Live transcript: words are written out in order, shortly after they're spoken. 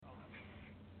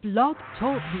Blog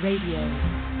Talk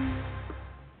Radio.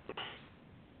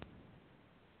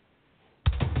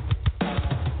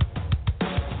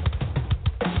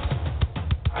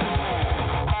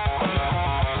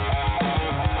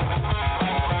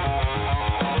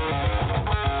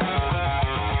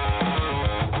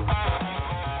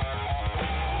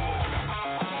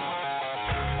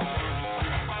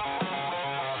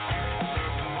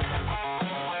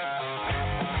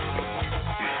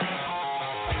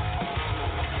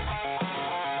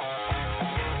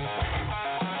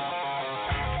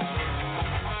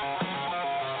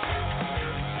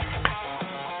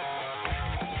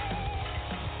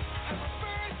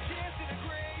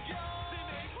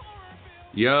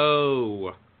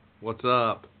 Yo, what's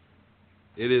up?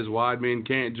 It is Wide Men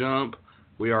Can't Jump.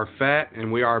 We are fat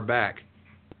and we are back.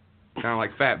 Kind of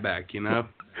like fat back, you know?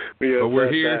 But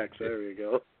we're here. Backs. There you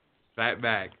go. Fat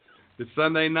back. It's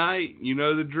Sunday night. You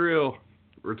know the drill.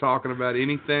 We're talking about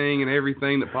anything and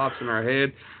everything that pops in our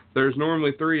head. There's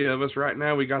normally three of us. Right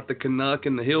now we got the Canuck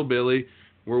and the Hillbilly.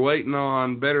 We're waiting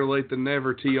on Better Late Than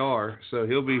Never TR, so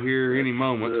he'll be here any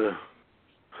moment.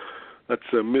 That's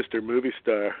Mr. Movie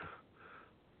Star.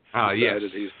 Yes.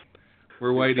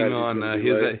 We're waiting on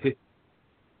his.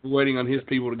 We're waiting on his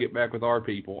people to get back with our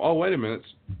people. Oh, wait a minute.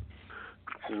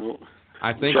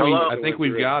 I think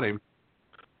we've got him.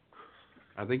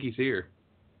 I think he's here.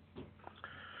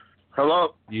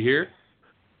 Hello. You here?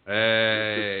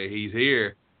 Hey, he's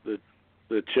here.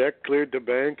 The check cleared the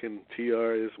bank and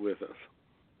TR is with us.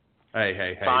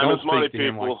 Hey. Time Don't is money, speak to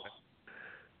him people. like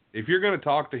that. If you're going to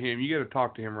talk to him, you got to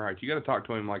talk to him right. You got to talk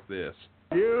to him like this.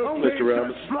 Mr.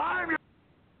 Robinson.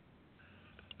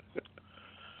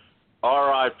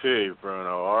 R.I.P.,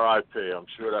 Bruno. R.I.P. I'm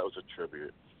sure that was a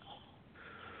tribute.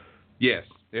 Yes.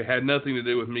 It had nothing to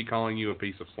do with me calling you a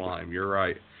piece of slime. You're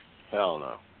right. Hell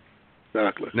no.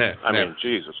 Exactly. No, I mean,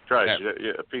 Jesus Christ.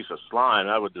 A piece of slime,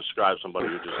 I would describe somebody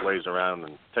who just lays around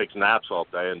and takes naps all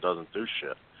day and doesn't do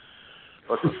shit.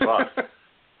 What the fuck?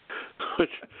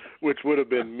 Which would have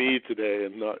been me today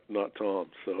and not Tom,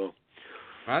 so...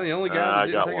 Am I the only guy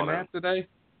that didn't take a nap today?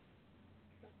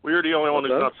 We're the only one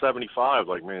who's not 75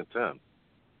 like me and Tim.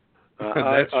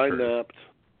 I napped.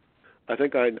 I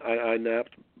think I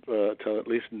napped till at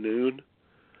least noon.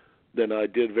 Then I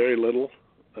did very little.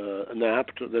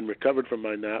 Napped, then recovered from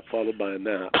my nap, followed by a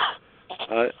nap.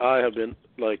 I have been,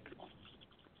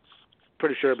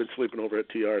 pretty sure I've been sleeping over at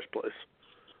TR's place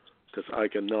because I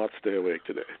cannot stay awake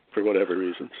today for whatever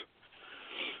reasons.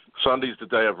 Sunday's the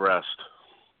day of rest.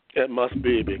 It must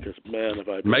be because, man, have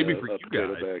I been maybe for a you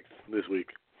potato guys bag this week.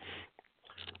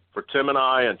 For Tim and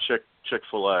I and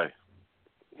Chick-fil-A,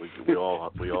 we all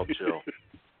chill.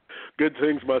 Good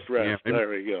things must rest. Yeah, there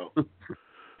we go.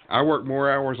 I work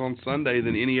more hours on Sunday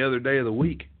than any other day of the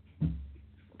week.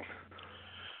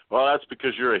 Well, that's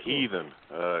because you're a heathen,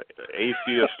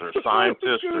 atheist or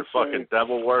scientist or fucking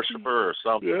devil worshiper or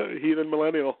something. Yeah, heathen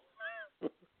millennial.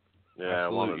 Yeah,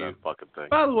 one of them fucking things.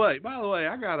 By the way,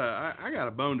 I got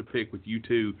a bone to pick with you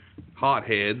two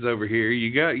hotheads over here.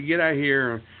 You get out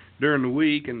here during the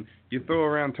week and you throw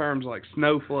around terms like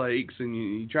snowflakes and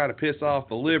you try to piss off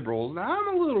the liberals. Now I'm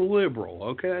a little liberal,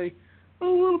 okay? A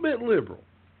little bit liberal.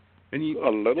 And a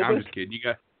little bit? I'm just kidding.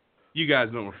 You guys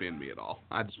don't offend me at all.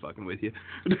 I'm just fucking with you.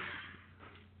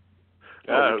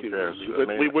 Yeah, who cares?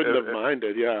 We wouldn't have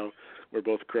minded. Yeah, we're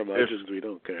both curmudgeons. We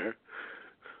don't care.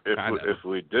 If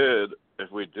we did,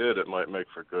 it might make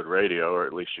for good radio, or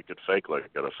at least you could fake like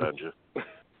it offend you.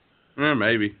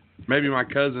 Maybe my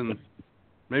cousin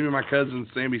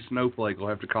Sammy Snowflake will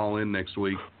have to call in next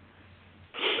week.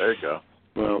 There you go.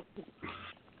 Well,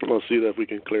 we'll see if we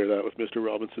can clear that with Mr.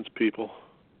 Robinson's people.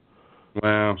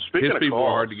 Well, his people calls,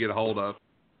 are hard to get a hold of.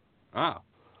 Ah,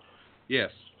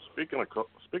 yes. Speaking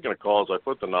of calls, I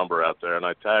put the number out there, and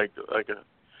I tagged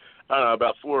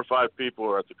about 4 or 5 people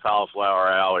are at the Cauliflower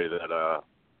Alley that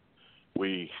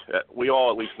we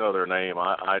all at least know their name.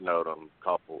 I know them a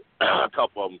couple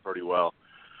of them pretty well.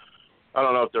 I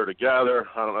don't know if they're together.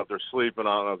 I don't know if they're sleeping.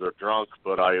 I don't know if they're drunk.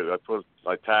 But I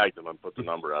tagged them and put the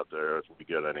number out there if we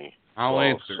get any. I'll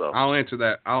answer that.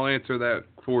 I'll answer that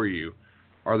for you.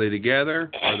 Are they together?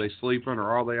 Are they sleeping?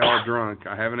 Or are they all drunk?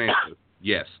 I have an answer.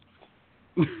 Yes.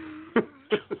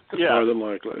 Yeah. More than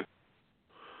likely.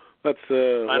 That's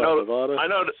Nevada? I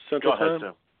know. Central Go ahead, Time?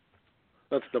 Tim.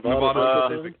 That's Nevada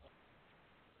Pacific.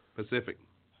 Pacific.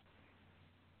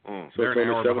 So they're it's an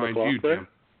hour only 7 behind o'clock you, there?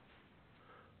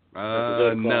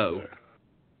 Tim. No.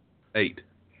 8.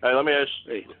 Hey, let me ask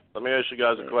you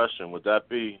guys a question. Would that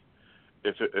be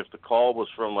if the call was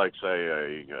from say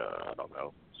I don't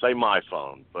know, say my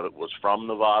phone, but it was from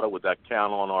Nevada? Would that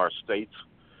count on our states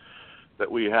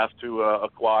that we have to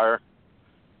acquire?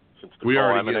 since the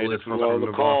call emanated from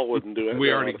the call wouldn't do it.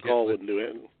 We already the call wouldn't do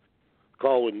it.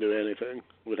 Call wouldn't do anything.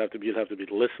 You'd have to be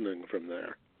listening from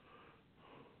there.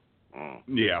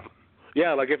 Yeah.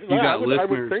 Yeah, like I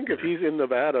would think if there. he's in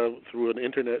Nevada through an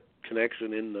internet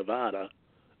connection in Nevada,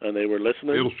 and they were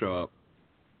listening, It'll show up.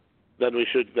 Then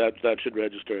that should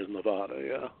register as Nevada.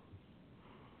 Yeah.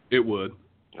 It would.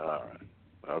 All right.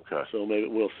 Okay. So maybe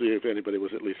we'll see if anybody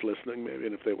was at least listening. Maybe,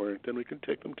 and if they weren't, then we can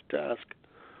take them to task.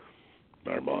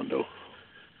 Armando.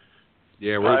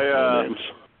 Yeah,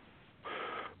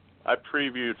 I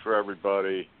previewed for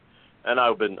everybody, and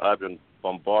I've been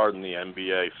bombarding the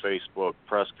NBA Facebook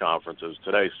press conferences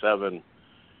today.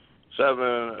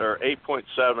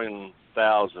 8.7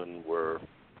 thousand were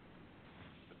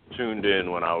tuned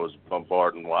in when I was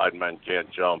bombarding Wide Men Can't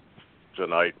Jump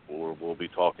tonight. We'll be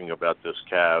talking about this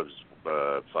Cavs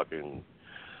fucking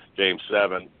Game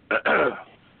 7.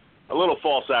 A little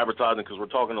false advertising because we're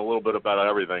talking a little bit about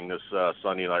everything this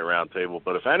Sunday night roundtable.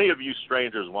 But if any of you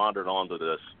strangers wandered onto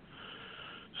this,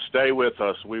 stay with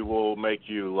us. We will make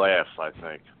you laugh, I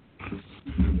think.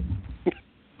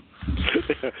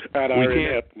 At our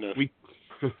ineptness.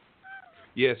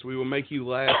 Yes, we will make you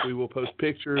laugh. We will post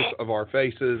pictures of our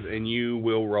faces, and you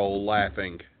will roll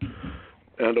laughing.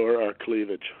 And or our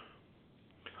cleavage.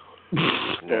 Or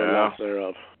lack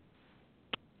thereof.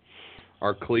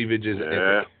 Our cleavage is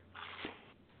epic.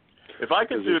 If I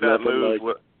could do that move...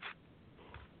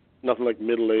 Nothing like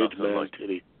middle-aged man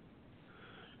titty.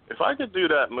 If I could do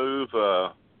that move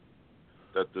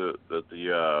that the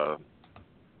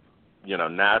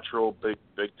natural big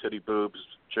titty boobs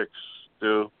chicks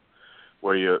do,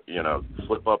 where you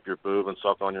flip up your boob and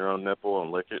suck on your own nipple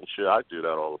and lick it and shit, I do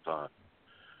that all the time.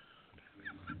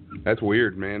 That's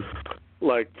weird, man.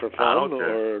 Like for fun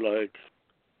or like?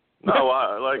 No,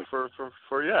 like for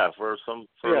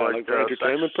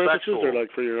entertainment purposes or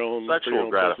like for your own sexual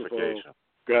gratification.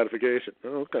 Gratification.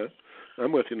 Oh, okay,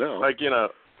 I'm with you now. Like the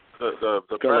kind of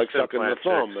like sucking the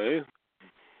thumb, eh?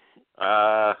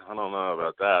 I don't know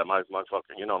about that. My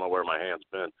fucking, you don't know where my hand's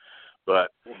been,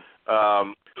 but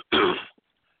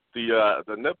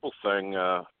the nipple thing.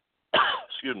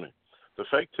 Excuse me. The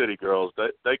fake titty girls,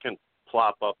 they can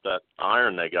plop up that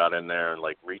iron they got in there and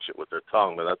like reach it with their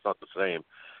tongue, but that's not the same.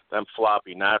 Them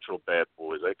floppy natural bad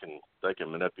boys, they can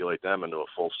manipulate them into a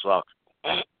full suck.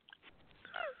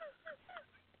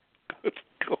 That's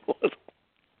cool.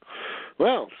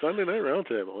 Well, Sunday Night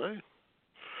Roundtable, eh?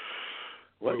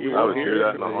 What you want to hear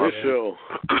on this show?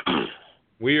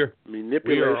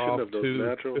 Manipulation of those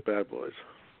natural bad boys.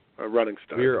 Our running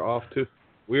start. We are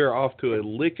off to a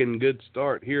licking good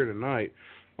start here tonight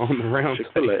on the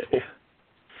Roundtable.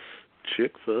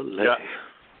 Chick-fil-A. Yeah.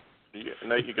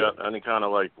 Nate, you got any kind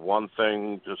of like one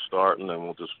thing to start and then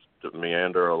we'll just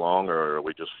meander along, or are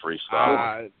we just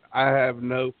freestyle? I have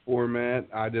no format.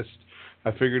 I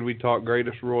figured we'd talk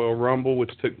Greatest Royal Rumble,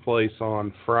 which took place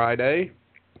on Friday.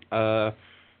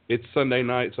 It's Sunday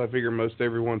night, so I figure most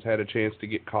everyone's had a chance to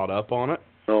get caught up on it.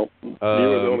 No, you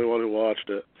were the only one who watched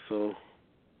it, so.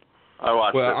 I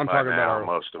watched it. Well, I'm talking about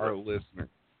our listener.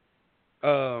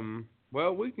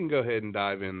 Well, we can go ahead and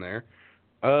dive in there.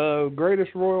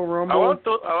 Greatest Royal Rumble. I want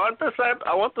to say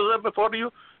before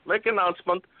you make an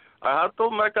announcement, I have to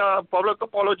make a public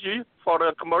apology for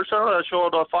the commercial that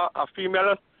showed a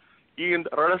female in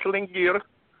wrestling gear,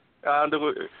 and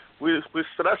we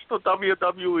stress to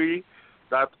WWE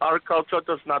that our culture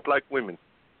does not like women.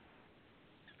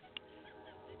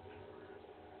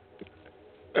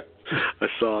 I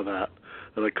saw that,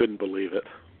 and I couldn't believe it.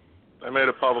 They made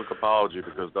a public apology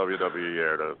because WWE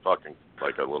aired a fucking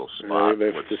like a little spot.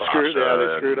 They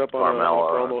screwed up on a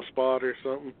Carmella. promo spot or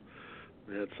something.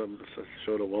 They had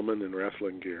showed a woman in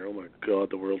wrestling gear. Oh my God,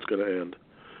 the world's gonna end.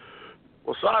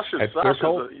 Well, Sasha's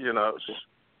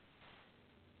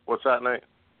what's that, Nate?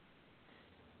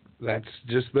 That's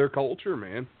just their culture,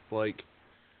 man. Like,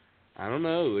 I don't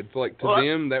know. It's like to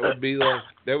them that would be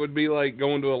like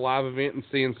going to a live event and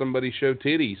seeing somebody show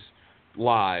titties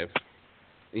live.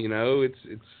 You know, it's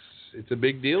a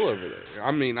big deal over there.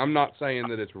 I mean, I'm not saying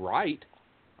that it's right.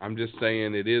 I'm just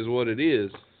saying it is what it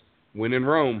is. When in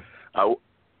Rome. I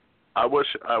wish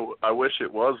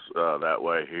it was that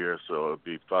way here, so it'd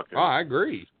be fucking. Oh, I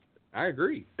agree.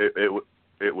 It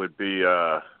would be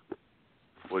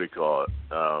what do you call it?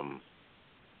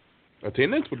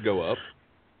 Attendance would go up.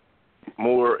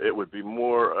 It would be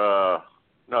more.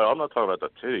 No, I'm not talking about the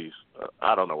titties.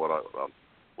 I don't know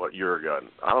what you're getting.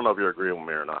 I don't know if you're agreeing with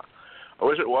me or not. I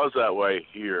wish it was that way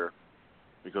here,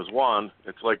 because one,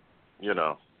 it's like, you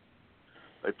know,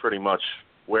 they pretty much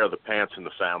wear the pants in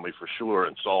the family for sure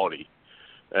in Saudi,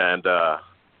 and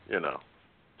you know,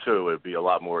 two, it'd be a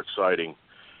lot more exciting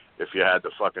if you had to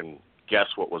fucking guess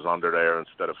what was under there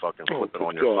instead of fucking flipping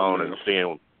on your phone and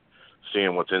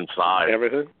seeing what's inside.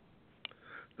 Everything?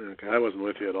 Okay, I wasn't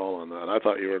with you at all on that. I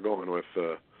thought you were going with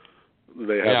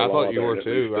they have I a law thought you were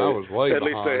too. I was way at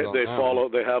least behind they on follow.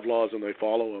 that. They have laws and they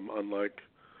follow them. Unlike,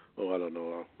 I don't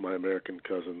know, my American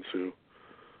cousins who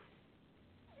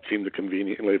seem to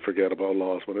conveniently forget about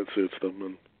laws when it suits them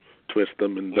and twist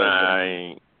them and bend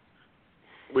them.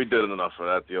 We did enough of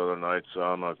that the other night, so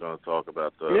I'm not going to talk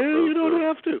about that. Yeah, you don't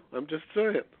have to. I'm just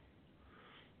saying.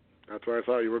 That's where I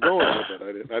thought you were going with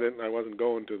it. I wasn't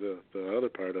going to the other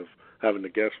part of having to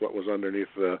guess what was underneath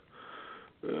the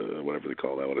whatever they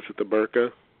call that. What is it? The burqa?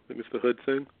 I think it's the hood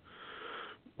thing.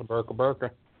 The burqa.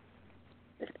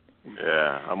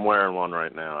 Yeah, I'm wearing one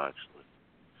right now, actually.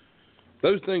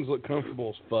 Those things look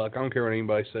comfortable as fuck. I don't care what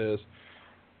anybody says.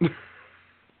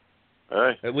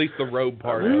 Hey. At least the robe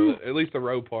part of it. At least the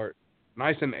robe part.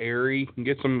 Nice and airy. You can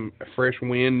get some fresh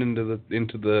wind into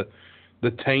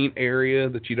the taint area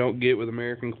that you don't get with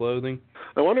American clothing.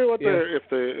 I wonder what if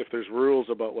there's rules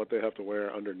about what they have to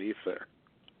wear underneath there.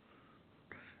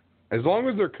 As long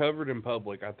as they're covered in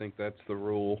public, I think that's the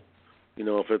rule. You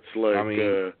know, if it's like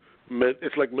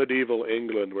it's like medieval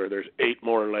England where there's 8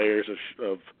 more layers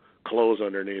of clothes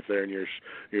underneath there, and you're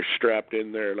strapped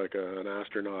in there like an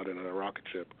astronaut in a rocket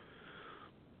ship.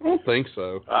 I don't think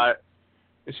so.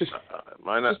 It's just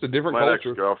just a different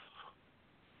culture.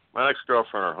 My next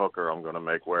girlfriend or hooker, I'm going to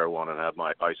make wear one and have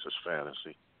my ISIS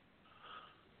fantasy.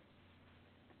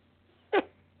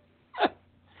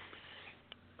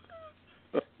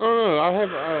 Oh no,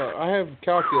 I have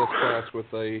calculus class with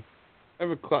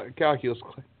calculus.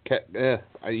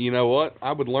 You know what?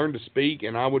 I would learn to speak,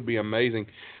 and I would be amazing.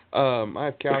 I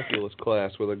have calculus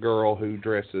class with a girl who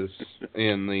dresses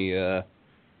in the.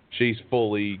 She's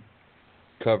fully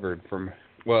covered from.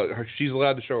 Well, she's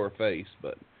allowed to show her face,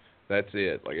 but that's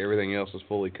it. Like everything else is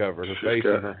fully covered. Her face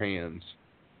and her hands.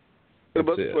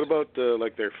 What about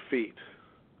like their feet?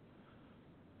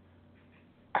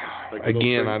 Like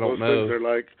again, I don't know. Things are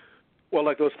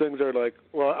like those things are like.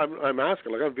 Well, I'm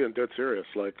asking. Like I'm being dead serious.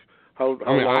 Like how long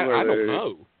are they? I don't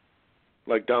know.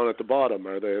 Like down at the bottom,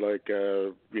 are they like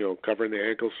covering the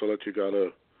ankles so that you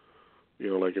gotta,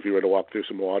 like if you were to walk through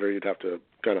some water, you'd have to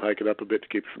kind of hike it up a bit to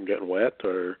keep you from getting wet,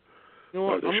 or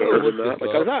are they shorter than that?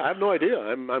 Like I have no idea.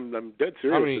 I'm dead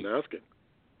serious in asking.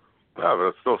 Yeah, but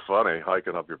it's still funny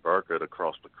hiking up your burqa to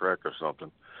cross the creek or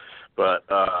something. But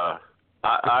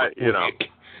I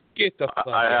get the fuck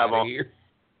out of here.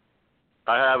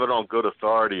 I have it on good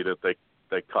authority that they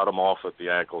cut them off at the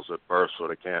ankles at birth so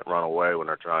they can't run away when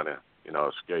they're trying to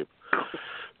escape.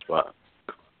 But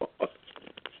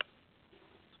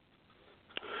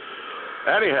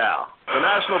anyhow, the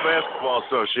National Basketball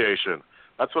Association.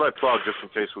 That's what I plugged just in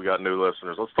case we got new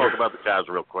listeners. Let's talk about the Cavs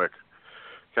real quick.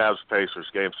 Cavs Pacers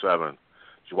Game 7. Did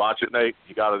you watch it, Nate?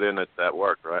 You got it in at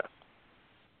work, right?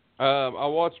 I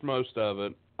watched most of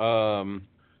it.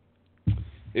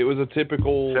 It was a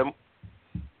typical.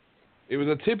 It was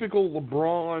a typical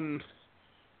LeBron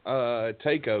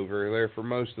takeover there for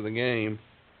most of the game.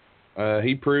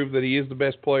 He proved that he is the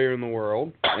best player in the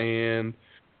world, and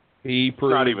he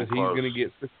proved that he's going to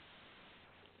get.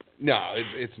 No,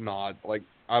 it's not. Like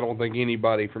I don't think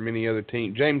anybody from any other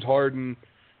team. James Harden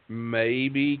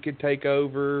maybe could take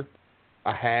over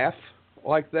a half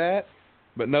like that,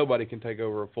 but nobody can take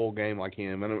over a full game like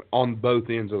him, and on both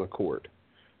ends of the court,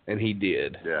 and he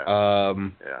did. Yeah.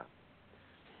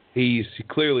 He's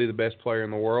clearly the best player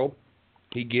in the world.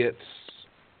 He gets,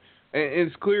 and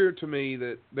it's clear to me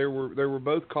that there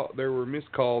were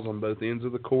missed calls on both ends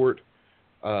of the court,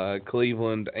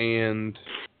 Cleveland and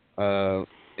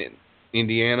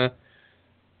Indiana.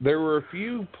 There were a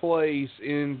few plays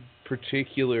in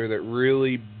particular that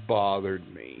really bothered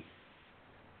me.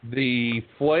 The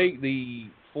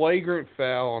flagrant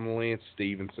foul on Lance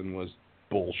Stevenson was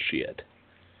bullshit.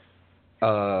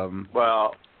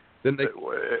 Well. Then it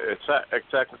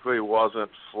technically wasn't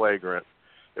flagrant.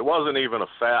 It wasn't even a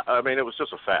foul. I mean, it was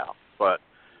just a foul. But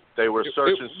they were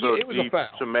searching so deep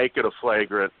to make it a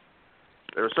flagrant.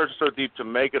 They were searching so deep to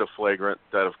make it a flagrant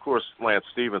that, of course, Lance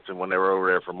Stevenson, when they were over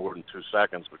there for more than 2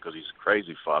 seconds because he's a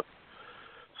crazy fuck,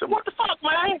 said, "What the fuck,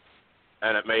 man?"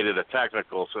 And it made it a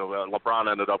technical. So LeBron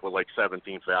ended up with like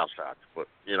 17 foul shots. But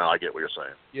I get what you're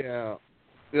saying. Yeah.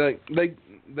 Like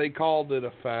they called it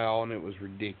a foul, and it was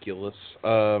ridiculous.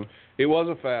 It was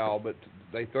a foul, but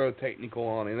they throw a technical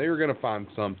on it. And they were going to find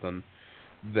something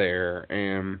there,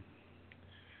 and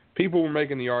people were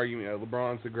making the argument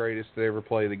LeBron's the greatest to ever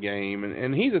play the game,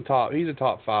 and he's a top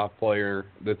 5 player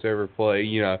that's ever played.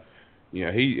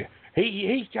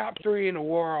 He's top 3 in the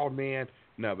world, man.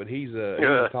 No, but he's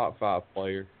a top 5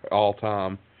 player all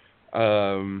time.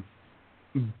 But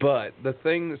the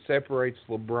thing that separates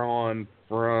LeBron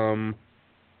from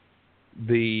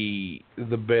the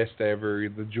best ever,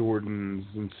 the Jordans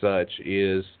and such,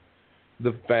 is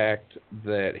the fact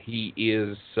that he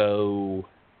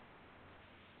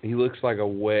looks like a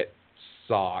wet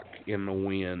sock in the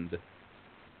wind,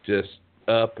 just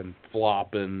up and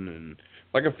flopping and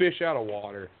like a fish out of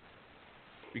water,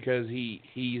 because he's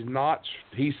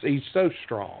so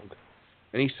strong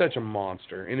and he's such a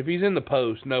monster, and if he's in the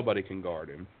post, nobody can guard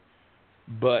him.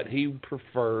 But he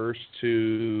prefers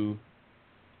to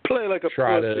play like a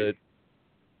pussy.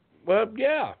 Well,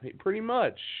 yeah, pretty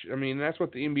much. I mean, that's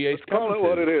what the NBA's coming to. That's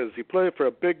what it is. He plays for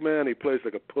a big man. He plays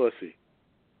like a pussy.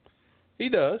 He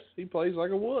does. He plays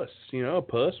like a wuss, a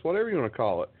puss, whatever you want to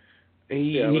call it.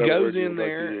 He goes in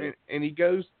there and he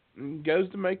goes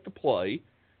to make the play,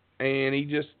 and he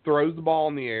just throws the ball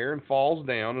in the air and falls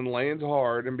down and lands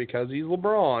hard. And because he's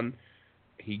LeBron,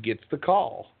 he gets the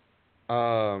call.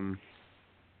 And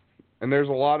there's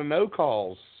a lot of no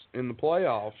calls in the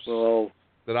playoffs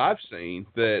that I've seen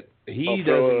that he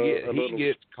doesn't get. He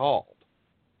gets called.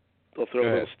 I'll throw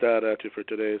a little stat at you for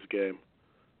today's game.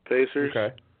 Pacers,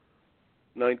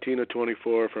 19 of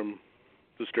 24 from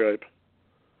the stripe.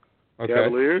 Okay.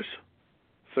 Cavaliers,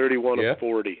 31 of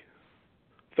 40.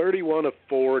 31 of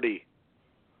 40.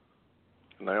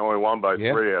 And they only won by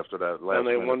 3 after that last. And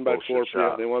they won by 4.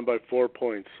 They won by 4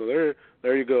 points. So there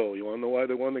you go. You want to know why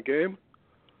they won the game?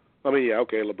 I mean,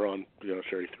 LeBron,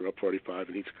 sure, he threw up 45,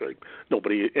 and he's great.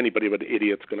 Anybody but an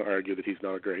idiot's going to argue that he's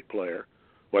not a great player,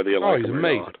 whether you like him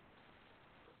or not.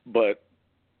 But,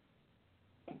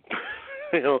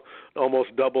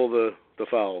 almost double the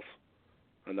fouls,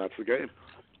 and that's the game.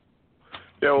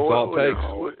 Yeah, well,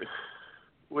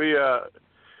 we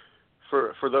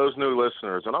for those new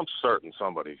listeners, and I'm certain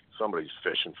somebody's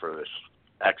fishing for this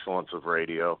excellence of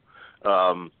radio.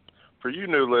 For you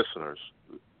new listeners,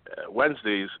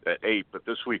 Wednesdays at 8, but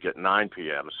this week at 9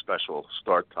 p.m., a special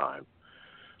start time.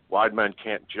 Wide Men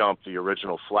Can't Jump, the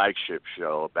original flagship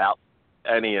show about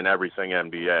any and everything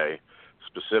NBA,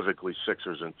 specifically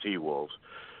Sixers and T-Wolves.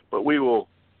 But we will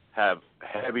have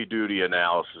heavy-duty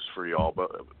analysis for y'all.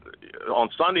 But on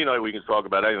Sunday night, we can talk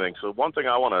about anything. So one thing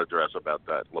I want to address about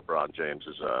that LeBron James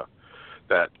is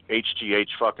that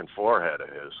HGH fucking forehead of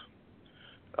his.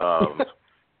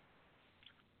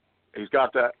 He's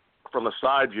got that. From the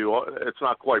side view, it's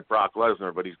not quite Brock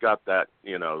Lesnar, but he's got that,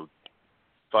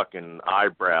 fucking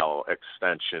eyebrow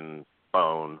extension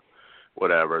bone,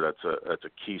 whatever. That's a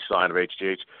key sign of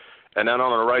HGH. And then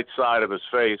on the right side of his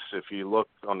face, if you look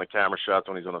on the camera shots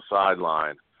when he's on the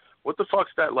sideline, what the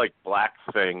fuck's that like black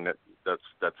thing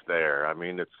that's there? I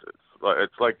mean, it's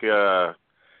like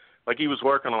he was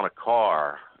working on a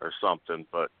car or something,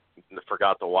 but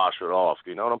forgot to wash it off.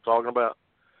 Do you know what I'm talking about?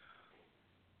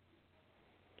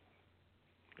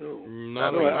 I don't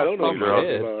know what you're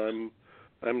talking about.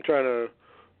 I'm trying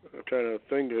to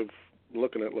think of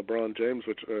looking at LeBron James,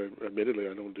 which admittedly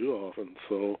I don't do often.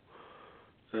 So,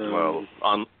 well,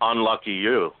 unlucky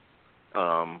you.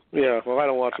 Yeah, well, I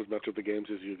don't watch as much of the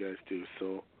games as you guys do,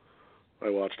 so I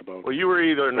watched about. Well, you were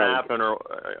either napping or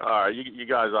you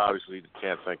guys obviously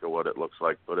can't think of what it looks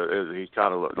like, but he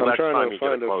kind of looks. I'm trying to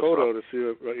find a photo to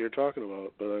see what you're talking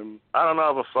about, but I don't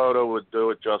know if a photo would do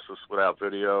it justice without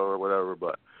video or whatever,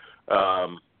 but.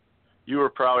 You were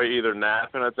probably either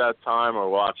napping at that time or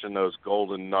watching those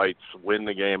Golden Knights win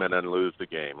the game and then lose the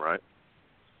game, right?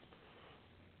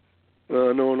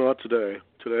 No, not today.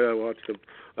 Today I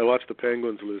watched the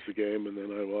Penguins lose the game, and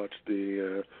then I watched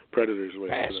the Predators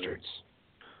win. Bastards.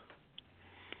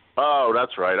 Oh,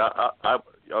 that's right.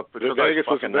 Vegas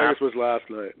was last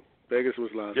night. Vegas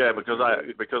was last night. Yeah,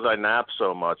 because I nap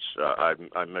so much, I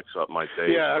mix up my days.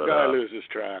 Yeah, a guy loses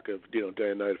track of day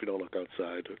and night if you don't look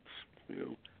outside. It's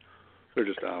they're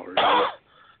just hours.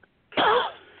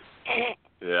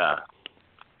 Yeah.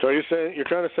 So you're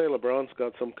trying to say LeBron's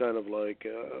got some kind of like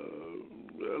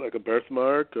a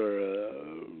birthmark or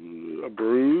a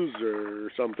bruise or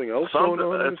something else going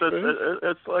on in his face?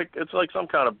 It's like some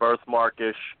kind of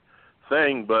birthmark-ish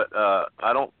thing, but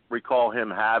I don't recall him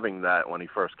having that when he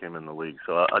first came in the league.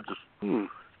 So I just,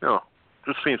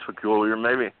 just seems peculiar.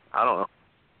 Maybe, I don't know.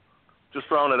 Just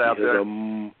throwing it out there.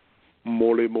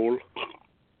 Molly mole.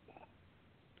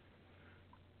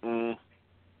 I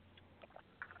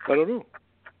don't know.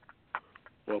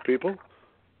 Well, people,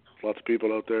 lots of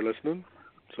people out there listening.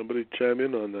 Somebody chime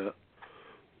in on that.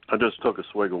 I just took a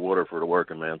swig of water for the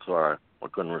working man. Sorry, I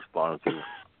couldn't respond to you.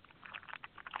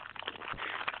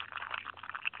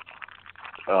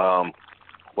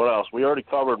 What else? We already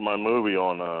covered my movie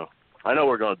on I know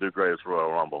we're going to do Greatest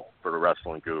Royal Rumble for the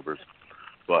Wrestling Goobers,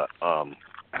 but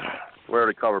we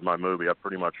already covered my movie. I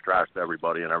pretty much trashed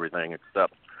everybody and everything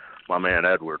except my man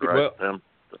Edward, right? Well, Tim?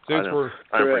 I didn't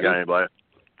forget anybody.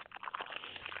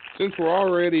 Since we're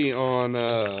already on,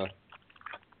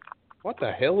 what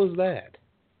the hell is that?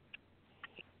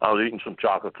 I was eating some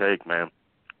chocolate cake, man.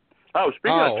 Oh,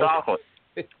 speaking of chocolate,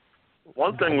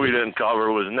 one thing we didn't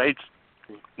cover was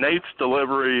Nate's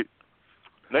delivery.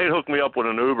 Nate hooked me up with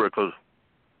an Uber because,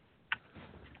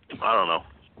 I don't know.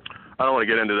 I don't want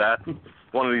to get into that.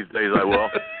 One of these days I will.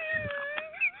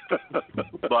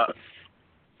 But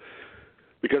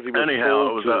because he was anyhow,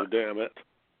 it was damn it.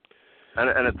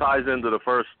 And it ties into the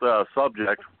first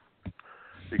subject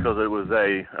because it was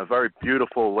a very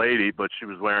beautiful lady, but she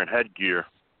was wearing headgear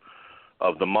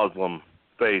of the Muslim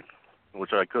faith,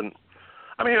 which I couldn't.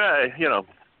 I mean,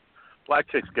 black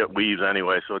chicks get weaves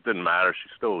anyway, so it didn't matter. She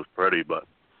still was pretty, but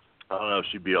I don't know if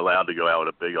she'd be allowed to go out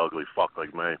with a big ugly fuck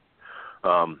like me.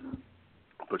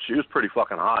 But she was pretty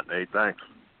fucking hot, Nate. Thanks.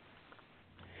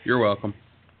 You're welcome.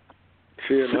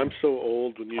 See, and I'm so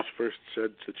old. When you first said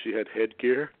that she had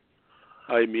headgear,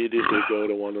 I immediately go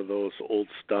to one of those old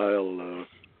style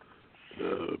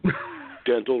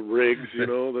dental rigs,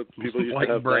 that people used to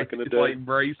have back in the day. Like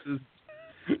braces.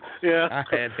 Yeah, I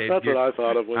had headgear. That's what I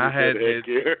thought of when you said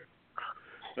headgear.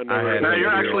 You're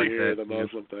actually the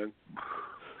Muslim thing.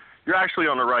 You're actually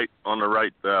on the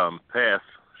right path.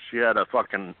 She had a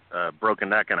fucking broken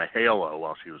neck and a halo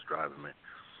while she was driving me.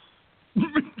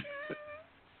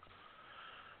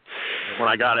 When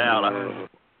I got out, I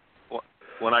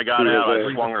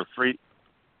swung her three.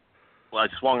 Well, I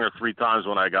swung her 3 times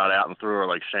when I got out and threw her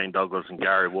like Shane Douglas and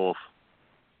Gary Wolf.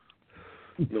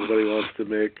 Nobody wants to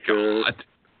make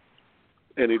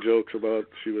any jokes about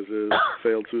she was a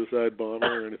failed suicide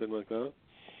bomber or anything like that.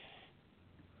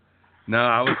 No,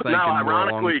 I was thinking more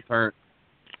along the turn.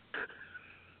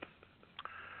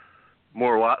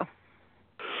 More what?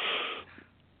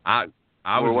 I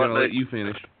was going to let you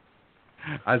finish.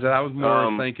 I said I was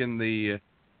more thinking the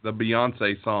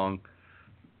Beyonce song.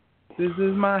 This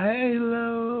is my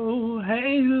halo,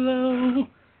 halo.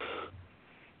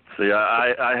 See,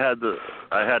 I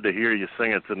had to hear you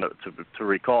sing it to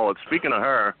recall it. Speaking of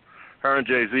her and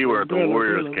Jay-Z were at the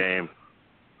Warriors game.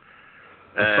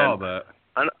 I saw that.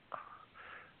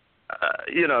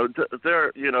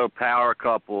 They're power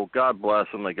couple. God bless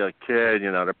them. They got a kid.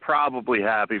 They're probably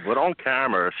happy, but on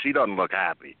camera, she doesn't look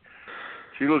happy.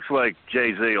 She looks like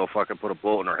Jay-Z will fucking put a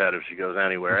bullet in her head if she goes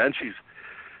anywhere. And she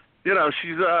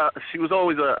was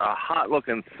always a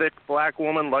hot-looking, thick black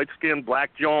woman, light-skinned, black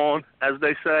John, as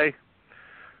they say.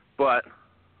 But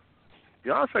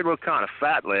Beyonce looked kind of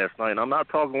fat last night. And I'm not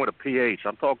talking with a PH.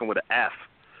 I'm talking with an F.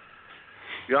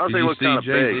 Beyonce looked kind of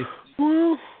big.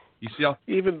 Well,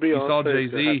 even Beyonce you saw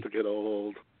Jay-Z have to get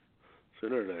old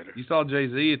sooner or later. You saw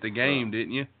Jay-Z at the game,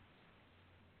 didn't you?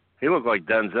 He looked like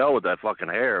Denzel with that fucking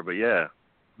hair, but yeah.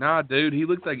 Nah, dude, he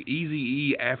looked like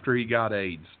Eazy-E after he got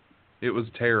AIDS. It was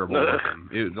terrible looking.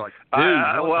 It was like,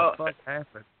 dude, what the fuck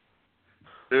happened?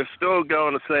 They're still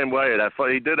going the same way.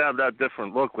 He did have that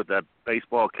different look with that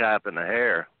baseball cap and the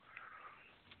hair.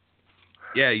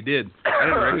 Yeah, he did. I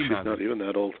didn't recognize She's not even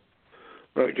that old.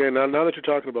 Okay, now that you're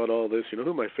talking about all this, you know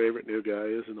who my favorite new guy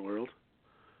is in the world?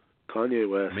 Kanye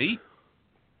West. Me?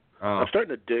 Oh. I'm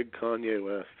starting to dig Kanye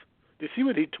West. Do you see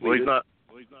what he tweeted? Well, he's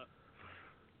not.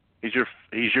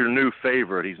 He's your new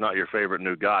favorite. He's not your favorite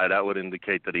new guy. That would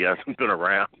indicate that he hasn't been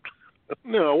around.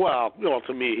 No, well,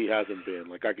 to me he hasn't been.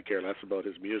 Like, I could care less about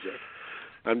his music.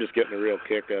 I'm just getting a real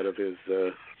kick out of his.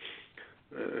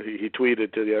 He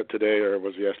tweeted today, or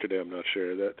was it yesterday? I'm not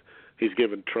sure, that he's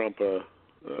given Trump a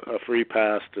free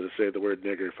pass to say the word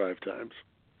nigger 5 times.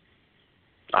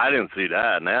 I didn't see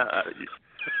that.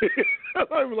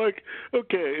 I'm like,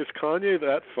 okay, is Kanye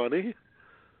that funny?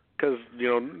 Because,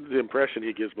 the impression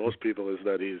he gives most people is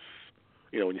that he's,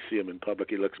 when you see him in public,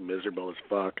 he looks miserable as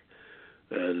fuck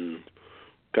and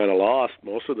kind of lost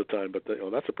most of the time. But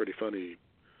that's a pretty funny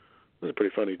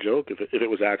joke if it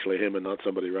was actually him and not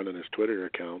somebody running his Twitter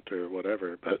account or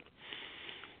whatever. But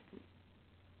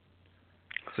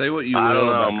say what you will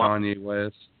about Kanye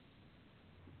West.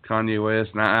 Kanye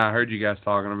West, and I heard you guys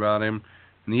talking about him,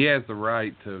 and he has the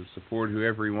right to support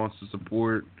whoever he wants to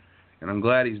support. And I'm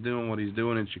glad he's doing what he's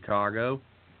doing in Chicago.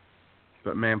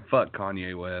 But, man, fuck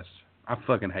Kanye West. I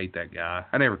fucking hate that guy.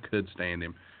 I never could stand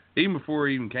him. Even before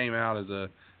he even came out as a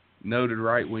noted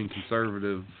right-wing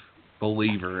conservative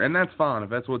believer. And that's fine if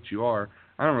that's what you are.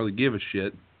 I don't really give a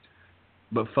shit.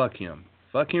 But fuck him.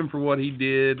 Fuck him for what he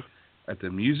did at the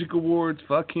music awards.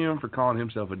 Fuck him for calling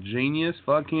himself a genius.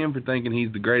 Fuck him for thinking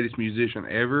he's the greatest musician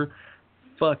ever.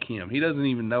 fuck him. He doesn't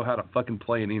even know how to fucking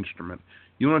play an instrument.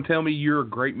 You want to tell me you're a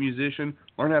great musician?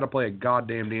 Learn how to play a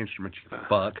goddamn instrument, you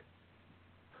fuck.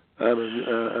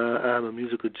 I'm a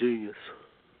musical genius.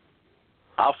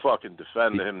 I'll fucking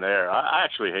defend him there. I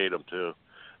actually hate him too,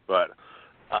 but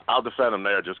I'll defend him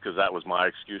there just because that was my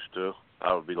excuse too.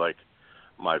 I would be like,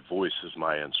 my voice is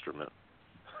my instrument.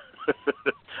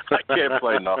 I can't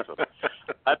play nothing.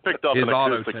 I picked up an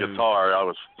acoustic guitar. I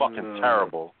was fucking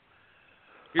terrible.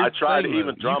 I tried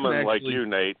even drumming like you,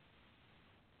 Nate.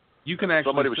 You can actually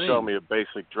Somebody would sing. show me a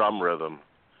basic drum rhythm,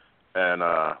 and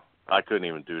I couldn't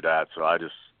even do that. So I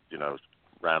just,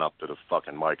 ran up to the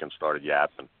fucking mic and started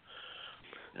yapping.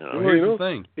 Well, here's the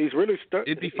thing. He's really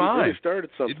It'd be fine. He really started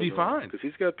something. It'd be fine because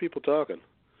he's got people talking.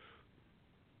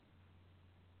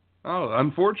 Oh,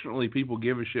 unfortunately, people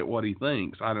give a shit what he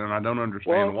thinks. I don't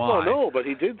understand why. Well, no, but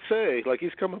he did say,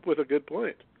 he's come up with a good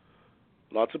point.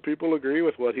 Lots of people agree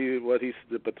with what he's,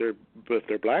 but they're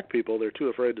black people. They're too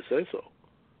afraid to say so,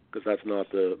 because that's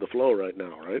not the flow right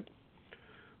now, right?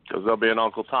 Because they'll be an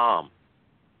Uncle Tom.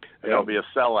 And they'll be a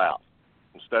sellout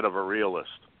instead of a realist.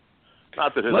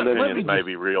 Not that his opinions may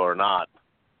be real or not,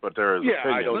 but there is opinion.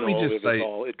 I don't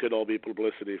know if it could all be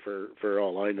publicity for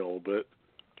all I know, but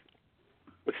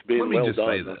it's being well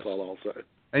done. That's all I'll say.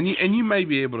 And you may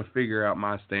be able to figure out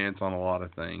my stance on a lot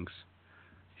of things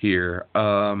here.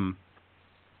 Liberal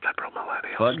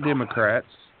millennials. Fuck Democrats.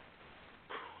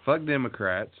 Fuck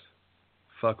Democrats.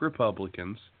 Fuck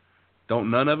Republicans. Don't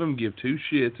none of them give two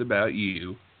shits about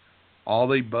you. All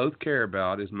they both care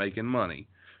about is making money.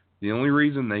 The only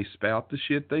reason they spout the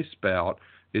shit they spout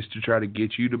is to try to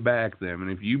get you to back them. And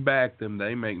if you back them,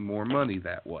 they make more money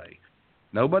that way.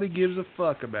 Nobody gives a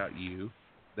fuck about you.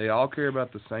 They all care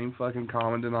about the same fucking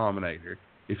common denominator.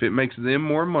 If it makes them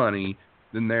more money,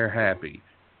 then they're happy.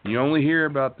 You only hear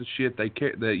about the shit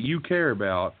that you care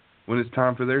about when it's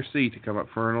time for their seat to come up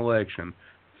for an election.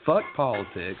 Fuck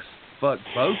politics. Fuck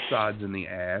both sides in the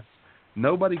ass.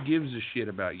 Nobody gives a shit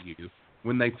about you.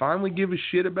 When they finally give a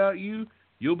shit about you,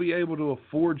 you'll be able to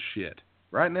afford shit.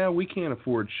 Right now, we can't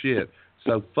afford shit.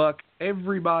 So fuck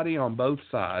everybody on both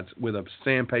sides with a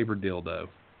sandpaper dildo.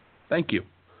 Thank you.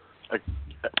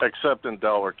 Except in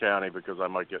Delaware County, because I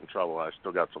might get in trouble. I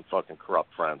still got some fucking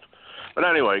corrupt friends. But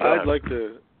anyway, go ahead.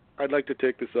 I'd like to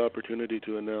take this opportunity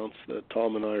to announce that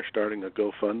Tom and I are starting a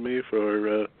GoFundMe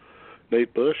for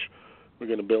Nate Bush. We're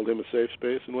going to build him a safe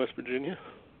space in West Virginia.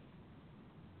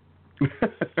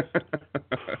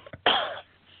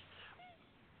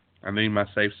 I need my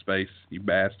safe space, you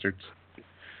bastards.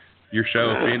 Your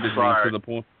show offended me to the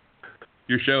point.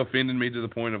 Your show offended me to the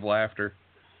point of laughter.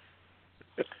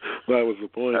 That was the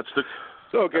point.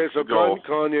 So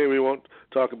Kanye, we won't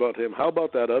talk about him. How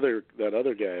about that other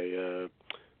guy?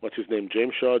 What's his name?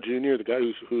 James Shaw Jr., the guy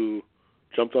who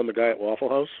jumped on the guy at Waffle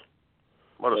House.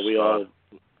 What a stud.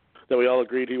 That we all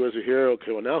agreed he was a hero.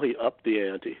 Okay, well now he upped the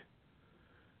ante.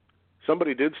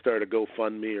 Somebody did start a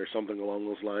GoFundMe or something along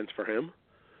those lines for him.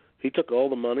 He took all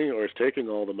the money, or is taking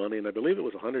all the money, and I believe it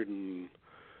was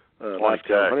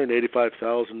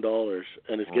 $185,000,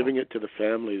 and is giving it to the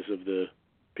families of the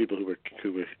people who were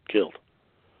killed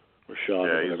or shot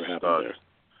or whatever happened there.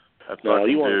 Now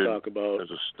you want to talk about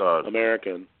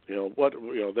American?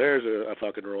 There's a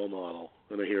fucking role model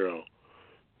and a hero.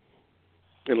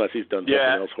 Unless he's done something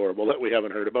else horrible that we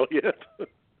haven't heard about yet.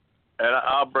 And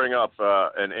I'll bring up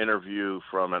an interview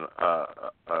from a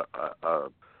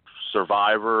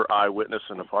survivor eyewitness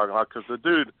in the parking lot, because the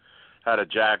dude had a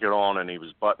jacket on and he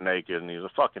was butt naked and he was a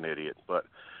fucking idiot. But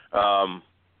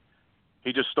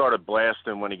he just started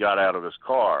blasting when he got out of his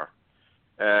car.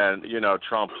 And,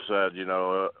 Trump said,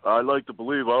 I'd like to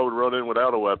believe I would run in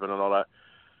without a weapon and all that.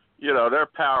 They're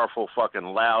powerful fucking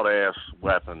loud-ass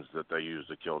weapons that they use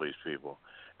to kill these people.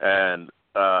 And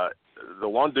the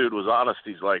one dude was honest.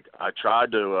 He's like, I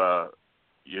tried to,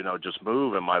 just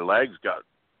move, and my legs got,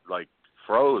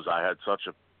 froze. I had such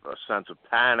a sense of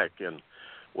panic and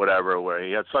whatever, where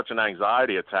he had such an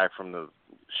anxiety attack from the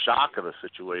shock of the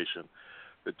situation.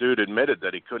 The dude admitted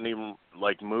that he couldn't even,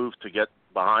 move to get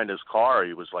behind his car.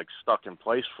 He was, stuck in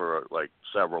place for,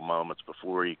 several moments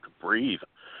before he could breathe.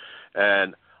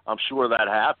 And I'm sure that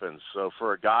happens. So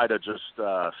for a guy to just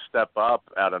step up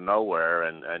out of nowhere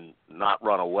and not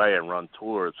run away and run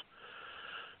towards,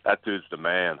 that dude's the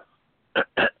man.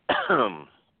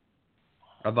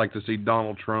 I'd like to see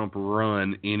Donald Trump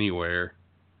run anywhere.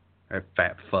 That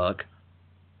fat fuck.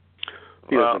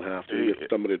 He doesn't have to. He gets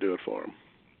somebody to do it for him.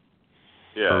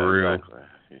 Yeah, for real. Exactly.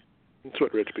 That's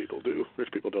what rich people do.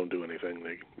 Rich people don't do anything.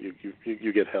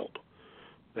 You get help.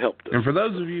 And for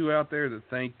those of you out there that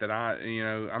think that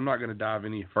I'm not going to dive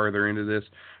any further into this,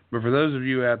 But for those of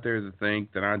you out there that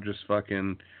think that I just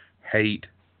fucking hate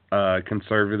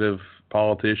conservative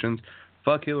politicians,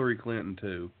 fuck Hillary Clinton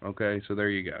too. Okay, so there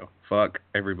you go. Fuck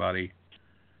everybody.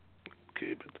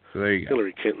 Okay, but so there you go.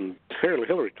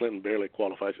 Hillary Clinton barely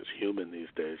qualifies as human these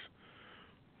days.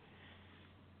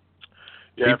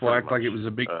 Yeah, people act much. like it was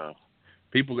a big.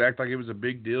 People act like it was a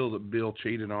big deal that Bill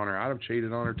cheated on her. I'd have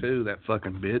cheated on her too. That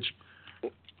fucking bitch.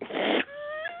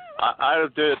 I'd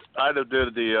have did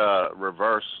the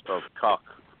reverse of cock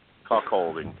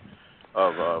holding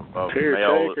of Here,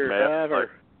 male. take her, have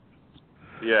her.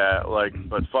 Yeah, like,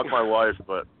 but fuck my wife,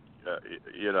 but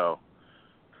you know,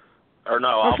 or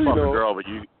no, I'll Actually, fuck no. a girl, but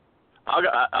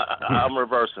I'm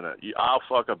reversing it. I'll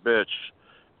fuck a bitch,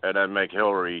 and then make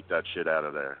Hillary eat that shit out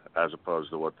of there, as opposed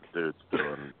to what the dude's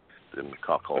doing in the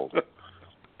cockhold.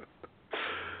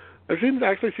 I've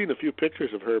actually seen a few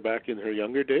pictures of her back in her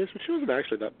younger days, but she wasn't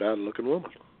actually that bad-looking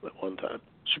woman at one time.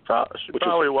 She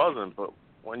probably wasn't, but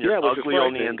when you're ugly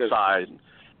on the inside.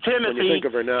 Timothy, when you think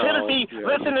of her now, Timothy,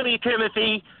 listen to me,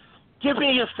 Timothy. Give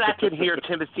me a second here,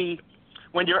 Timothy.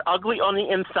 When you're ugly on the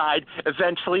inside,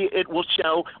 eventually it will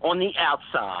show on the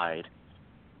outside.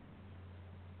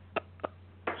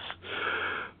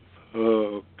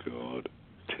 Oh, God.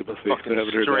 Timothy,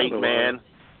 fucking straight man.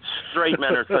 Straight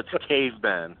men are such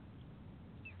cavemen.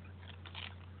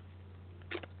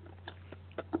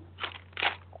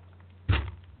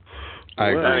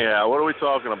 Anyhow, what are we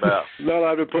talking about? No,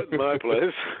 I've been put in my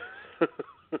place.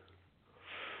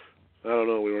 I don't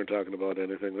know. We weren't talking about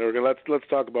anything. Let's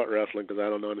talk about wrestling because I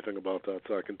don't know anything about that,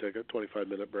 so I can take a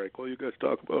 25-minute break while you guys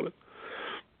talk about it.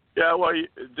 Yeah, well, you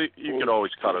can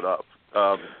always cut it up.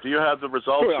 Do you have the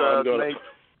results, Nate?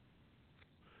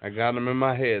 I got them in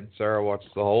my head, sir. I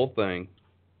watched the whole thing.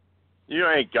 You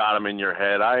ain't got them in your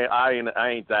head. I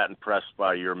ain't that impressed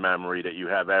by your memory that you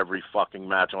have every fucking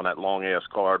match on that long-ass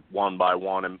card one by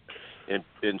one in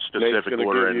specific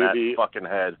order in that fucking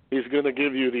head. He's going to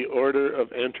give you the order of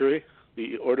entry,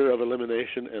 the order of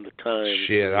elimination, and the time.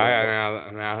 Shit,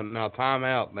 now time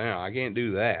out now. I can't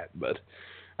do that, but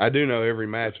I do know every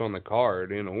match on the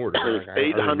card in order. There's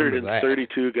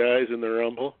 832 guys in the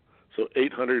Rumble, so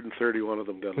 831 of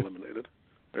them got eliminated.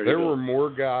 There were more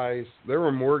guys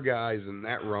in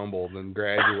that Rumble than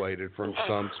graduated from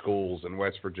some schools in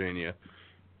West Virginia.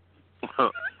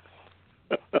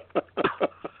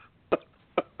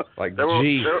 Like,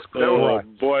 oh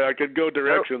boy, I could go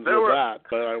directions with that,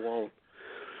 but I won't.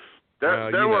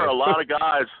 There were a lot of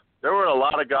guys. There were a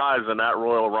lot of guys in that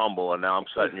Royal Rumble, and now I'm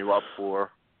setting you up for.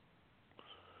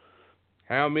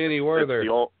 How many were there?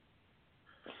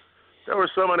 There were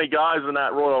so many guys in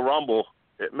that Royal Rumble.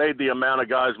 It made the amount of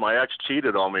guys my ex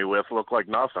cheated on me with look like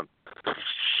nothing.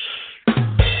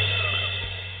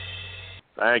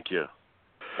 Thank you.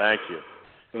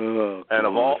 Oh, and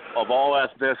of all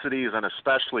ethnicities, and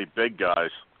especially big guys,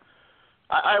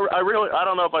 I really, I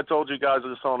don't know if I told you guys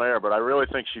this on air, but I really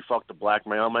think she fucked a black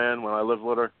mailman when I lived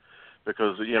with her,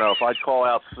 because if I'd call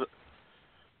out,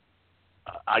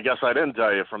 I guess I didn't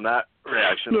tell you from that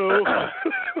reaction. No,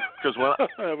 because I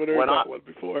haven't heard that one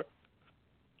before.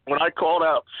 When I called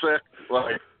out sick,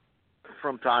 like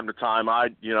from time to time,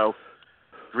 I'd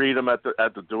greet them at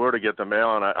the door to get the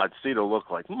mail, and I'd see the look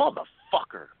like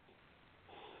motherfucker.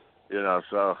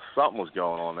 So something was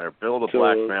going on there. Bill the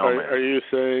black mailman. Are you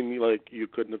saying like you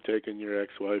couldn't have taken your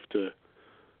ex-wife to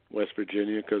West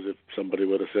Virginia because if somebody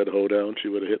would have said hoedown, she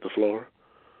would have hit the floor?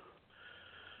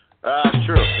 That's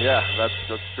true. Yeah,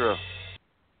 that's true.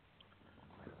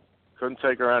 Couldn't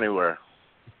take her anywhere.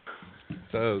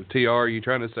 So, TR, are you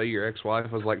trying to say your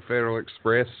ex-wife was like Federal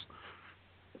Express?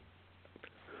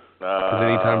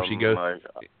 Anytime she goes,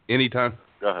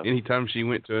 anytime she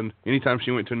went to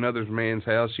another man's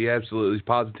house, she absolutely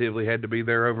positively had to be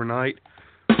there overnight.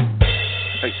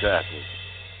 Exactly.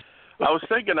 I was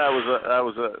thinking that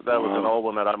was an old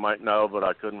one that I might know, but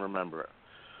I couldn't remember it.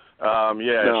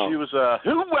 She was a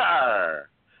hoover,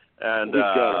 and we've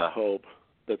got to hope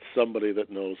that somebody that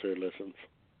knows her listens.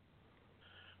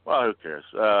 Well, who cares?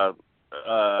 No.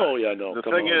 The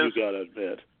Come thing on, is, you gotta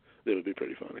admit, it would be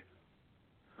pretty funny.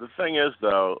 The thing is,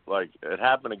 though, like it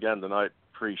happened again tonight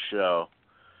pre-show,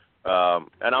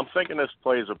 and I'm thinking this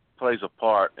plays a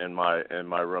part in my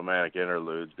romantic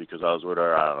interludes because I was with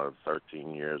her, I don't know,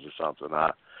 13 years or something.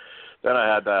 Then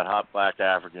I had that hot black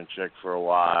African chick for a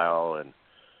while, and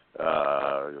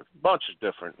a bunch of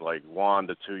different 1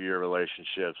 to 2 year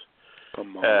relationships.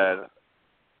 Come on. And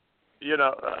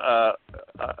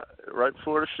right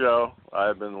before the show,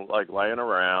 I've been laying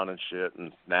around and shit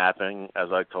and napping,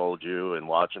 as I told you, and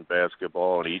watching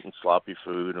basketball and eating sloppy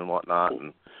food and whatnot.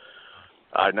 And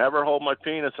I never hold my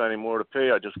penis anymore to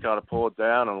pee. I just kind of pull it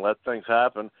down and let things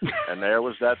happen. And there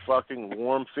was that fucking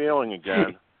warm feeling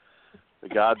again. The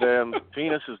goddamn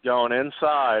penis is going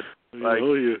inside. Like,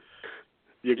 you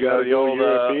gotta go old,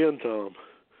 European, Tom.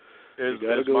 Is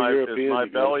European. My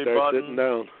belly button sitting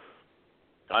down?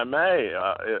 I may.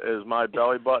 Is my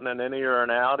belly button an innie or an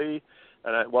outie?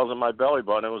 And it wasn't my belly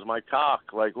button. It was my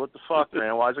cock. Like, what the fuck,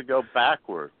 man? Why does it go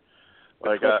backward?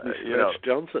 Like, you know,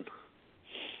 Johnson.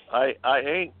 I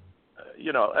ain't,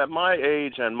 you know, at my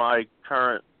age and my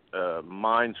current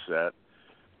mindset,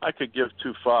 I could give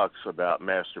two fucks about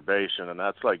masturbation, and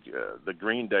that's like the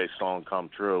Green Day song "Come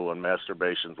True." When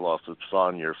masturbation's lost its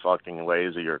fun, you're fucking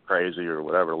lazy or crazy or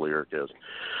whatever the lyric is.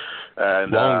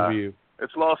 And Longview.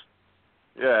 It's lost.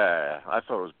 Yeah, I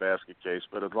thought it was Basket Case,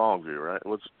 but it's Longview, right?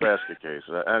 What's Basket Case?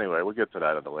 Anyway, we'll get to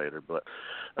that later. But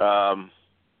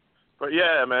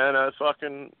yeah, man, I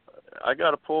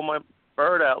got to pull my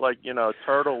bird out like, you know, a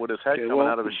turtle with his head coming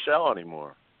out of his shell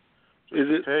anymore.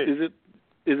 Is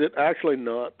it actually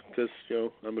not, because, you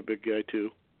know, I'm a big guy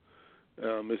too,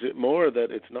 is it more that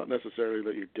it's not necessarily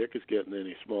that your dick is getting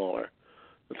any smaller,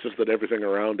 it's just that everything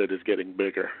around it is getting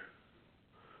bigger?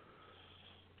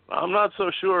 I'm not so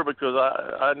sure, because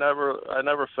I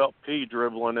never felt pee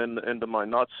dribbling into my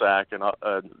nutsack and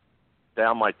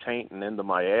down my taint and into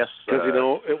my ass. Because, you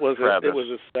know, it was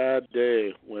a sad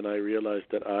day when I realized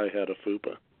that I had a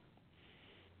fupa.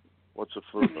 What's a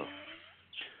fupa?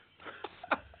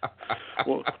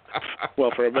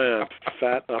 well, for a man,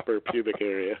 fat upper pubic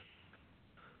area.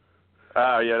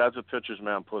 Oh, yeah, that's a pitcher's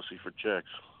mound pussy for chicks.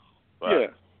 But yeah,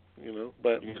 you know,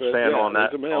 but you can stand on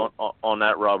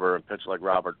that rubber and pitch like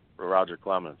Roger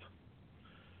Clemens.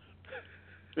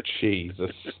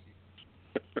 Jesus.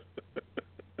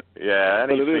 Yeah,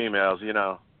 any females, you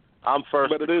know, I'm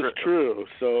first. But it is true.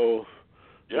 So,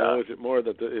 yeah. You know, is it more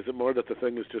that the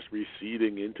thing is just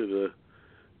receding into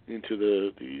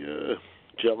the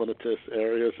gelatinous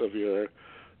areas of your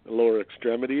lower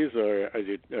extremities, or are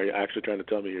you actually trying to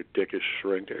tell me your dick is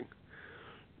shrinking?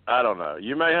 I don't know.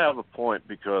 You may have a point,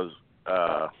 because,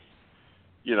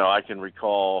 you know, I can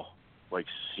recall, like,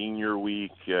 senior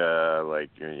week,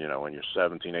 like, you know, when you're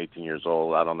 17, 18 years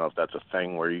old. I don't know if that's a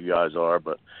thing where you guys are,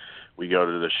 but we go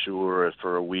to the Shore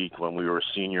for a week when we were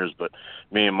seniors. But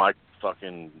me and my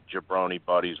fucking jabroni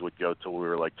buddies would go till we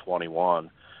were, like, 21.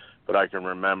 But I can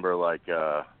remember, like,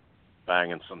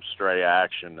 banging some stray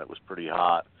action that was pretty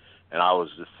hot, and I was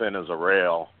as thin as a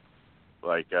rail,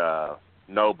 like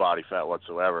no body fat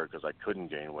whatsoever, because I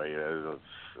couldn't gain weight.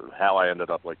 How I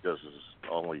ended up like this is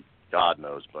only God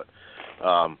knows, but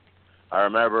I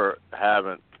remember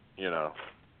having, you know,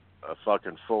 a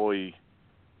fucking fully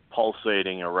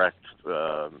pulsating, erect,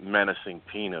 menacing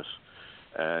penis,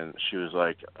 and she was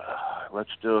like,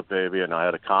 let's do it, baby, and I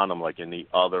had a condom, like, in the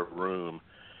other room,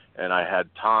 and I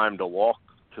had time to walk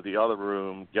to the other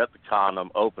room, get the condom,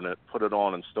 open it, put it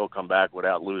on, and still come back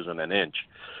without losing an inch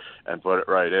and put it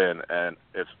right in. And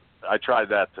if I tried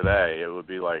that today, it would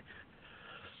be like,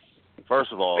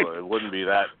 first of all, it wouldn't be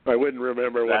that. I wouldn't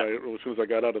remember as soon as I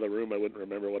got out of the room, I wouldn't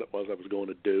remember what it was I was going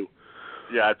to do.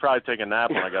 Yeah, I'd probably take a nap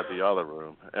when I got to the other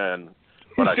room,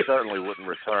 but I certainly wouldn't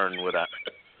return with that.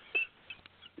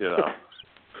 You know,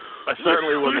 I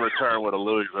certainly wouldn't return with a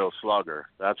Louisville Slugger.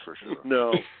 That's for sure.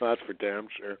 No, that's for damn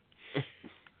sure.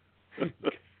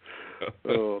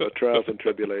 Oh, the trials and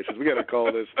tribulations. We got to call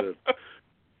this the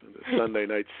Sunday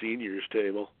night seniors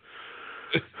table.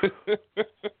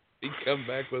 He'd come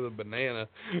back with a banana,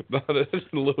 not a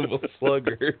Louisville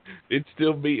Slugger. It'd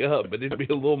still be up, but it'd be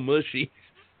a little mushy.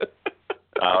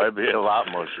 Oh, it'd be a lot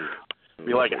mushy. It'd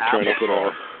be like trying to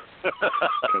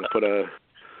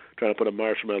put a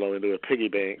marshmallow into a piggy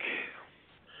bank.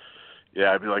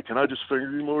 Yeah, I'd be like, can I just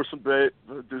finger you more, do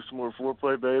some more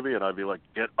foreplay, baby? And I'd be like,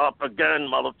 get up again,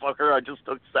 motherfucker. I just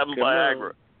took 7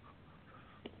 Viagra.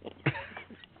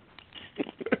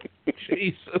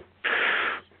 Jesus.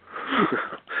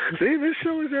 See, this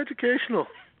show is educational.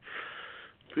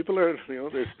 People are, you know,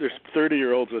 there's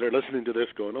 30-year-olds that are listening to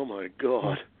this going, oh, my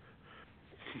God.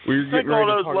 We were getting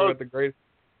ready to talk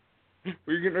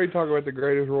about the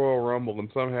greatest Royal Rumble, and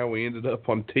somehow we ended up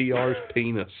on TR's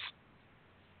penis.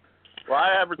 Well,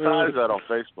 I advertised that on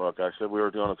Facebook. I said we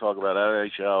were going to talk about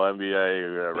NHL,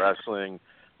 NBA, wrestling,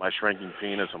 my shrinking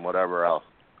penis, and whatever else.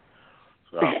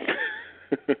 So, all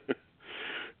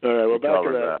right, well, back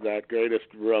to that greatest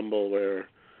Rumble where,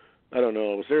 I don't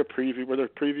know, were there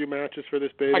preview matches for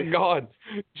this, baby? My God,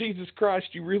 Jesus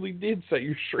Christ, you really did say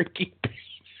you're shrinking penis.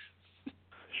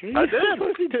 I did. Of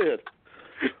course he did.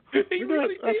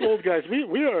 Us old guys,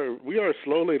 we are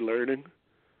slowly learning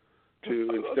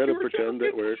to, instead of pretend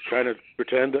that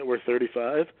we're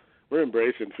 35, We're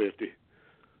embracing 50.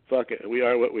 Fuck it. We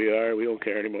are what we are. We don't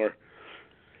care anymore.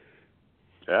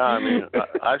 Yeah, I mean,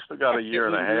 I still got a year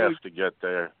and a half to get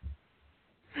there.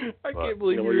 I can't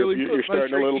believe you really you're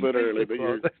starting a little bit early, but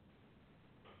you're...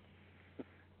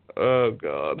 Oh,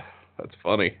 God. That's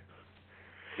funny.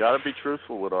 Got to be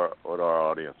truthful with our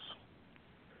audience.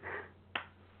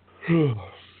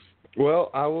 Well,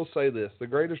 I will say this. The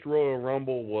greatest Royal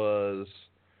Rumble was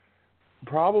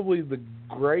probably the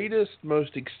greatest,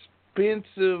 most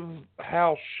expensive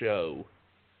house show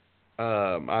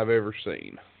I've ever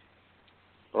seen.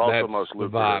 But also That's most the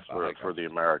lucrative vibe for the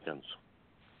Americans.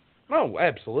 No,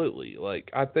 absolutely.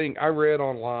 Like, I think I read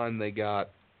online they got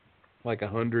like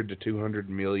 $100 to $200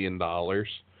 million,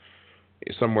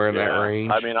 somewhere in that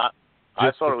range. I mean, I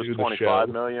thought it was 25 show.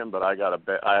 million, but I had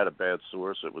a bad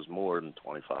source. It was more than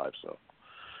 25. So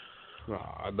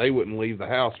they wouldn't leave the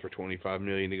house for $25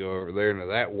 million to go over there into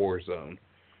that war zone.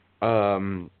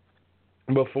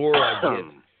 Before I get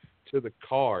to the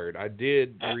card, I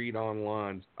did read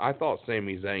online. I thought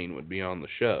Sami Zayn would be on the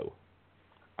show.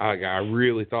 I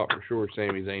really thought for sure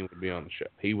Sami Zayn would be on the show.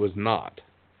 He was not.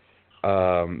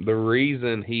 The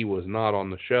reason he was not on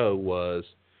the show was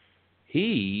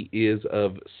he is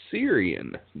of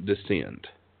Syrian descent.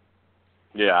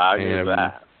 Yeah, I knew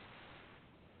that.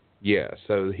 Yeah,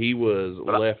 so he was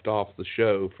left off the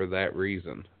show for that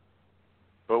reason.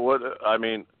 But what I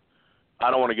mean, I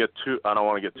don't want to get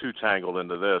too tangled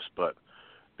into this, but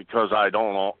because I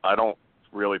don't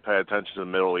really pay attention to the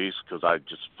Middle East because I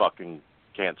just fucking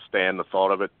can't stand the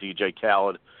thought of it, DJ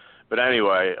Khaled. But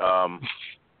anyway,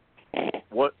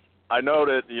 what I know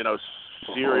that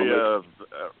Syria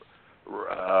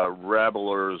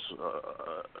rebellers,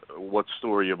 what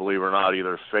story you believe or not,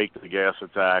 either faked the gas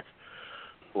attack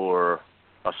or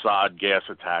Assad gas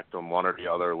attacked them, one or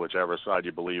the other, whichever side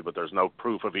you believe, but there's no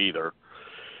proof of either.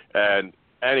 And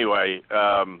anyway,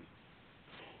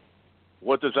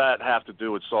 what does that have to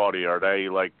do with Saudi? Are they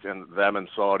like them and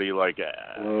Saudi like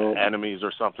enemies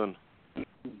or something?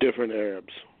 Different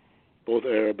Arabs, both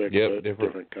Arabic, but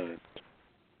different kinds.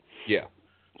 Yeah.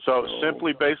 So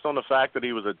simply based on the fact that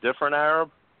he was a different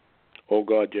Arab? Oh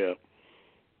God, yeah.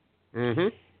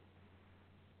 Mhm.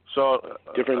 So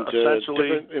different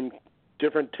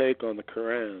take on the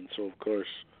Quran. So of course,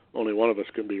 only one of us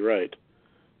can be right.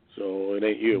 So it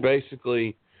ain't you.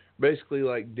 Basically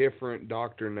like different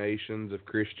doctrinations of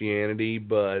Christianity,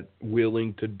 but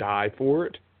willing to die for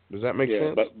it. Does that make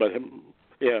sense? But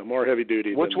more heavy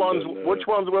duty. Which one's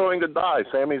willing to die,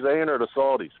 Sami Zayn or the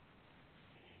Saudis?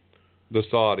 The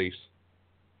Saudis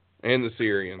and the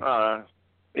Syrians.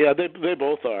 Yeah, they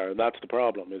both are. That's the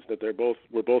problem. Is that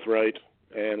we're both right,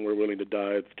 and we're willing to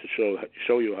die to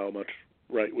show you how much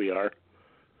right we are.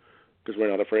 Because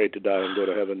we're not afraid to die and go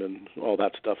to heaven and all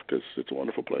that stuff. Because it's a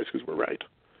wonderful place. Because we're right.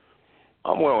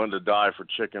 I'm willing to die for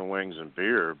chicken wings and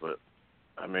beer, but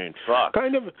I mean, fuck.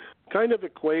 Kind of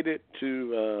equate it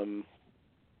to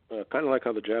kind of like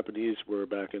how the Japanese were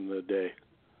back in the day,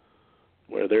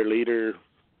 where their leader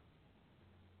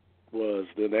was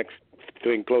the next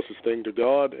closest thing to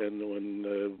God, and when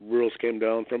the rules came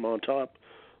down from on top,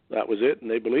 that was it, and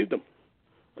they believed them.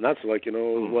 And that's like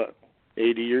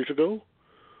 80 years ago.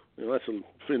 That's in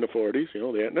the 40s.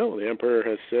 The emperor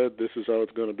has said this is how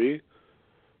it's going to be.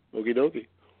 Okie dokie.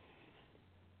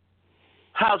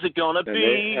 How's it gonna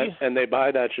be? And they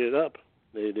buy that shit up.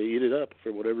 They eat it up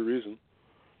for whatever reason.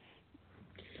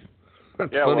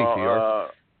 That's funny, TR.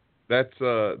 That's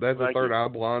a Third Eye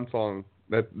Blind song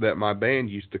that my band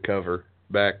used to cover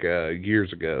back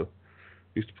years ago.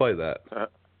 Used to play that.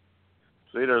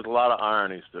 See, there's a lot of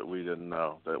ironies that we didn't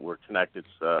know, that we're connected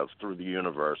through the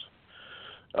universe.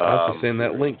 I'll have to send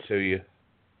that link to you.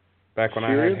 Back when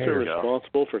Syrians I had hair. are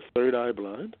responsible for Third Eye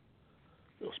Blind?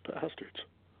 Those bastards.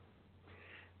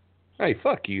 Hey,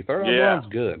 fuck you. Third Eye Blind's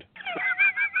good.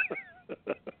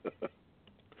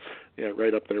 Yeah,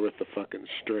 right up there with the fucking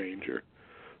Stranger.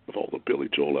 Of all the Billy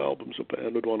Joel albums a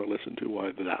band would want to listen to,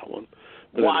 why that one?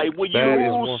 But why were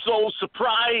you so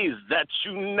surprised that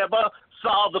you never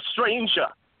saw The Stranger?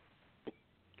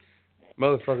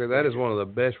 Motherfucker, that is one of the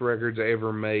best records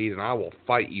ever made, and I will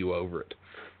fight you over it.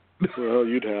 Well,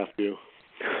 you'd have to.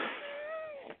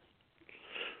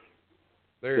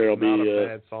 There's not a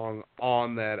bad song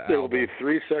on that album. There will be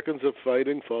 3 seconds of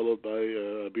fighting, followed by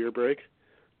a beer break,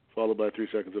 followed by 3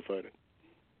 seconds of fighting.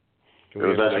 It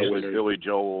was actually Billy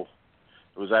Joel.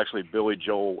 It was actually Billy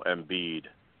Joel Embiid.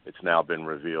 It's now been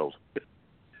revealed.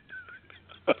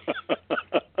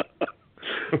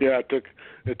 Yeah,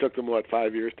 it took them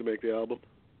 5 years to make the album.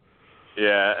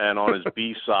 Yeah, and on his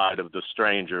B side of The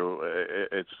Stranger,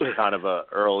 it's kind of a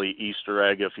early Easter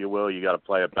egg, if you will. You got to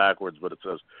play it backwards, but it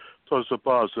says, "Trust the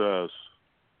process."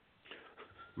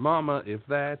 Mama, if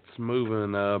that's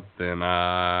moving up, then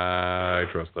I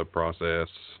trust the process.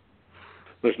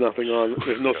 There's no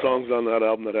songs on that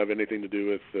album that have anything to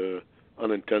do with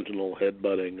unintentional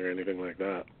headbutting or anything like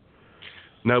that.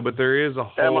 No, but there is a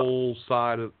whole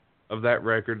side of that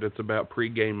record that's about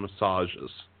pregame massages.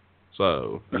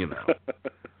 So, you know.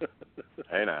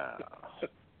 Hey now.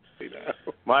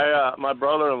 My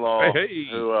brother-in-law, hey.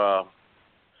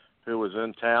 who was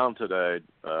in town today,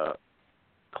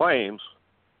 claims,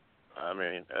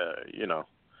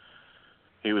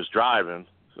 he was driving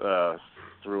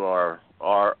through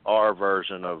our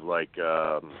version of like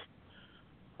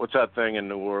what's that thing in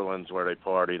New Orleans where they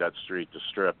party, that street, the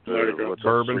Strip? What's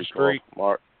Bourbon Street.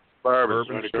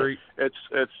 Bourbon Street.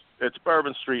 It's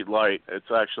Bourbon Street light.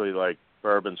 It's actually like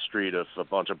Bourbon Street if a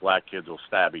bunch of black kids will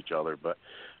stab each other, but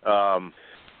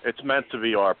it's meant to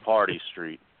be our party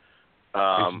street.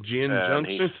 It's Gin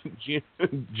Junction.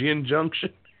 Gin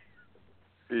Junction.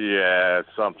 Yeah, it's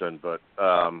something, but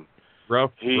Rum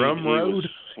Road.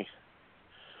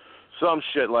 Some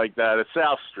shit like that. It's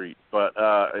South Street, but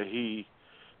he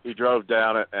drove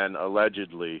down it and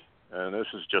allegedly, and this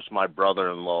is just my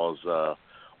brother-in-law's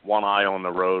one eye on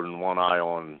the road and one eye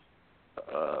on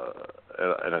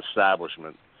an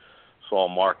establishment, saw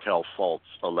Markel Fultz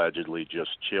allegedly just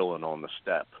chilling on the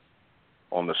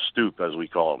stoop, as we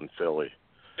call it in Philly.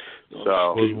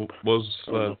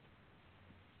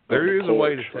 There is a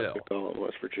way to tell. Call it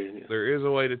West Virginia. There is a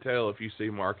way to tell if you see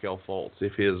Markel Fultz.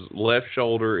 If his left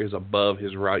shoulder is above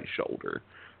his right shoulder,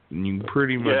 and you can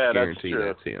pretty much guarantee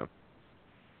that's him.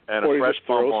 And a fresh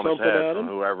bump on his head from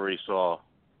whoever he saw.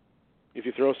 If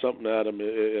you throw something at him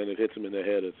and it hits him in the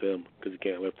head, it's him because he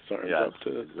can't lift his arms up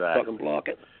to fucking block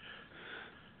it.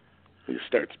 He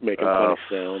starts making funny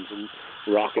sounds and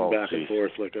rocking back and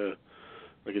forth like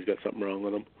he's got something wrong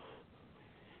with him.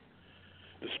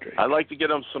 I'd like to get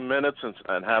him some minutes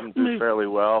and have him do fairly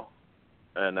well,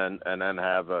 and then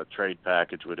have a trade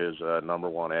package with his number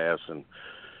one ass and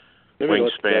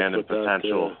wingspan and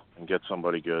potential, and get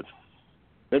somebody good.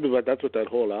 Maybe that's what that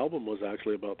whole album was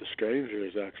actually about. The Stranger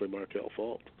is actually Markel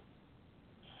Fultz.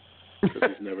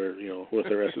 Because he's never, with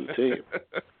the rest of the team.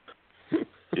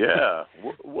 Yeah.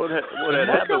 What had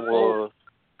happened was...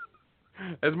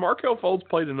 Has Markel Fultz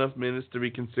played enough minutes to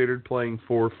be considered playing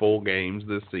 4 full games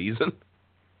this season?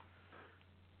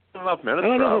 Enough minutes, I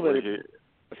don't know, probably.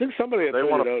 I think somebody had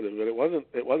pointed out, but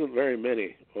it wasn't very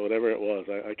many, or whatever it was.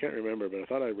 I can't remember, but I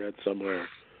thought I read somewhere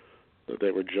that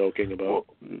they were joking about...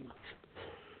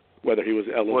 whether he was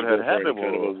eligible for any kind of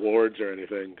awards or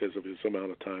anything because of his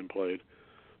amount of time played.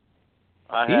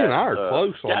 He and I are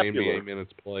close on NBA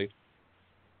minutes played.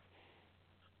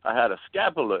 I had a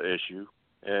scapula issue,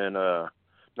 and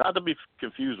not to be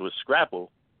confused with Scrapple,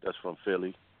 that's from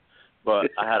Philly, but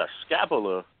I had a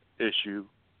scapula issue,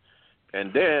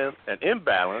 and then an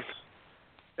imbalance,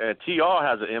 and TR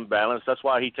has an imbalance. That's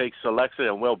why he takes Celexa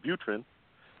and Wellbutrin,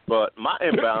 but my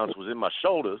imbalance was in my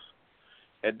shoulders.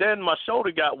 And then my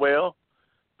shoulder got well,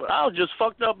 but I was just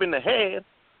fucked up in the head.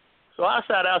 So I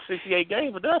sat out 68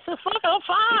 games, but then I said, fuck, I'm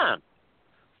fine.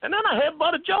 And then I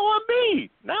headbutted Joel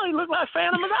Embiid. Now he looked like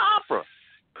Phantom of the Opera.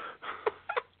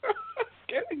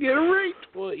 Can I get a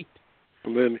retweet?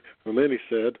 And then he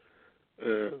said,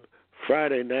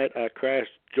 Friday night I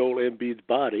crashed Joel Embiid's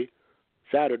body.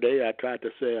 Saturday I tried to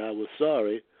say I was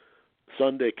sorry.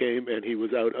 Sunday came and he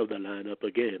was out of the lineup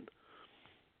again.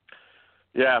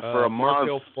 Yeah, for a month.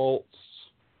 Markel Fultz.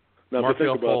 Now, if you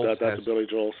think about that, that's a Billy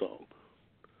Joel song.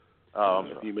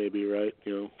 You may be right.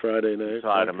 Friday night.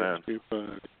 Man.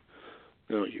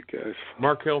 No, you guys.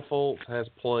 Markel Fultz has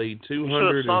played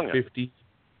 250.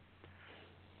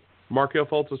 Markel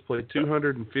Fultz has played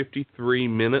 253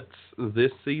 minutes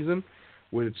this season,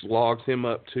 which logs him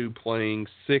up to playing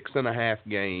 6.5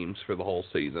 games for the whole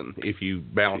season. If you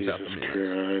balance out the minutes.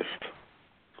 Christ.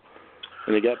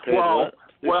 And he got paid what?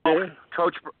 Well,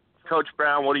 Coach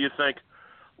Brown, what do you think?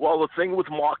 Well, the thing with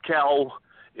Markel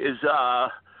is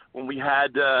when we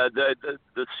had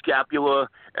the scapula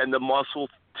and the muscle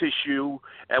tissue,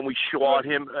 and we shot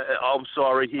him. I'm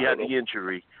sorry, he had the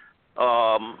injury,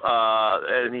 and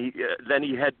then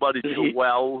he headbutted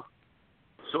Joel.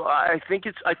 So I think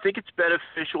it's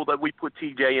beneficial that we put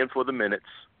TJ in for the minutes,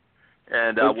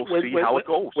 and we'll see how it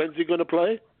goes. When's he going to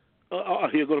play?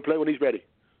 He's going to play when he's ready.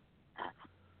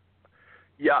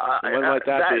 Yeah, I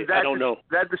don't know.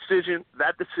 That decision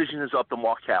is up to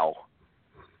Markel.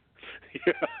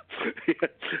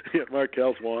 Yeah,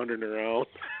 Markel's wandering around.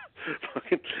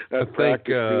 fucking at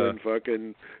practice doing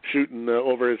fucking shooting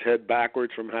over his head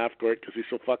backwards from half court because he's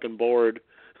so fucking bored.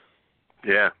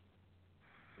 Yeah.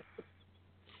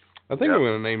 I think I'm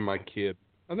going to name my kid.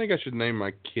 I think I should name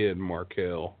my kid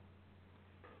Markel.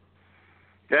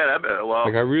 Yeah, well.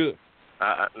 Like I really.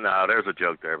 No, there's a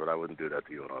joke there, but I wouldn't do that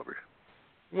to you and Aubrey.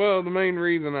 Well, the main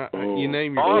reason you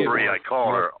name your Aubrey, kid I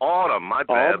call her Autumn. My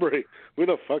bad. Aubrey, who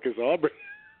the fuck is Aubrey?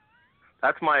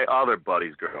 That's my other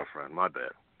buddy's girlfriend. My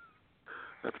bad.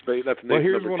 That's well,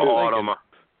 here's what Autumn.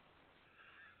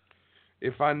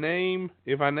 If I name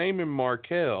him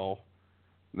Markel,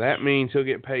 that means he'll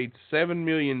get paid $7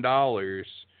 million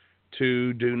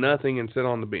to do nothing and sit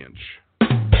on the bench.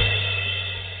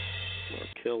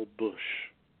 Markel Bush.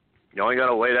 You only got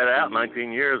to wait that out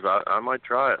 19 years. I might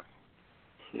try it.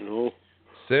 You know,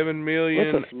 $7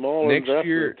 million. That's a small next investment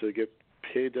year to get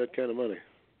paid that kind of money.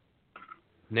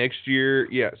 Next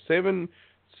year, yeah,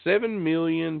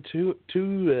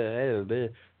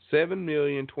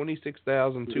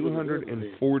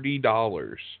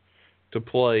 $7,026,240 to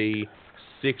play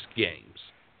 6 games.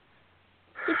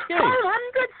 6 games.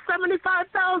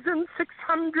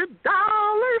 $475,600.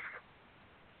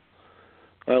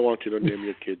 I want you to name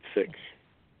your kid 6.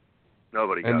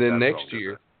 Nobody got and then that next wrong,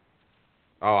 year,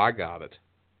 oh, I got it.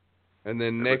 And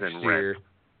then next year,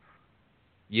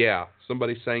 yeah,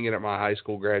 somebody sang it at my high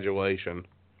school graduation.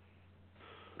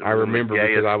 I remember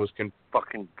because I was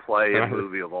fucking play a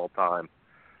movie of all time.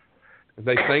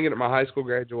 They sang it at my high school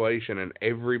graduation, and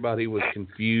everybody was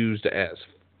confused as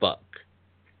fuck.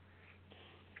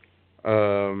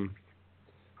 $8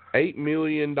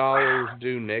 million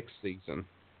due next season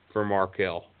for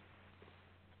Markel.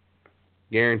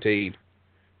 Guaranteed.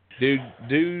 Dude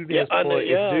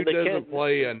doesn't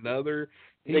play another.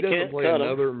 He doesn't play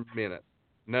another minute.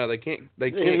 No, they can't. They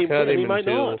can't cut him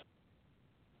until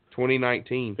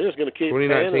 2019. They're just going to keep paying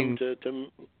him to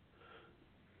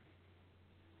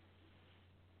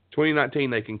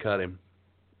 2019, they can cut him.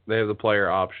 They have the player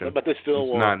option. But they still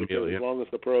won't. $9 million. As long as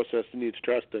the process needs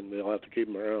trusting, they'll have to keep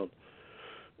him around.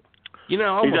 You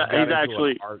know, I got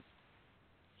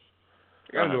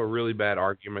into a really bad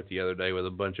argument the other day with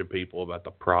a bunch of people about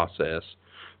the process.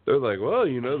 They're like, well,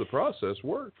 you know, the process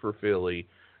worked for Philly.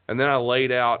 And then I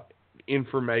laid out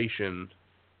information,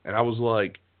 and I was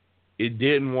like, it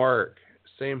didn't work.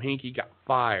 Sam Hinkie got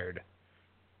fired.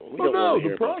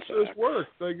 The process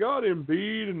worked. They got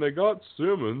Embiid and they got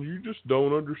Simmons. You just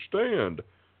don't understand.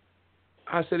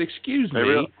 I said, excuse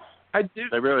me. I do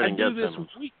this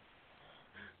week.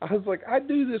 I was like, I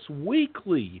do this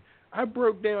weekly. I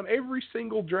broke down every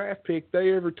single draft pick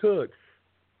they ever took.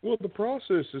 Well, the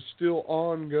process is still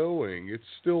ongoing. It's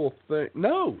still a thing.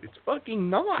 No, it's fucking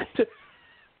not.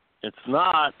 It's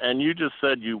not, and you just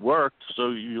said you worked, so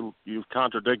you've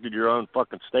contradicted your own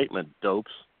fucking statement,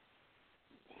 dopes.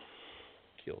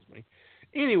 Kills me.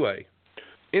 Anyway,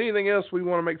 anything else we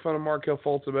want to make fun of Markel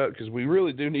Fultz about? Because we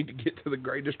really do need to get to the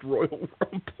greatest Royal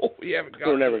Rumble. We haven't got.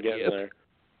 We're never getting there.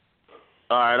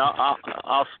 All right,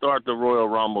 I'll start the Royal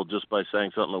Rumble just by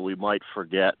saying something that we might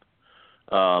forget.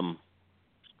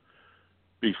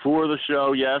 Before the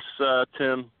show, yes,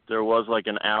 Tim, there was like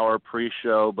an hour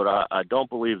pre-show, but I don't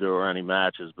believe there were any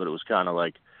matches, but it was kind of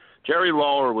like Jerry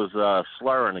Lawler was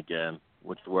slurring again,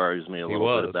 which worries me a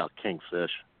little bit about Kingfish.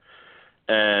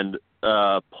 And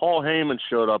Paul Heyman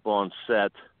showed up on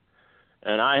set,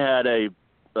 and I had a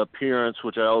appearance,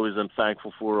 which I always am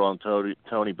thankful for, on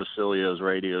Tony Basilio's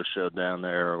radio show down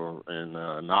there in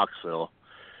Knoxville.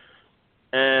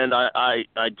 And I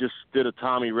just did a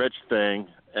Tommy Rich thing,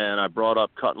 and I brought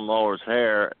up cutting Lawler's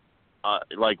hair,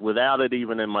 like without it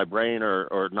even in my brain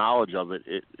or knowledge of it.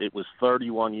 It was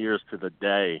 31 years to the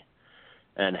day,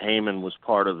 and Heyman was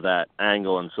part of that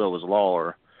angle, and so was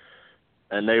Lawler.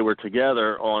 And they were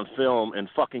together on film in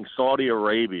fucking Saudi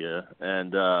Arabia,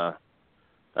 and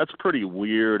that's pretty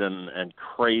weird and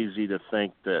crazy to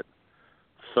think that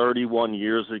 31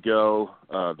 years ago,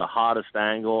 the hottest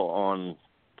angle on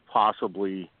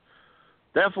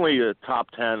definitely a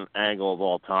top 10 angle of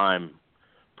all time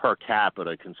per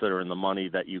capita, considering the money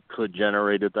that you could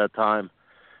generate at that time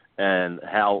and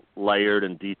how layered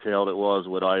and detailed it was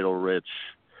with Idol, Rich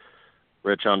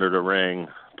Under the Ring,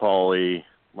 Paulie,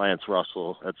 Lance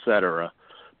Russell, etc.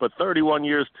 But 31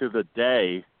 years to the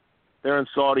day, they're in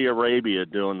Saudi Arabia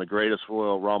doing the greatest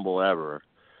Royal Rumble ever.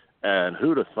 And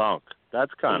who'd have thunk?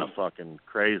 That's kind of fucking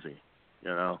crazy, you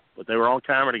know. But they were on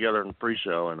camera together in the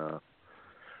pre-show, and,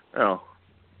 you know,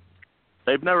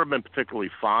 they've never been particularly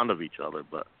fond of each other.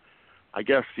 But I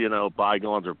guess, you know,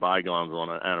 bygones are bygones on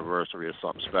an anniversary of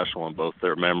something special in both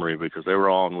their memory, because they were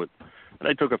on with, and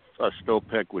they took a still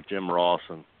pic with Jim Ross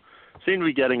and seemed to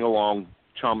be getting along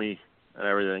chummy and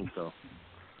everything. So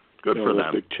good for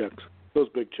them. Big checks. Those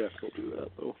big checks will do that,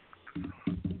 though.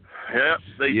 Yeah,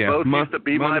 they both used to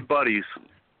be my buddies.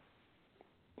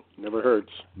 Never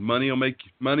hurts. Money will make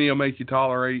you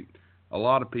tolerate a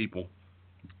lot of people.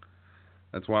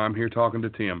 That's why I'm here talking to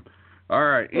Tim. All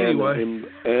right. Anyway, and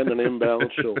an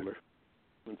imbalanced shoulder.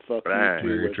 And fuck you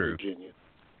too, West Virginia.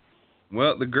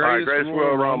 Well, the greatest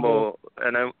Royal Rumble,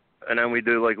 and then we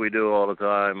do like we do all the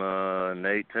time.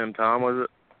 Nate, Tim, Tom, was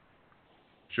it?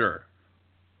 Sure.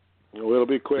 Well, it'll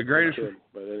be quick. The greatest,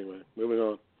 but anyway, moving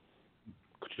on.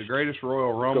 The greatest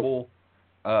Royal Rumble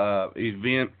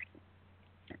event,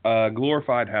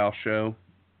 glorified house show.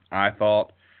 I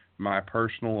thought, my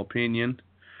personal opinion.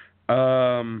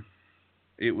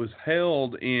 It was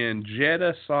held in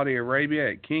Jeddah, Saudi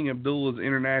Arabia, at King Abdullah's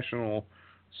International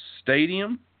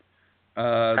Stadium.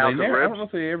 I don't know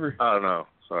if they ever. Oh no,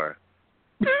 sorry.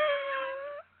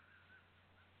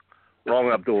 Wrong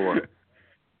Abdullah.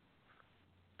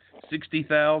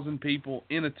 60,000 people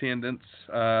in attendance.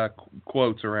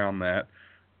 Quotes around that.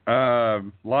 A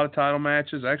lot of title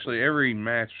matches. Actually, every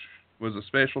match was a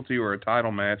specialty or a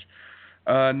title match.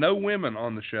 No women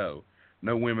on the show.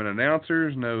 No women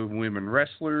announcers, no women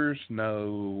wrestlers,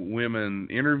 no women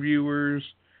interviewers,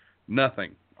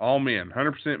 nothing. All men,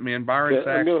 100% men. Byron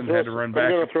Saxton had to run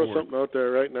back and forth. I'm going to throw something out there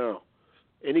right now.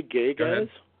 Any gay guys?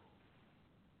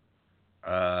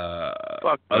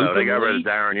 Fuck no, they got rid of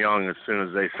Darren Young as soon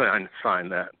as they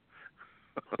signed that.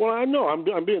 Well, I know. I'm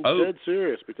being dead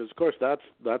serious because, of course, that's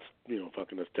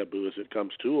fucking as taboo as it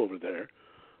comes to over there.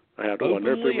 I have to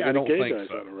wonder if there was any gay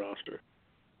guys on the roster.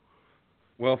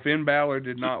 Well, Finn Balor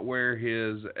did not wear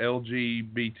his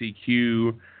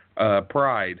LGBTQ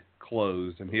pride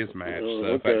clothes in his match.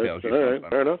 So if that tells you something.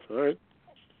 Fair enough. All right.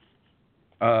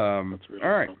 All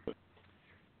right.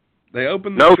 They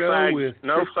opened the show with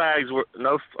no fags were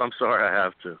no. I'm sorry, I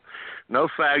have to. No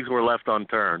fags were left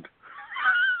unturned.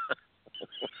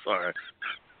 Sorry.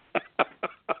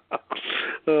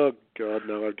 Oh God,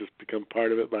 no! I've just become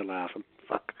part of it by laughing.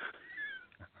 Fuck.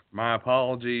 My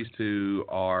apologies to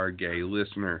our gay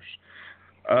listeners.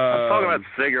 I'm talking about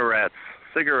cigarettes.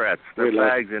 They're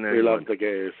fags in it. We love the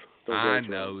gays. I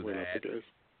know that.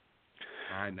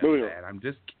 I know that. I'm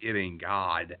just kidding.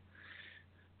 God.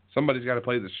 Somebody's got to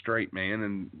play the straight man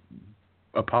and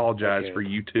apologize for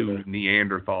you two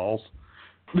Neanderthals.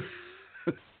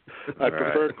 I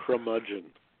prefer curmudgeon.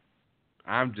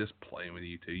 I'm just playing with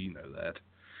you two. You know that.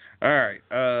 All right.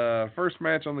 First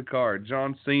match on the card.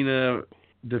 John Cena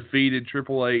defeated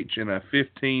Triple H in a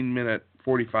 15-minute,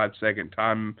 45-second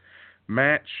time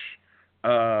match.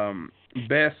 Probably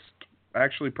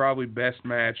best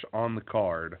match on the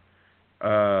card.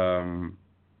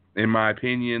 In my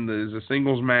opinion, there's a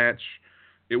singles match.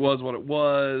 It was what it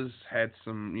was. Had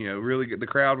some, really good. The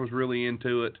crowd was really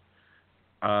into it.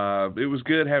 It was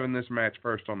good having this match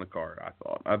first on the card.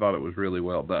 I thought it was really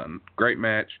well done. Great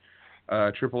match.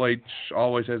 Triple H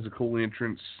always has a cool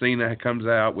entrance. Cena comes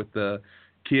out with the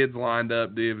kids lined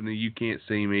up doing the "You Can't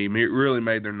See Me." It really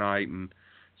made their night. And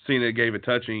Cena gave a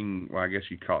touching, well, I guess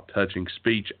you call it touching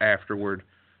speech afterward,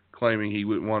 claiming he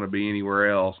wouldn't want to be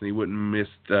anywhere else and he wouldn't miss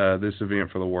this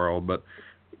event for the world. But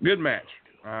good match.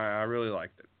 I really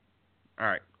liked it. All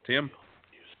right, Tim.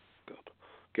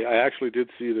 Okay, I actually did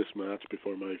see this match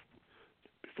before my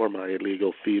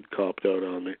illegal feed copped out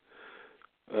on me.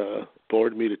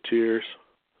 Bored me to tears.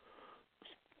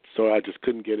 So I just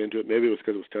couldn't get into it. Maybe it was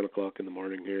because it was 10 o'clock in the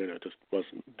morning here, and it just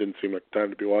didn't seem like time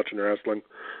to be watching wrestling.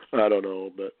 I don't know,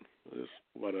 but it's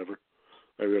whatever.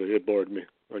 It bored me.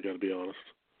 I got to be honest.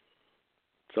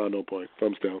 So no point.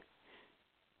 Thumbs down.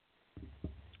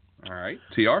 All right,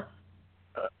 TR.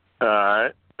 All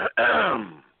right.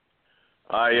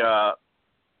 I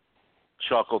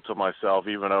chuckled to myself,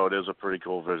 even though it is a pretty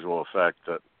cool visual effect,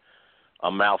 that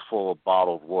a mouthful of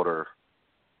bottled water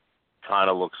kind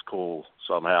of looks cool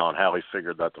somehow, and how he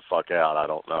figured that the fuck out, I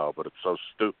don't know, but it's so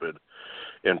stupid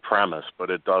in premise,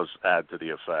 but it does add to the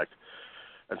effect.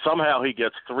 And somehow he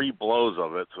gets 3 blows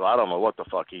of it, so I don't know what the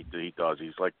fuck he does.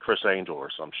 He's like Chris Angel or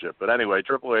some shit. But anyway,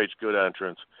 Triple H, good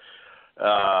entrance.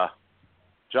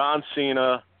 John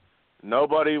Cena,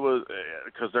 nobody was,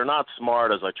 because they're not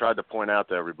smart, as I tried to point out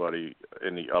to everybody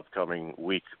in the upcoming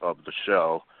week of the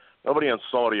show. Nobody in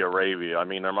Saudi Arabia. I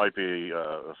mean, there might be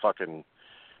a fucking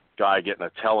guy getting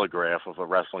a telegraph of a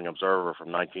Wrestling Observer from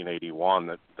 1981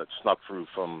 that snuck through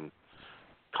from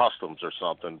customs or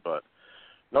something, but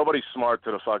nobody's smart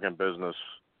to the fucking business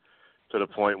to the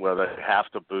point where they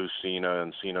have to boo Cena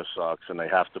and Cena sucks and they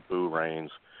have to boo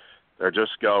Reigns. They're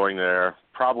just going there,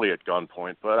 probably at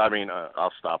gunpoint, but I mean,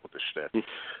 I'll stop with the shtick.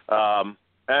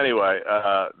 Anyway,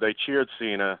 they cheered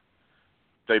Cena.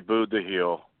 they booed the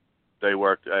heel. They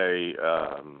worked a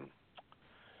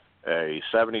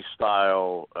 70s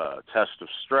style test of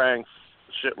strength,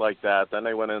 shit like that. Then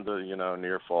they went into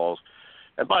near falls.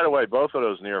 And by the way, both of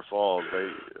those near falls,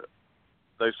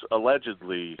 they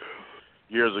allegedly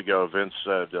years ago Vince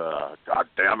said, "God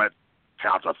damn it,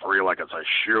 count to 3 like it's a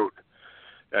shoot."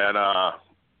 And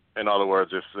in other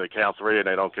words, if they count 3 and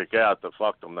they don't kick out, then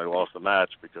fuck them. They lost the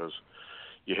match because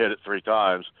you hit it 3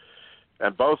 times.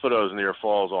 And both of those near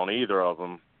falls on either of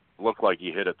them looked like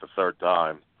you hit it the 3rd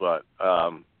time. But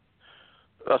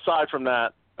aside from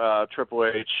that, Triple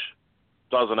H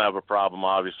doesn't have a problem,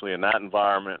 obviously, in that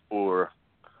environment, or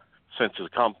since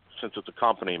it's a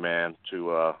company man,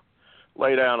 to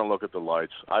lay down and look at the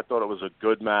lights. I thought it was a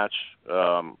good match.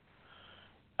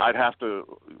 I'd have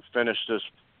to finish this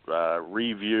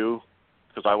review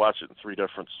because I watched it in 3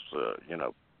 different,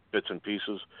 bits and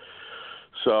pieces.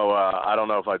 So I don't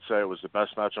know if I'd say it was the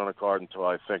best match on the card until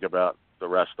I think about the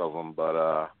rest of them.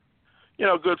 But,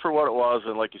 good for what it was.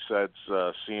 And like you said,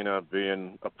 Cena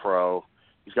being a pro,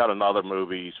 he's got another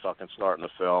movie he's fucking starting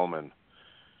to film. And,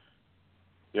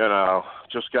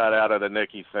 just got out of the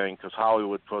Nikki thing because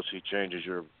Hollywood pussy changes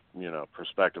your,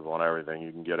 perspective on everything.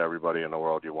 You can get everybody in the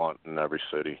world you want in every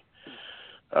city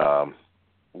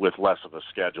with less of a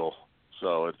schedule.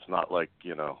 So it's not like,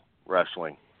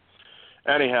 wrestling.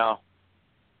 Anyhow,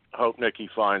 hope Nikki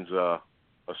finds a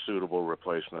suitable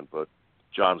replacement, but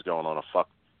John's going on a fuck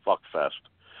fest.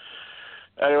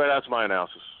 Anyway, that's my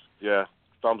analysis. Yeah,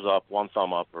 thumbs up, 1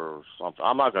 thumb up or something.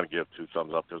 I'm not going to give 2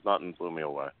 thumbs up because nothing blew me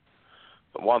away.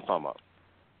 But 1 thumb up.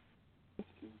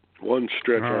 1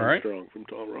 stretch Armstrong right. From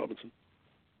Tom Robinson.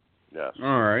 Yes.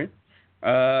 All right.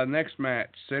 Next match,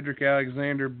 Cedric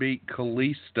Alexander beat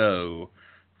Kalisto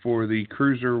for the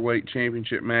Cruiserweight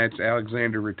Championship match.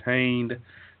 Alexander retained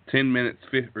 10 minutes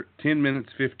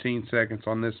 15 seconds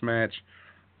on this match.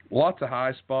 Lots of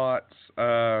high spots.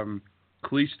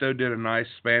 Kalisto did a nice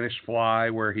Spanish fly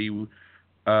where he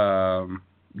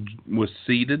was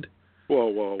seated.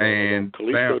 Whoa. And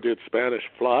Kalisto did Spanish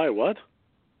fly? What?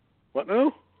 What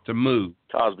now? It's a move.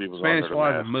 Cosby was Spanish under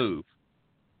fly the is a move.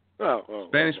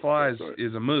 Spanish fly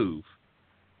is a move.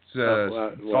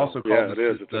 It's also called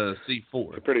the C4.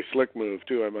 It's a pretty slick move,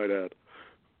 too, I might add.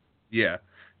 Yeah.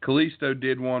 Kalisto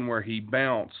did one where he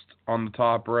bounced on the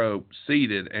top rope,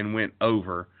 seated, and went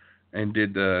over and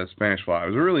did the Spanish fly. It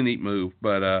was a really neat move,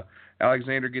 but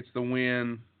Alexander gets the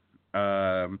win.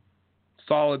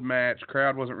 Solid match.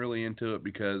 Crowd wasn't really into it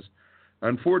because,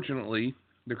 unfortunately,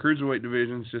 the Cruiserweight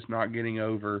division is just not getting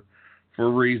over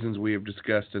for reasons we have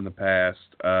discussed in the past.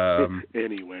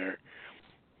 Anywhere.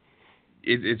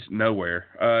 It's nowhere.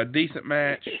 Decent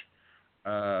match.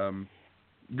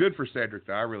 Good for Cedric,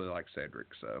 though. I really like Cedric,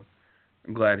 so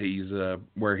I'm glad he's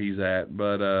where he's at.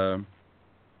 But the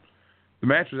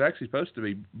match was actually supposed to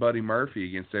be Buddy Murphy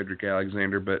against Cedric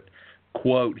Alexander, but,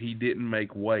 quote, he didn't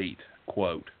make weight,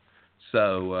 quote.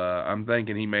 So I'm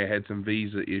thinking he may have had some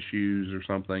visa issues or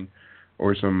something,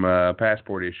 or some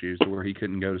passport issues where he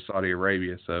couldn't go to Saudi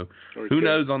Arabia. So who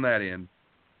knows on that end.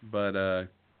 But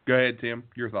go ahead, Tim.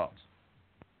 Your thoughts.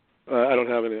 I don't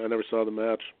have any. I never saw the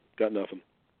match. Got nothing.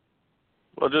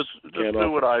 Well, just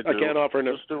do what I do. I can't offer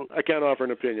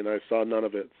an opinion. I saw none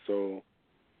of it, so.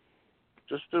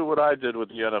 Just do what I did with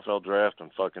the NFL draft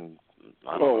and fucking.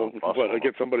 I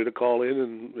get somebody to call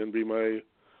in and be my.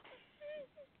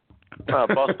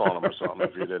 Bust on him or something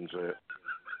if you didn't say it.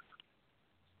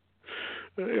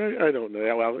 I don't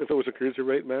know. Well, if it was a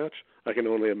cruiserweight match, I can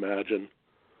only imagine.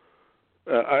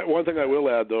 One thing I will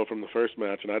add, though, from the first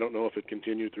match, and I don't know if it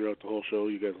continued throughout the whole show,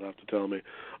 you guys will have to tell me,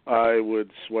 I would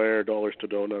swear dollars to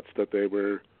donuts that they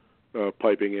were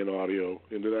piping in audio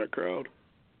into that crowd.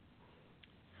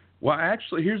 Well,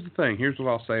 actually, here's the thing. Here's what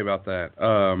I'll say about that.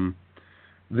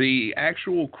 The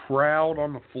actual crowd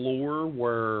on the floor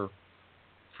were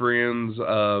friends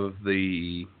of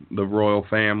the royal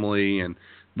family, and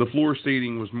the floor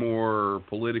seating was more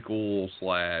political /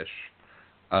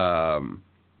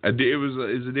 it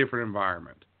was a different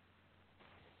environment.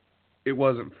 It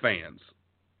wasn't fans.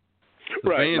 The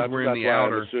right. fans were in the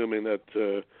outer. I'm assuming that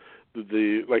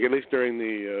at least during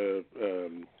the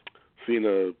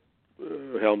Cena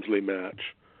Helmsley match,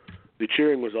 the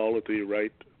cheering was all at the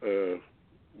right,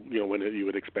 when you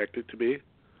would expect it to be,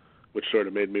 which sort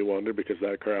of made me wonder because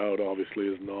that crowd obviously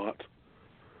is not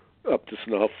up to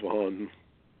snuff on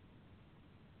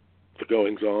the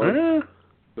goings on.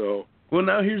 So. Well,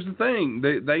 no, here's the thing.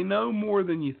 They know more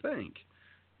than you think.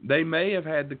 They may have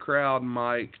had the crowd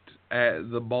mic'd at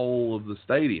the bowl of the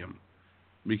stadium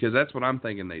because that's what I'm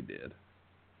thinking they did.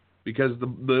 Because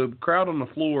the crowd on the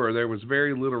floor, there was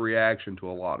very little reaction to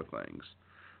a lot of things.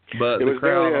 but it the was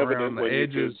crowd very around evident the when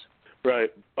edges.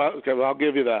 Right. Okay, well, I'll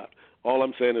give you that. All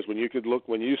I'm saying is when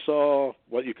you saw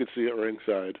what you could see at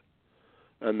ringside,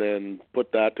 and then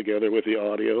put that together with the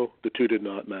audio, the two did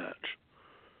not match.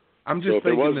 I'm just so if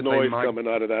there thinking was that noise they might... coming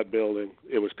out of that building,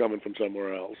 it was coming from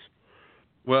somewhere else.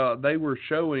 Well, they were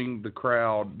showing the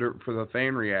crowd for the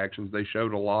fan reactions. They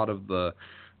showed a lot of the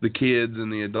kids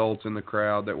and the adults in the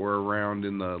crowd that were around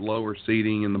in the lower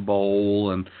seating in the bowl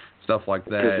and stuff like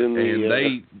that, and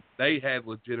they had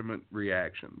legitimate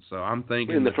reactions. So I'm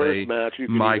thinking in the that first they match, you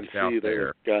could mic'd even out see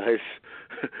there. those guys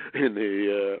in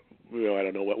the I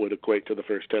don't know what would equate to the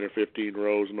first 10 or 15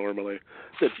 rows normally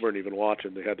that weren't even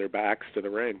watching. They had their backs to the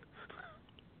ring.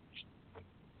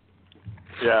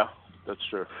 Yeah, that's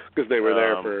true. Because they were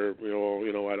there for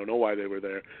I don't know why they were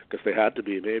there. Because they had to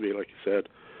be, maybe, like you said,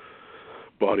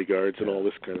 bodyguards and all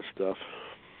this kind of stuff.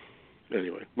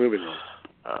 Anyway, moving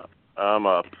on. I'm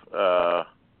up.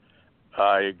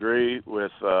 I agree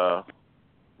with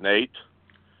Nate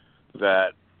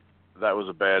that was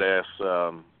a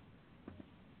badass.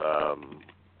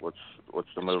 What's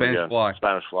the movie Spanish again? Fly.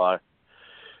 Spanish Fly.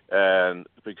 And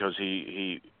because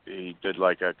he did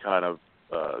like a kind of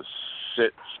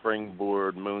sit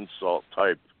springboard moonsault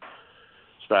type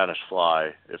Spanish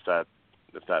Fly, if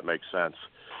that makes sense.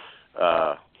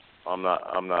 I'm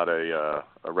not a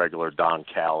regular Don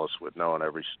Callis with knowing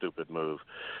every stupid move,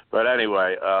 but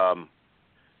anyway,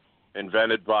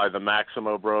 invented by the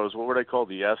Maximo Bros. What were they called?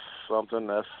 The S something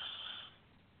S.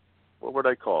 What were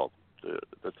they called?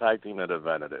 The tag team that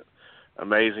invented it.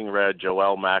 Amazing Red,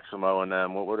 Joel Maximo, and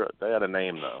them. They had a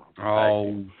name though.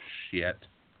 Oh shit.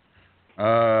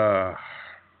 Yeah.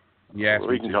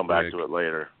 We can come back to it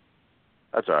later.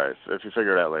 That's all right. If you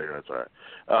figure it out later, that's all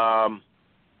right.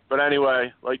 But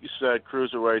anyway, like you said,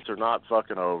 cruiserweights are not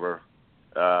fucking over.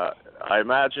 I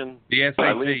imagine. The SAT.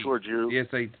 I lean towards you. The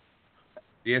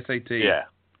SAT. Yeah.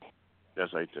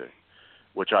 SAT.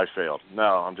 Which I failed.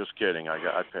 No, I'm just kidding.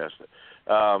 I passed it.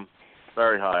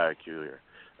 Very high IQ here.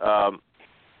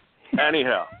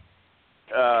 Anyhow,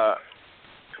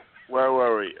 where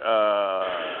were we?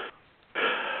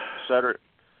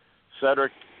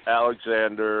 Cedric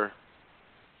Alexander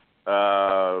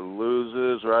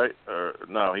loses, right? Or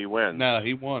no, he wins. No,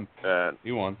 he won.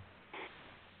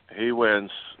 He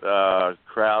wins.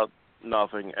 Crowd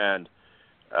nothing, and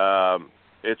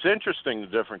it's interesting. The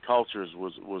different cultures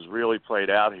was really played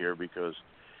out here because,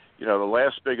 the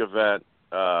last big event,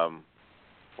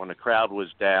 when the crowd was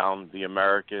down, the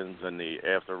Americans and the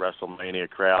after WrestleMania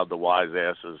crowd, the wise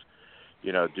asses,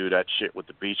 do that shit with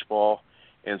the beach ball.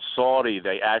 In Saudi,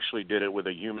 they actually did it with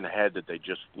a human head that they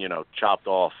just, chopped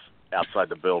off outside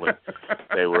the building.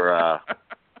 They weren't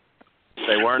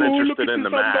interested in the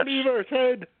match.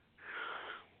 Head.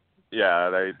 Yeah,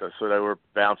 they were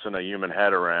bouncing a human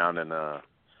head around and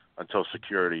until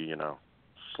security,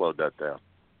 slowed that down.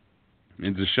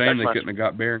 It's a shame they couldn't have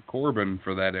got Baron Corbin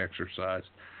for that exercise.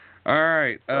 All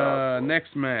right,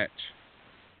 next match.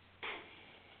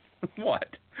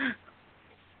 What?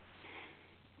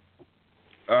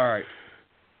 All right,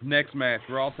 next match.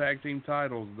 Raw Tag Team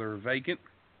titles. They're vacant.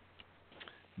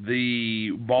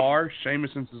 The Bar,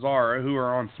 Sheamus and Cesaro, who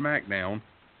are on SmackDown,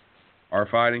 are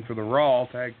fighting for the Raw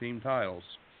Tag Team titles.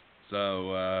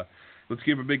 So let's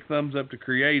give a big thumbs up to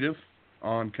Creative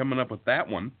on coming up with that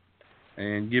one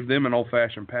and give them an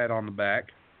old-fashioned pat on the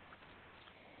back.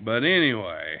 But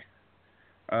anyway,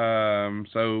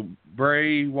 so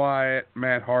Bray Wyatt,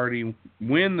 Matt Hardy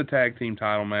win the tag team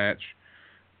title match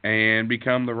and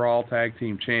become the Raw Tag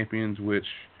Team Champions, which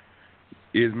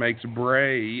makes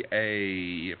Bray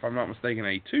if I'm not mistaken,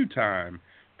 a 2-time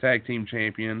tag team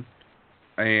champion.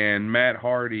 And Matt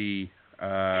Hardy,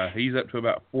 he's up to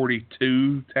about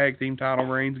 42 tag team title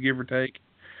reigns, give or take.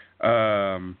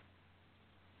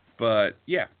 But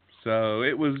yeah, so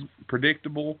it was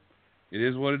predictable. It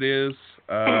is what it is.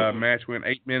 Match went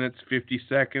 8 minutes, 50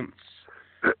 seconds.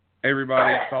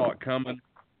 Everybody saw it coming.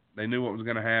 They knew what was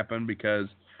going to happen because,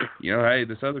 hey,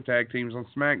 this other tag team's on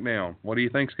SmackDown. What do you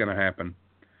think's going to happen?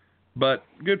 But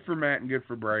good for Matt and good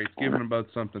for Bray. It's giving them both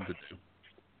something to do.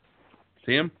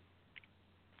 Tim?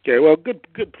 Okay, well,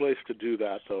 good place to do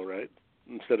that, though, right?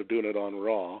 Instead of doing it on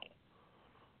Raw.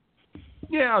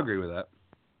 Yeah, I'll agree with that.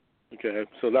 Okay,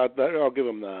 so that I'll give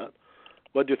them that.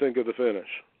 What do you think of the finish?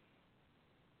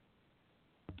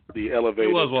 The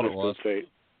elevated it was what it was. Fate.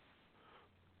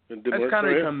 It didn't That's work kind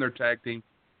of for you? become their tag team.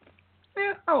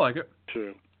 Yeah, I like it.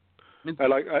 True.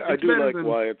 I do like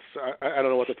Wyatt's. I don't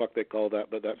know what the fuck they call that,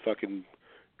 but that fucking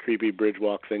creepy bridge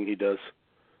walk thing he does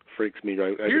freaks me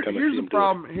right every time I see him do it. Here's the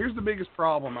problem. Here's the biggest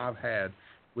problem I've had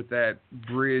with that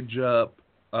bridge up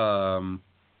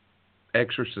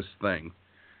exorcist thing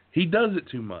He does it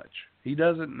too much. He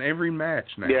does it in every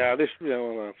match now. Yeah, that's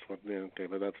what. Yeah, okay,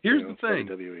 but that's here's the thing.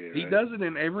 WWE, he right? does it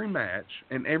in every match,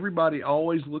 and everybody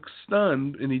always looks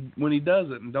stunned when he does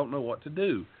it and don't know what to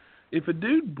do. If a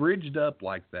dude bridged up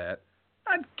like that,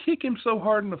 I'd kick him so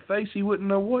hard in the face he wouldn't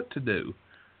know what to do.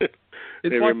 It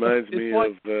reminds me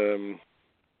of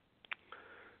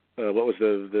what was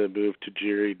the move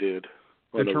Tajiri did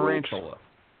on the tarantula,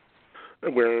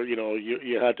 ropes, where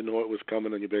you had to know it was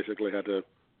coming and you basically had to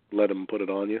let him put it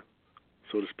on you,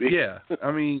 so to speak. Yeah,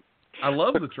 I mean, I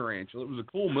love the tarantula. It was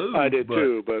a cool move. I did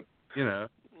too, but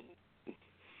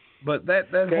but that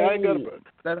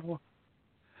whole.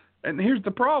 And here's the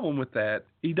problem with that.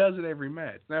 He does it every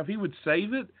match. Now, if he would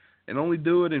save it and only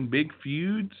do it in big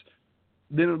feuds,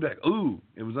 then it would be like, ooh,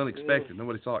 it was unexpected.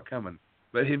 Nobody saw it coming.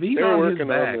 But if he's on his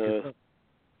back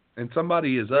and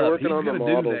somebody is up, he's going to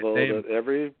do that. That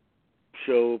every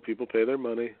show, people pay their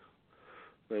money.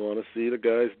 They want to see the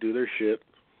guys do their shit,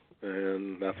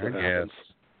 and that's what happens.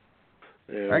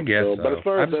 And I guess so. But as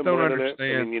far as them winning understand.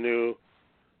 it, I mean, you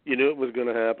knew it was going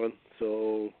to happen,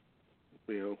 so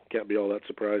can't be all that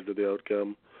surprised at the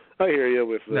outcome. I hear you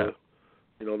with the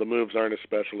moves aren't as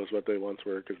special as what they once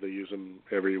were because they use them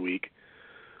every week.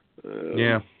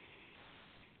 Yeah.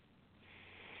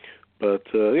 But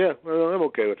I'm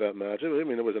okay with that match. I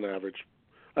mean, it was an average.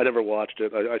 I never watched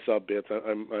it. I saw bits.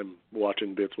 I'm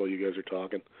watching bits while you guys are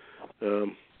talking.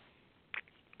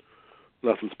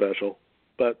 Nothing special,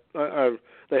 but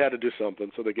they had to do something,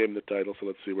 so they gave him the title. So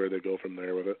let's see where they go from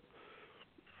there with it.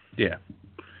 Yeah.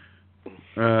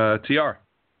 TR.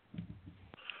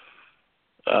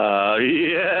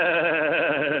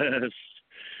 Yes.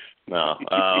 No.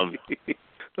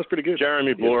 That's pretty good.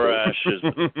 Jeremy Borash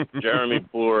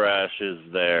is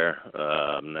there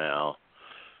now.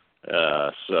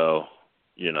 So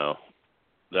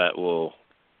that will,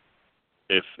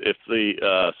 if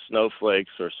the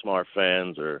snowflakes or smart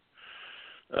fans or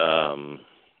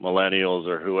millennials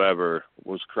or whoever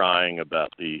was crying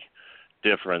about the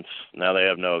difference, now they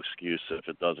have no excuse if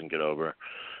it doesn't get over.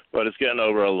 But it's getting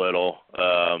over a little.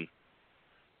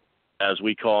 As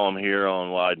we call him here on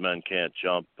Wide Men Can't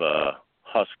Jump,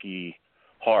 Husky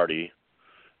Hardy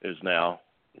is now,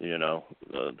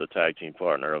 the tag team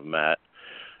partner of Matt.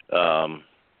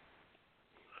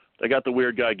 They got the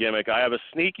weird guy gimmick. I have a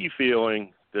sneaky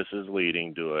feeling this is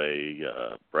leading to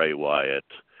a Bray Wyatt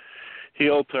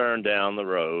heel turn down the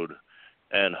road,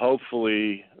 and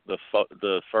hopefully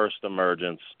the first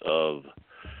emergence of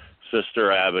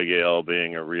Sister Abigail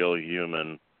being a real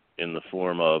human in the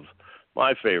form of,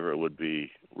 my favorite would be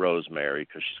Rosemary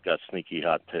because she's got sneaky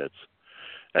hot tits.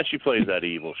 And she plays that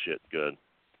evil shit good.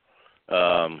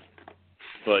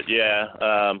 But yeah,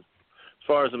 as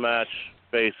far as the match,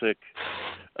 basic.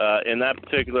 In that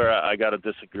particular, I got to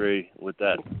disagree with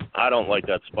that. I don't like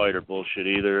that spider bullshit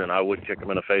either, and I would kick him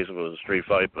in the face if it was a street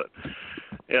fight. But,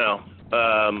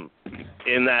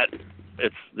 in that,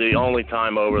 it's the only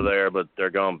time over there, but they're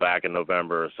going back in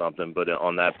November or something, but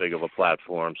on that big of a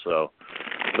platform. So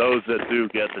those that do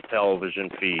get the television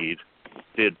feed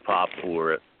did pop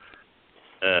for it.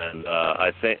 And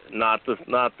I think not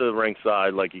the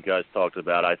ringside like you guys talked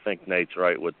about. I think Nate's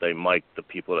right with they mic'd the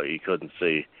people that you couldn't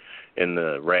see in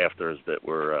the rafters that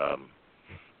were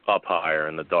up higher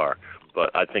in the dark.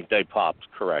 But I think they popped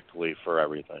correctly for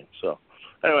everything. So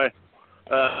anyway,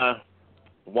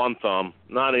 one thumb,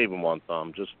 not even one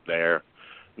thumb, just there,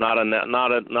 not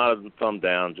a thumb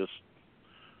down, just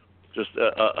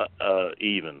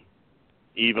even.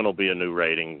 Even will be a new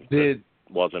rating. It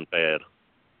wasn't bad.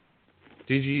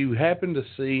 Did you happen to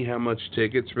see how much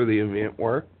tickets for the event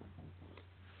were?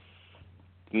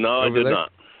 No, I did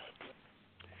not.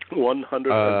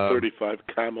 135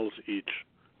 camels each.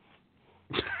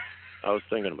 I was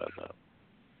thinking about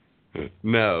that.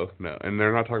 No, and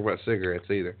they're not talking about cigarettes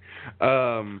either.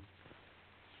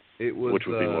 It was which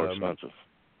would be more expensive.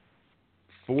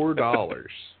 $4.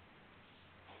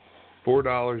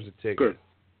 $4 a ticket.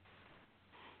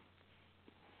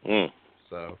 Good.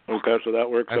 So okay, so that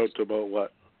works out to about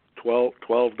what,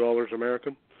 $12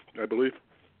 American, I believe,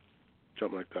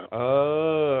 something like that.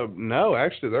 No,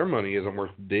 actually, their money isn't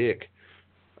worth dick.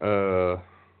 Let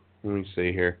me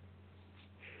see here.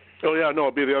 Oh yeah, no,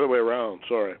 it'd be the other way around.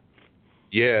 Sorry.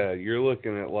 Yeah, you're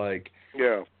looking at like.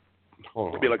 Yeah.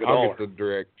 Hold on. It'd be like $1. I'll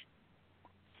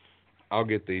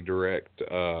get the direct.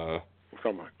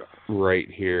 Something like that. Right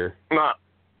here. Not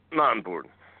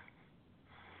important.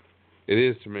 It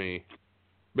is to me.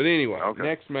 But anyway, okay.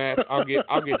 Next match, I'll get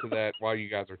to that while you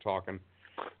guys are talking.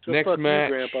 Just next match,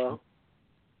 Grandpa.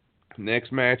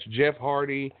 Next match, Jeff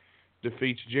Hardy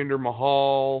defeats Jinder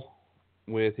Mahal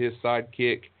with his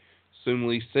sidekick, Sun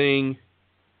Lee Singh.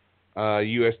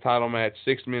 U.S. title match,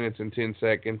 6 minutes and 10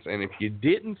 seconds. And if you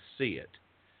didn't see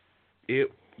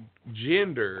it,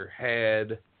 Jinder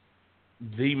had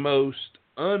the most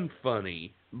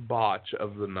unfunny botch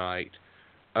of the night.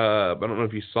 I don't know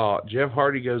if you saw it. Jeff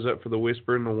Hardy goes up for the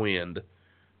Whisper in the Wind,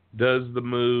 does the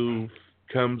move,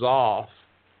 comes off,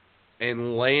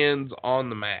 and lands on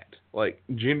the mat. Like,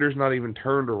 Jinder's not even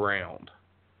turned around.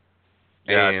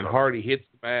 Yeah, and Hardy hits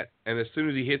the mat, and as soon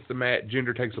as he hits the mat,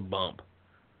 Jinder takes a bump.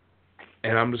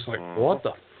 And I'm just like, what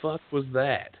the fuck was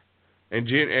that? And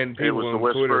people it was the on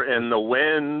Whisper Twitter, in the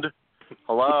Wind.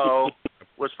 Hello?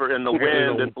 Whisper in the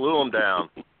Wind. It blew him down.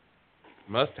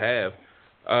 Must have.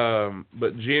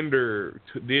 But Jinder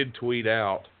did tweet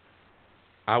out,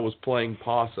 I was playing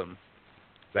possum.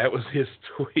 That was his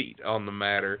tweet on the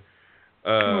matter.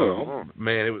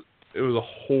 Man, it was a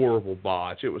horrible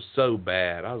botch. It was so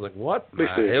bad. I was like, what the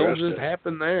hell just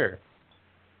happened there?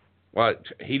 Well,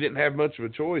 he didn't have much of a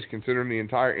choice, considering the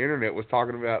entire internet was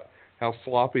talking about how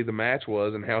sloppy the match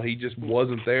was and how he just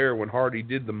wasn't there when Hardy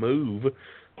did the move.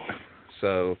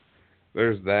 So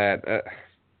there's that.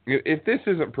 If this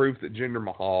isn't proof that Jinder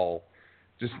Mahal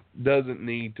just doesn't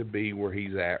need to be where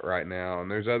he's at right now, and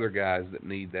there's other guys that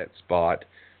need that spot,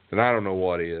 then I don't know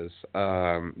what is.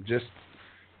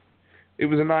 It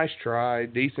was a nice try,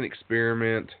 decent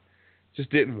experiment,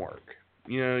 just didn't work.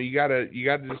 You know, you gotta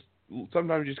just,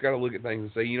 sometimes you just gotta look at things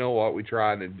and say, you know what, we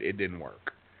tried and it didn't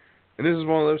work. And this is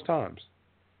one of those times.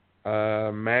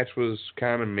 Match was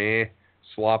kind of meh,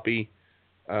 sloppy,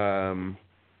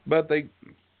 but they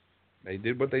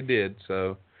did what they did.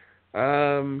 So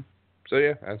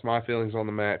yeah, that's my feelings on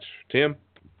the match. Tim?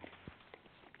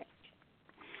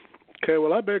 Okay,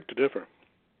 well, I beg to differ.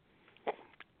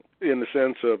 In the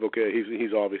sense of, okay,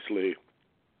 he's obviously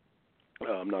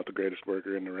not the greatest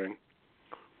worker in the ring.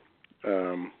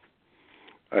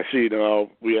 I see now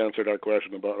we answered our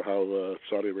question about how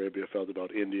Saudi Arabia felt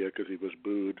about India because he was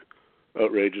booed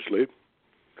outrageously.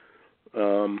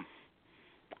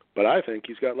 But I think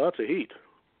he's got lots of heat.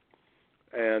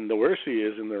 And the worse he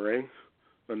is in the ring,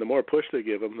 and the more push they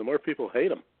give him, the more people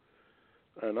hate him.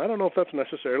 And I don't know if that's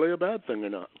necessarily a bad thing or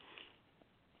not.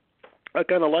 I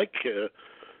kind of like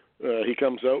he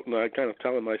comes out, and I kind of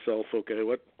telling myself, okay,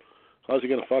 how's he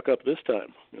going to fuck up this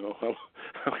time? You know, how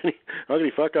can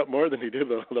he fuck up more than he did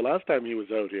the last time he was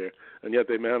out here? And yet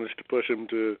they managed to push him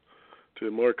to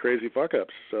more crazy fuck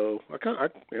ups. So I kind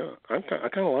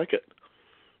of like it.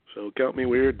 So count me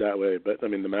weird that way. But I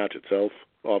mean, the match itself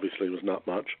obviously was not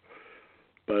much.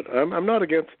 But I'm not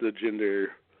against the Jinder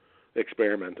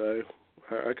experiment.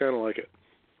 I kind of like it.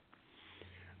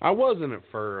 I wasn't at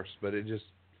first, but it just,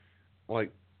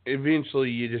 like, eventually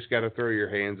you just got to throw your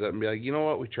hands up and be like, you know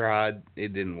what, we tried,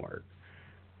 it didn't work.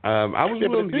 I was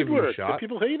willing to give him a shot. But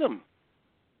people hate him.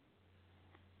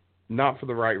 Not for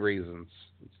the right reasons.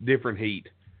 It's different heat.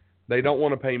 They don't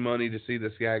want to pay money to see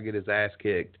this guy get his ass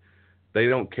kicked. They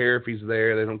don't care if he's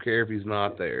there. They don't care if he's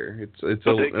not there. It's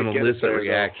an illicit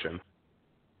reaction.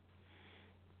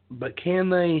 But can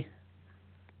they?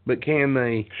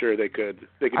 Sure, they could.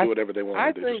 They could do whatever they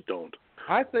want. They just don't.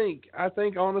 I think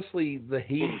honestly, the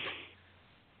heat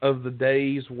of the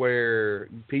days where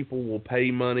people will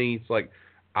pay money, it's like,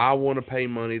 I want to pay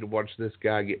money to watch this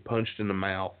guy get punched in the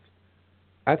mouth.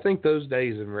 I think those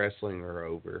days in wrestling are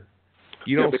over.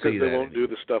 You don't see that. Because they won't do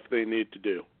the stuff they need to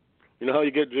do. You know how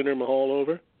you get Jinder Mahal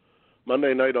over?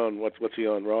 Monday night on, what's he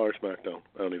on, Raw or SmackDown?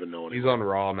 I don't even know anymore. He's on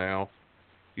Raw now.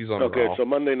 Raw. Okay, so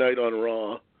Monday night on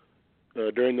Raw,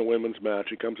 during the women's match,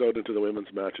 he comes out into the women's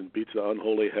match and beats the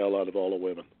unholy hell out of all the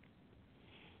women.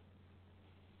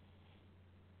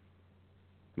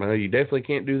 Well, you definitely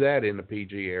can't do that in the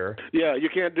PG era. Yeah, you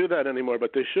can't do that anymore,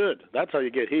 but they should. That's how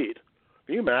you get heat.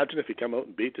 Can you imagine if he come out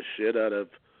and beat the shit out of,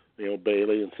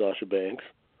 Bayley and Sasha Banks?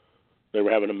 They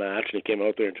were having a match, and he came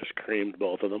out there and just creamed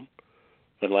both of them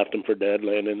and left them for dead,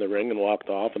 laying in the ring, and walked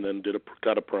off, and then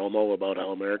cut a promo about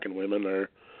how American women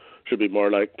should be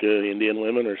more like Indian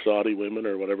women or Saudi women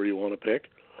or whatever you want to pick.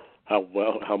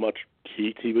 How much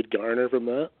heat he would garner from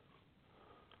that.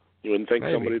 You wouldn't think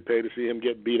somebody would pay to see him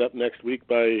get beat up next week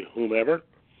by whomever?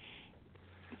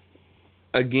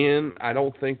 Again, I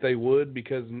don't think they would,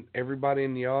 because everybody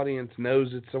in the audience knows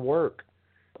it's a work.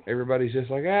 Everybody's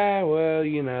just like,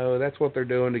 well, that's what they're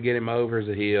doing to get him over as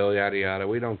a heel, yada, yada.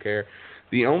 We don't care.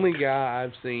 The only guy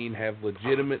I've seen have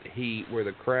legitimate heat where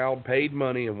the crowd paid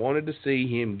money and wanted to see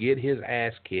him get his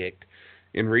ass kicked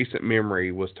in recent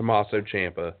memory was Tommaso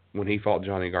Ciampa when he fought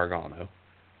Johnny Gargano.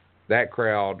 That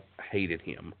crowd hated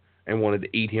him and wanted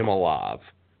to eat him alive,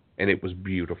 and it was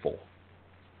beautiful.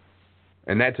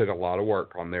 And that took a lot of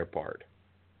work on their part.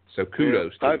 So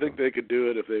kudos to I them. think they could do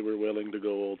it if they were willing to go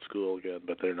old school again,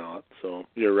 but they're not. So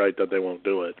you're right that they won't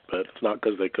do it, but it's not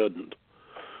because they couldn't.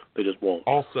 They just won't.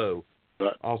 Also,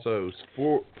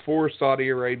 four Saudi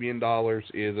Arabian dollars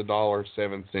is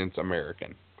 $1.07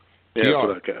 American.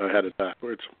 Yeah, I had it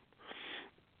backwards.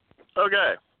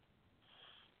 Okay.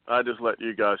 I just let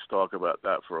you guys talk about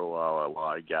that for a while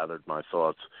I gathered my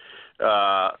thoughts.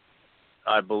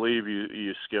 I believe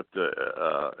you skipped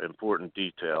an important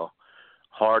detail.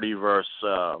 Hardy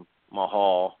versus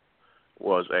Mahal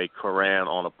was a Quran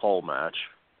on a pole match,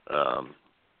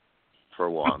 for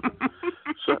one.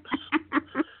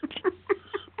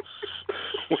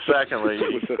 Secondly,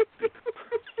 it's a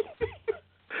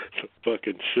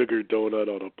fucking sugar donut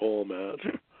on a pole match.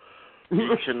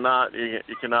 you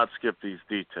cannot skip these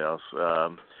details.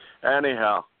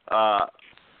 Anyhow,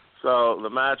 so the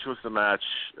match was the match.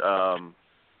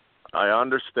 I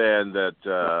understand that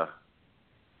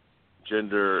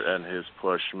Jinder and his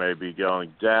push may be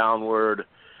going downward,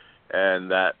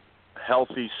 and that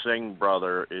healthy Singh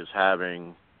brother is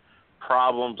having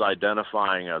problems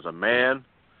identifying as a man.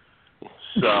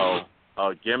 So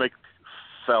a gimmick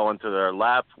fell into their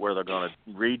lap where they're going to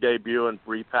re-debut and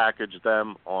repackage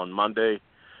them on Monday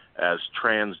as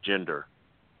transgender.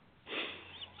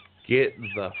 Get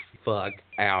the fuck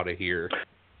out of here.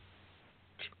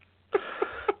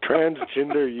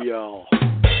 Transgender yell.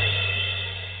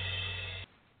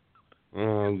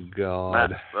 Oh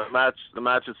God. The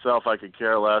match itself, I could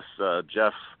care less.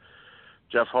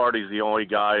 Jeff Hardy's the only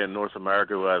guy in North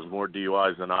America who has more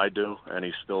DUIs than I do, and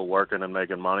he's still working and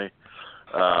making money.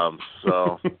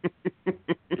 So,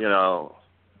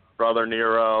 Brother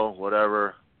Nero,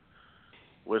 whatever,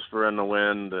 Whisper in the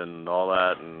Wind and all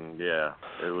that, and yeah,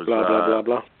 it was blah blah blah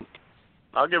blah.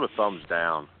 I'll give a thumbs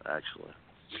down, actually.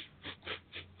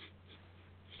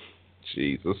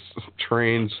 Jesus,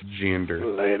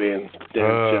 transgender. Ladies and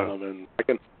gentlemen,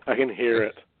 I can hear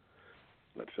it.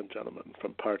 Ladies and gentlemen,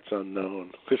 from parts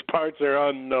unknown. His parts are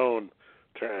unknown.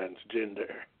 Transgender.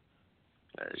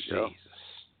 There you go. Jesus.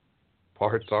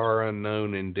 Parts are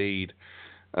unknown indeed.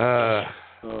 All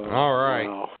right.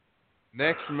 Wow.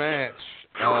 Next match.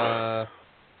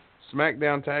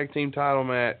 SmackDown Tag Team title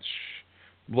match.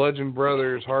 Bludgeon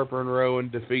Brothers, Harper and Rowan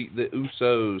defeat the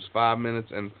Usos 5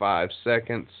 minutes and 5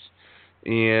 seconds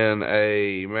in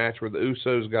a match where the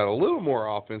Usos got a little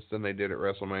more offense than they did at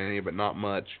WrestleMania, but not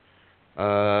much.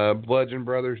 Bludgeon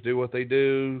Brothers do what they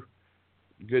do.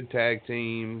 Good tag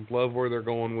team. Love where they're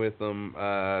going with them.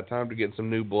 Time to get some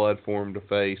new blood for them to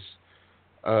face.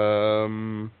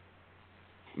 The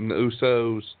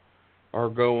Usos are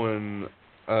going...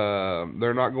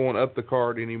 they're not going up the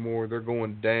card anymore. They're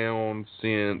going down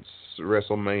since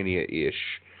WrestleMania-ish.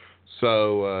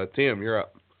 So, Tim, you're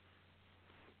up.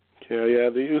 Yeah,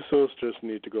 the Usos just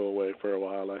need to go away for a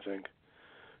while, I think.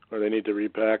 Or they need to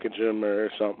repackage them or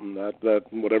something. That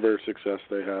whatever success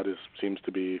they had seems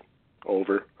to be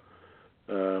over.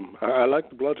 I like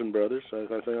the Bludgeon Brothers. I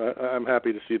think I'm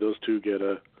happy to see those two get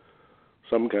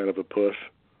some kind of a push.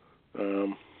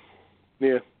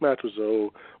 Yeah, match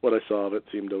was what I saw of it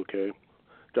seemed okay.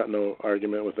 Got no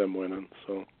argument with them winning,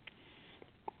 so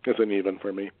it's an even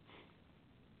for me.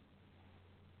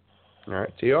 All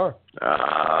right, TR.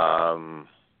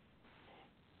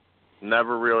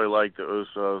 Never really liked the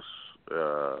Usos.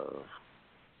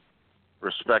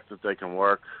 Respect that they can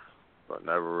work, but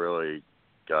never really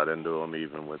got into them,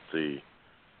 even with the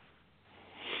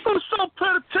Uso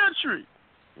Penitentiary,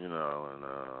 and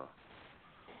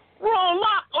we're on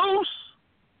lock, Us,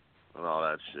 and all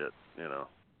that shit,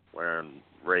 wearing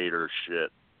Raider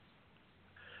shit.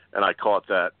 And I caught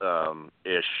that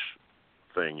ish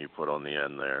thing you put on the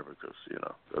end there because,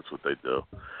 that's what they do.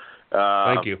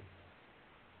 Thank you.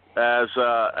 As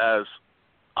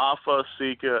Alpha,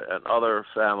 Sika, and other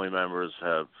family members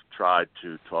have tried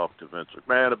to talk to Vince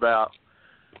McMahon about,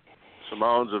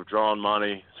 Samoans have drawn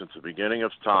money since the beginning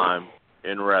of time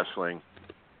in wrestling,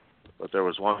 but there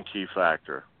was one key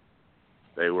factor.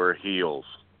 They were heels,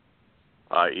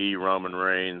 i.e. Roman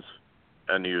Reigns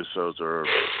and the Usos are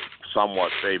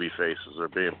somewhat baby faces, or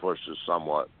being pushed as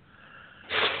somewhat.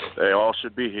 They all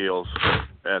should be heels,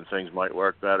 and things might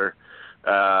work better.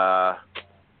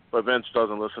 But Vince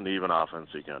doesn't listen to even offense.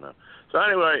 So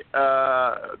anyway,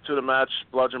 to the match,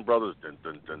 Bludgeon Brothers. Dun,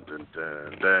 dun, dun, dun,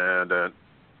 dun, dun, dun.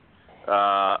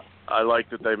 I like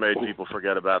that they made people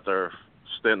forget about their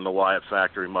stint in the Wyatt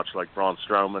factory, much like Braun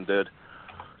Strowman did.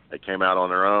 They came out on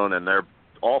their own, and they're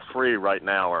all three right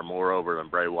now are more over than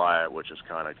Bray Wyatt, which is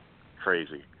kind of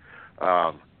crazy.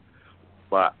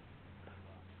 But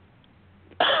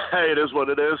hey, it is what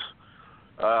it is.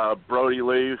 Brody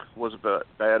Lee was a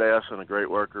badass and a great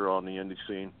worker on the indie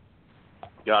scene.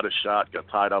 got his shot, got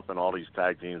tied up in all these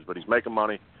tag teams, but he's making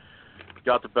money.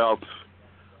 Got the belt.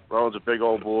 Rowan's a big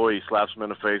old boy. He slaps him in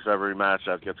the face every match.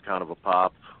 That gets kind of a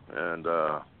pop. And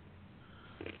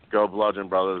go Bludgeon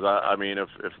Brothers. I mean, if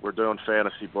we're doing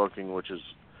fantasy booking, which is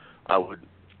I would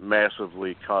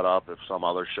massively cut up if some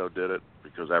other show did it,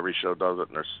 because every show does it,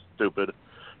 and they're stupid.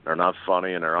 They're not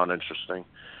funny, and they're uninteresting.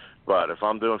 But if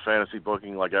I'm doing fantasy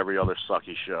booking like every other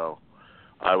sucky show,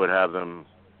 I would have them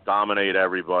dominate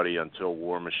everybody until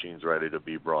War Machine's ready to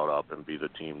be brought up and be the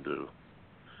team to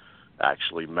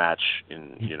actually match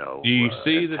in, Do you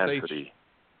see intensity.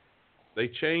 That they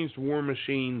changed War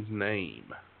Machine's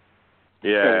name?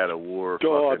 Yeah, the War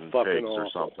fucking Pigs or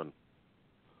something.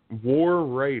 War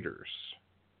Raiders.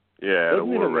 Yeah, the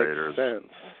War Raiders.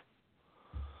 Sense.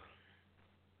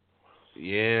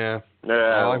 Yeah,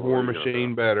 I like War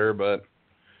Machine better, but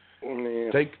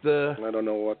take the... I don't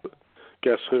know what...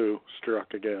 Guess who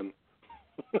struck again?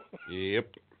 Yep.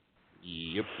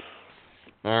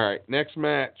 All right, next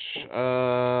match.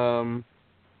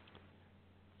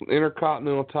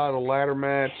 Intercontinental title ladder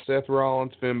match. Seth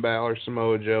Rollins, Finn Balor,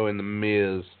 Samoa Joe, and The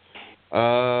Miz.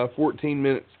 14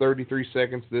 minutes, 33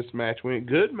 seconds this match went.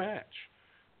 Good match.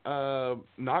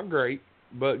 Not great,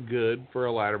 but good for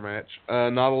a ladder match.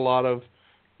 Not a lot of...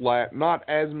 not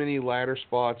as many ladder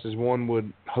spots as one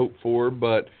would hope for,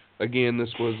 but... Again,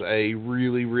 this was a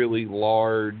really, really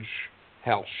large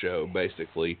house show,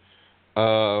 basically.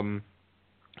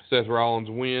 Seth Rollins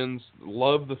wins.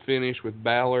 Love the finish with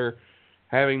Balor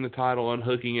having the title,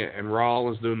 unhooking it, and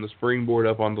Rollins doing the springboard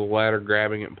up onto the ladder,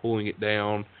 grabbing it and pulling it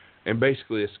down, and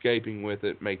basically escaping with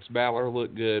it. Makes Balor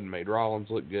look good, made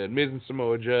Rollins look good. Miz and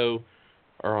Samoa Joe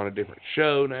are on a different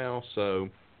show now, so,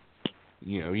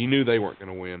 you knew they weren't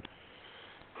going to win.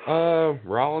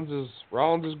 Rollins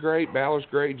is great, Balor's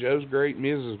great, Joe's great,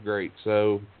 Miz is great.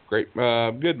 So great,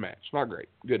 good match, not great,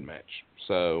 good match.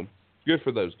 So good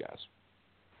for those guys.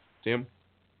 Tim.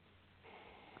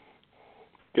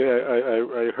 Yeah,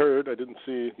 I heard. I didn't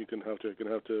see. You're gonna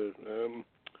have to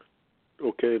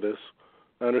okay this.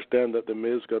 I understand that the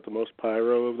Miz got the most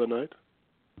pyro of the night.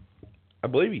 I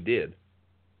believe he did.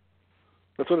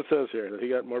 That's what it says here. That he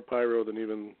got more pyro than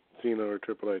even Cena or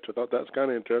Triple H. I thought that's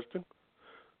kind of interesting.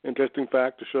 Interesting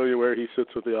fact to show you where he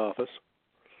sits with the office.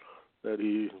 That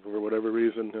he, for whatever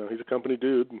reason, he's a company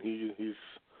dude, and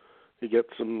he gets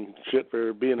some shit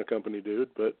for being a company dude,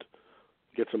 but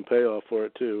he gets some payoff for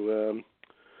it too.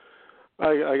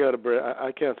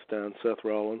 I can't stand Seth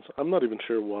Rollins. I'm not even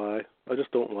sure why. I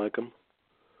just don't like him.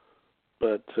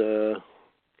 But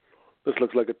this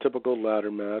looks like a typical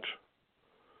ladder match,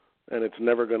 and it's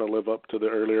never going to live up to the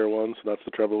earlier ones. That's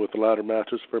the trouble with the ladder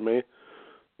matches for me.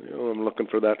 I'm looking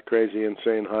for that crazy,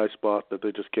 insane high spot that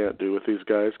they just can't do with these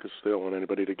guys because they don't want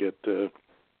anybody to get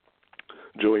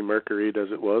Joey Mercury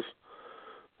as it was.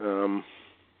 I'm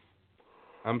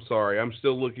sorry. I'm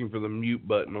still looking for the mute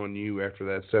button on you after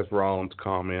that Seth Rollins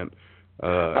comment.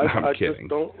 I'm kidding.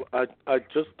 I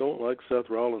just don't like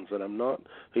Seth Rollins, and I'm not.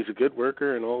 He's a good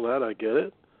worker and all that. I get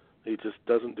it. He just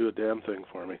doesn't do a damn thing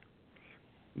for me.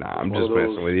 Nah, I'm just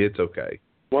messing with you. It's okay.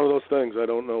 One of those things. I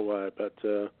don't know why,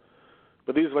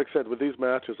 but these, like I said, with these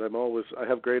matches, I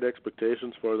have great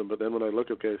expectations for them, but then when I look,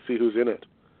 see who's in it.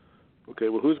 Okay,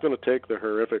 well, who's going to take the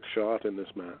horrific shot in this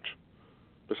match?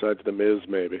 Besides The Miz,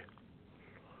 maybe.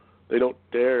 They don't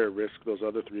dare risk those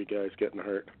other three guys getting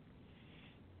hurt.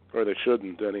 Or they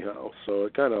shouldn't, anyhow. So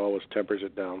it kind of always tempers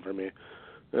it down for me.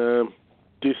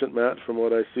 Decent match from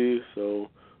what I see, so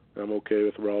I'm okay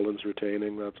with Rollins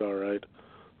retaining. That's all right.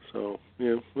 So,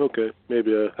 yeah, okay.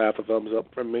 Maybe a half a thumbs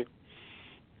up from me.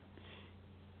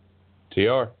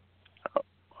 TR.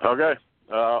 Okay.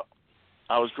 I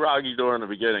was groggy during the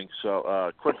beginning,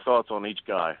 so quick thoughts on each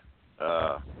guy.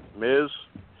 Miz,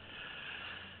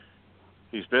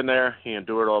 he's been there. He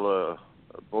endured all the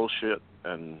bullshit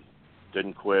and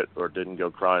didn't quit or didn't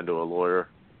go crying to a lawyer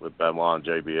with Benoit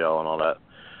and JBL and all that.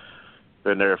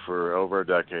 Been there for over a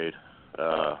decade.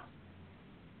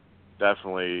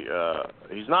 Definitely,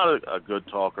 he's not a good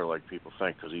talker like people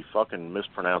think because he fucking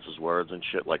mispronounces words and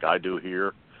shit like I do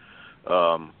here.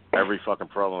 Every fucking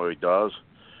promo he does,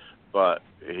 but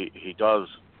he does.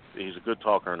 He's a good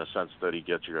talker in the sense that he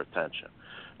gets your attention.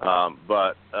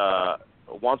 But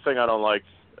one thing I don't like,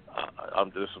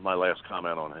 this is my last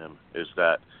comment on him, is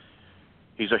that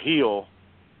he's a heel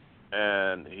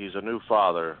and he's a new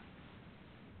father,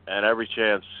 and every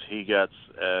chance he gets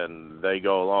and they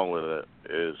go along with it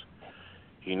is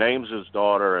he names his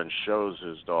daughter and shows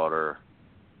his daughter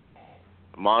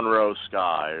Monroe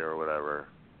Sky or whatever.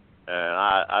 And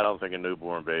I don't think a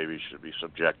newborn baby should be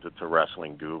subjected to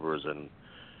wrestling goobers and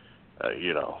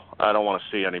I don't want to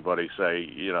see anybody say,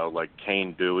 like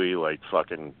Kane Dewey, like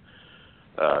fucking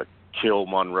kill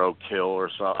Monroe, kill or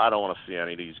something. I don't want to see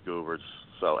any of these goobers.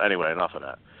 So anyway, enough of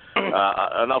that.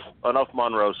 Enough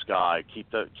Monroe Sky.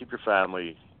 Keep your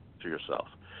family to yourself.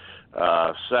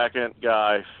 Second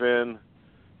guy, Finn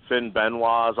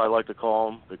Benoit, as I like to call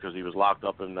him, because he was locked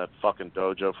up in that fucking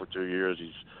dojo for 2 years.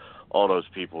 All those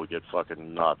people get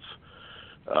fucking nuts.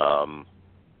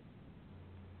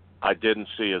 I didn't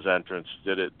see his entrance.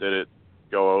 Did it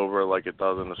go over like it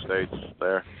does in the States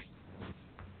there?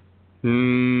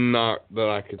 Not that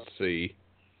I could see.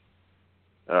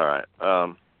 All right.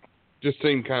 Just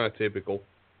seemed kind of typical.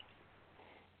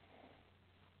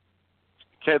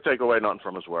 Can't take away nothing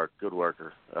from his work. Good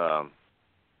worker.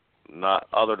 Not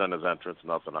other than his entrance,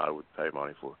 nothing I would pay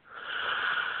money for.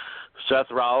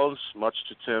 Seth Rollins, much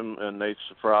to Tim and Nate's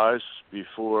surprise,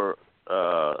 before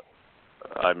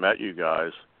I met you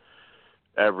guys,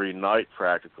 every night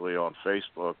practically on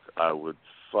Facebook, I would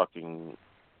fucking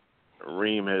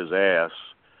ream his ass,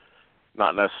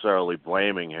 not necessarily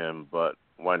blaming him, but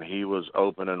when he was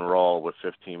opening Raw with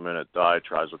 15-minute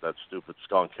diatribes with that stupid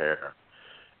skunk hair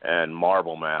and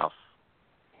Marble Mouth,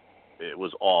 it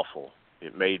was awful.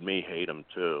 It made me hate him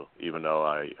too, even though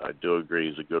I do agree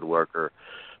he's a good worker,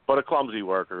 but a clumsy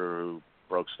worker who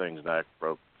broke Sting's neck,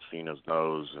 broke Cena's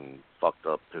nose, and fucked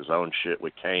up his own shit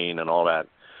with Kane and all that.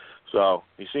 So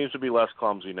he seems to be less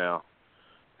clumsy now.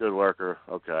 Good worker.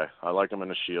 Okay. I like him in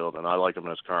the Shield, and I like him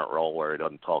in his current role where he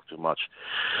doesn't talk too much.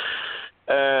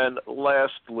 And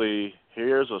lastly,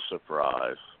 here's a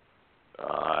surprise.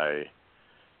 I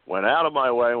went out of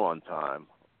my way one time,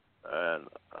 and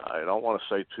I don't want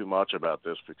to say too much about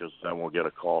this because then we'll get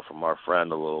a call from our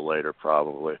friend a little later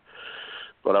probably.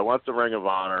 But I went to Ring of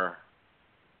Honor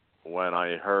when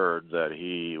I heard that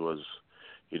he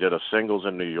did a singles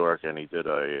in New York and he did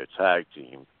a tag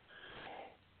team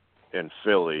in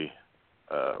Philly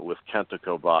with Kenta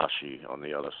Kobashi on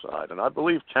the other side. And I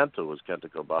believe Kenta was Kenta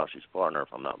Kobashi's partner,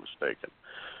 if I'm not mistaken.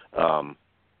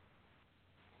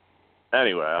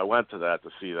 Anyway, I went to that to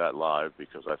see that live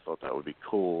because I thought that would be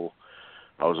cool.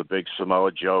 I was a big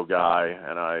Samoa Joe guy,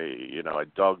 and I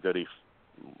dug that he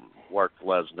worked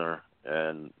Lesnar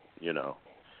and,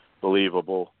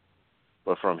 believable.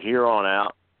 But from here on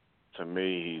out, to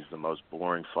me, he's the most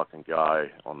boring fucking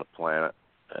guy on the planet.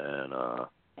 And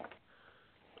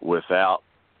without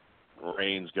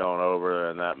Reigns going over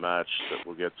in that match that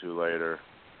we'll get to later,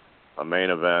 a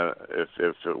main event,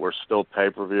 if it were still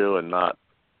pay-per-view and not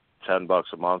 $10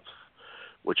 a month,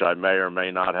 which I may or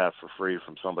may not have for free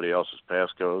from somebody else's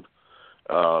passcode,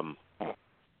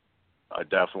 I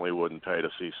definitely wouldn't pay to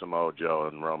see Samoa Joe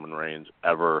and Roman Reigns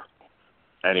ever,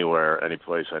 anywhere,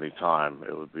 anyplace, anytime.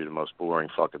 It would be the most boring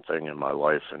fucking thing in my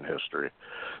life and history.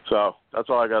 So that's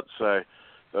all I got to say.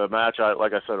 The match,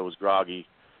 like I said, it was groggy.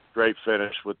 Great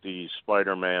finish with the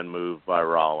Spider-Man move by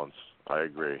Rollins. I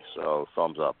agree. So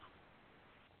thumbs up.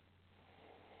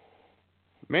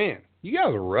 Man, you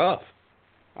guys are rough.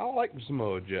 I like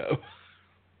Samoa Joe.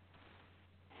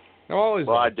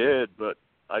 I did, but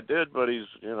he's,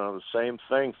 the same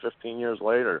thing 15 years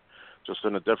later, just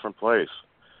in a different place.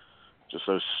 Just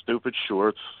those stupid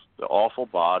shorts, the awful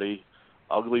body,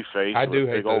 ugly face, with a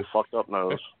big old fucked up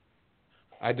nose.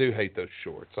 I do hate those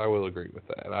shorts. I will agree with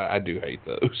that. I do hate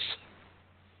those.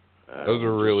 Those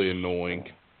are really annoying.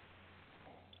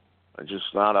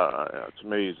 Just not to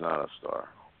me, he's not a star.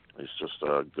 He's just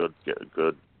a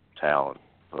good talent,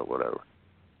 but whatever.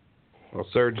 Well,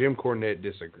 sir, Jim Cornette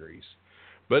disagrees.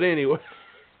 But anyway.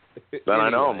 Then I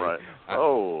know him right.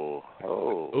 Ooh.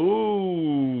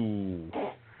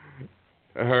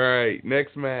 All right,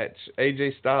 next match.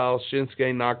 AJ Styles,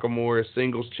 Shinsuke Nakamura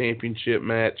singles championship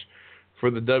match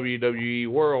for the WWE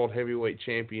World Heavyweight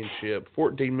Championship.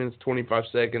 14 minutes, 25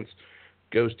 seconds.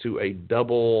 Goes to a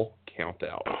double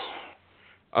countout.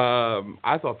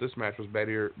 I thought this match was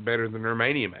better than their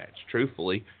Mania match,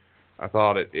 truthfully. I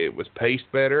thought it was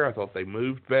paced better. I thought they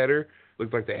moved better.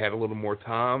 Looked like they had a little more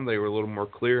time. They were a little more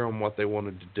clear on what they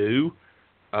wanted to do.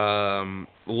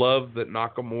 Love that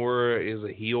Nakamura is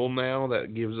a heel now.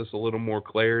 That gives us a little more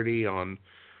clarity on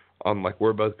like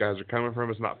where both guys are coming from.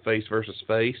 It's not face versus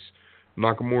face.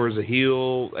 Nakamura is a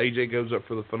heel. AJ goes up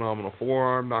for the phenomenal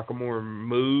forearm. Nakamura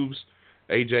moves.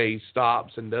 AJ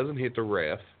stops and doesn't hit the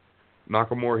ref.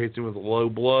 Nakamura hits him with a low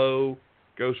blow.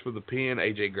 Goes for the pin.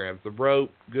 AJ grabs the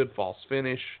rope. Good false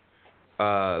finish.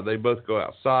 They both go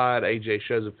outside. AJ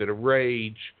shows a fit of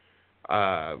rage.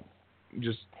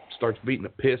 Just starts beating the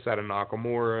piss out of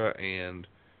Nakamura and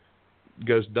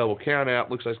goes double count out.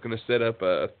 Looks like it's going to set up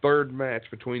a third match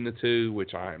between the two,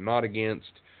 which I am not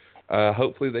against.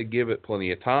 Hopefully they give it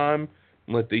plenty of time.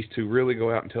 Let these two really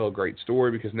go out and tell a great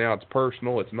story, because now it's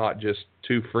personal. It's not just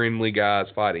two friendly guys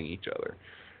fighting each other.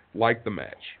 Like the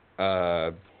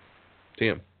match.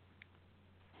 Tim.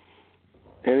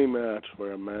 Any match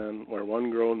where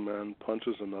one grown man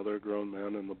punches another grown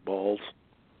man in the balls,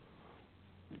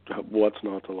 what's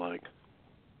not to like?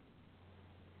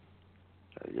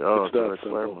 There you go. It's that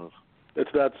simple.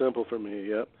 It's that simple for me,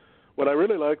 yep. What I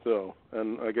really like, though,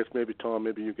 and I guess maybe, Tom,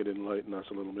 maybe you could enlighten us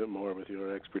a little bit more with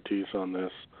your expertise on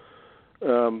this,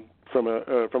 from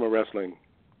a wrestling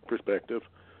perspective,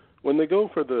 when they go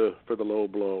for the low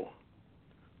blow,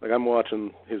 like I'm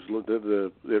watching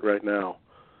it right now,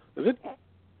 is it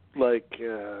like,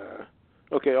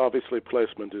 okay, obviously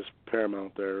placement is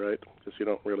paramount there, right? Because you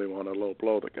don't really want to low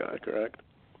blow the guy, correct?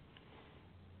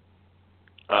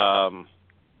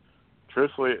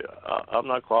 Truthfully, I'm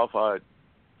not qualified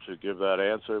to give that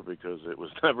answer because it was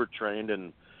never trained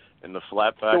in the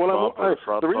flat back bump or the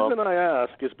front bump. The reason I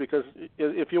ask is because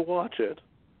if you watch it,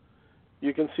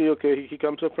 you can see, okay, he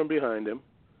comes up from behind him,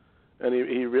 and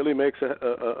he really makes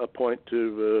a point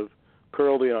to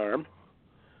curl the arm,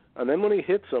 and then when he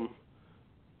hits him,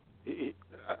 he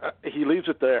leaves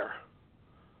it there,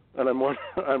 and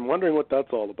I'm wondering what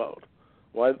that's all about.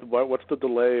 Why? What's the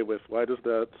delay with? Why does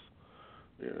that?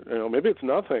 Maybe it's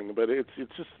nothing, but it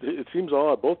seems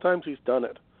odd. Both times he's done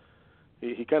it,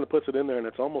 he kind of puts it in there, and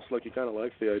it's almost like he kind of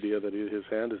likes the idea that his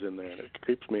hand is in there, and it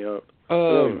creeps me out.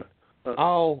 Anyway.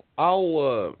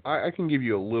 I can give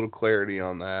you a little clarity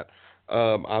on that.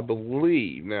 I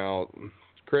believe, now,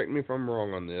 correct me if I'm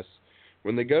wrong on this,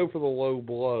 when they go for the low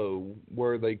blow,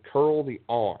 where they curl the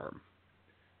arm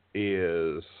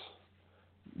is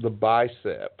the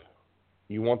bicep.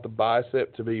 You want the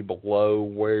bicep to be below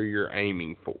where you're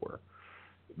aiming for.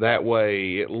 That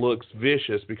way it looks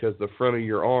vicious because the front of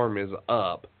your arm is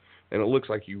up, and it looks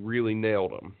like you really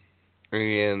nailed them.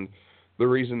 And the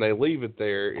reason they leave it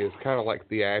there is kind of like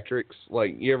theatrics.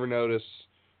 Like, you ever notice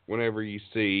whenever you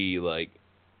see, like,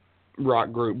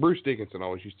 rock group, Bruce Dickinson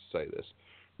always used to say this,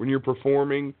 when you're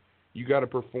performing, you got to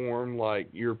perform like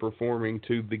you're performing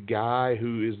to the guy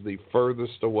who is the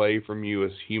furthest away from you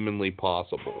as humanly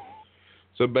possible.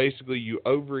 So basically, you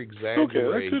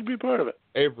over-exaggerate that could be part of it.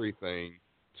 Everything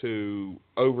to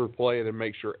overplay it and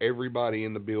make sure everybody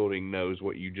in the building knows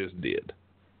what you just did.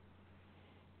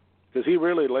 Because he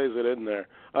really lays it in there.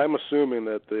 I'm assuming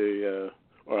that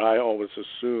I always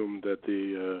assumed that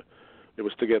it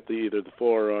was to get either the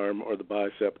forearm or the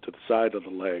bicep to the side of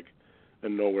the leg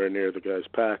and nowhere near the guy's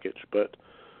package. But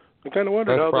I kind of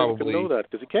wondered how they could know that,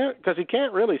 because he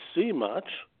can't really see much.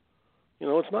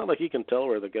 It's not like he can tell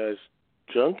where the guy's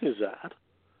junk is at.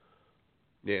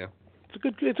 Yeah.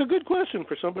 It's a good question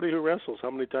for somebody who wrestles. How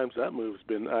many times that move's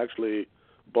been actually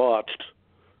botched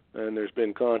and there's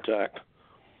been contact?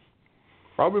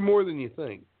 Probably more than you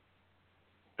think.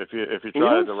 If you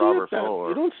try the Robert Fuller,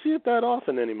 you don't see it that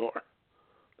often anymore.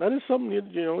 That is something you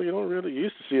don't really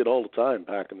used to see it all the time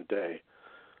back in the day.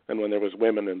 And when there was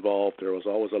women involved, there was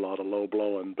always a lot of low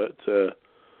blowing. But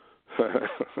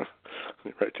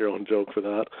write your own joke for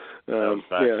that.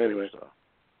 Anyway.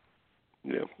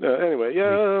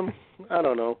 I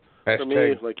don't know. For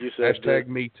me, like you said, hashtag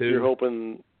me too. You're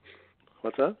hoping.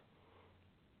 What's that?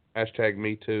 Hashtag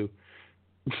me too.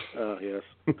 Yes.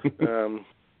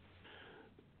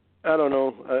 I don't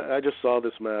know. I just saw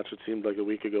this match. It seemed like a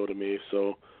week ago to me,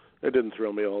 so it didn't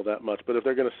thrill me all that much. But if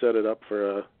they're going to set it up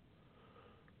for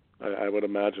I would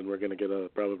imagine we're going to get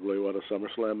probably a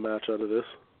SummerSlam match out of this.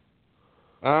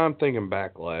 I'm thinking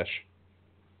Backlash.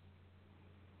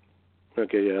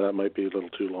 Okay, yeah, that might be a little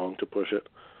too long to push it.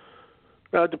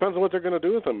 It depends on what they're going to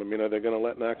do with him. I mean, are they going to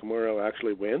let Nakamura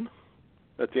actually win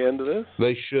at the end of this?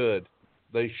 They should.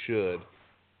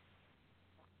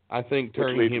 I think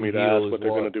turning him heel is what they're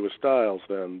going to do with Styles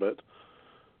then, but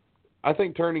I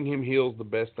think turning him heel is the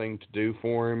best thing to do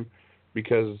for him,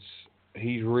 because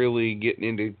he's really getting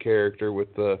into character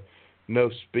with the no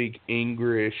speak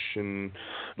English and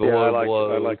the low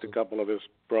blows. I liked a couple of his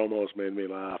promos, made me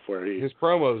laugh, where his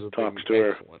promos have talks been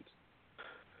to excellent.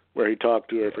 Where he talked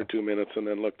to her for 2 minutes and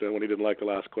then looked at when he didn't like the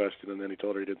last question, and then he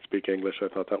told her he didn't speak English. I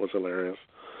thought that was hilarious.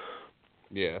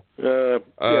 Yeah.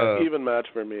 Even match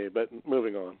for me, but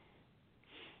moving on.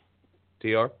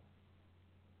 TR?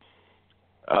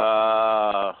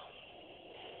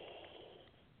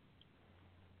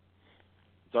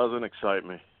 Doesn't excite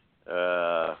me.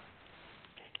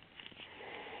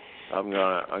 I'm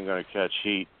gonna catch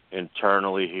heat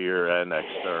internally here and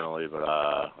externally, but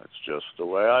it's just the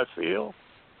way I feel.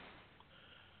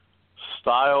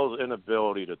 Styles'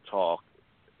 inability to talk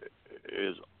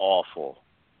is awful.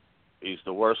 He's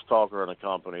the worst talker in the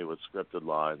company with scripted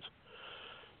lines.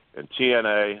 In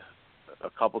TNA, a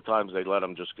couple times they let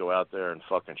him just go out there and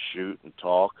fucking shoot and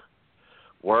talk.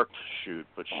 Worked, shoot,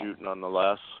 but shoot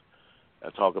nonetheless.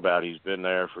 And talk about he's been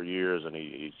there for years and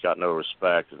he's got no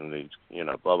respect and he's,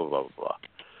 blah, blah, blah, blah.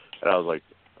 And I was like,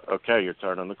 okay, you're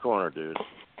turning the corner, dude.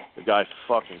 The guy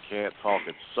fucking can't talk.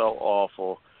 It's so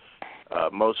awful.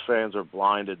 Most fans are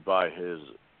blinded by his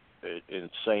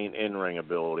insane in-ring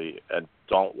ability and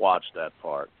don't watch that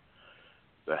part.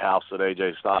 The house that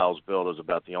AJ Styles built is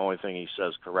about the only thing he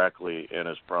says correctly in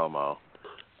his promo.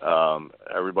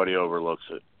 Everybody overlooks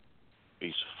it.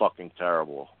 He's fucking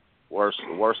terrible. Worst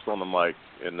on the mic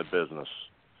in the business,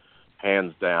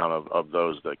 hands down, of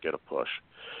those that get a push.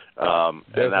 And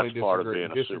that's part of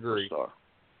being a superstar.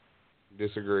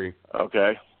 Disagree.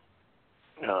 Okay.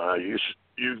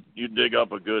 You dig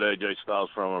up a good AJ Styles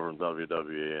promo from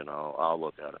WWE, and I'll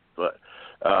look at it. But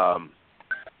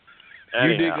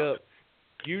anyhow,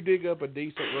 you dig up a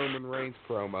decent Roman Reigns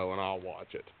promo, and I'll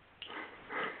watch it.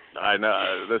 I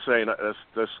know this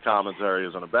commentary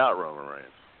isn't about Roman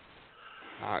Reigns.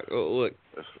 Look,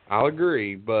 I'll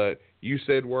agree, but you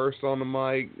said worst on the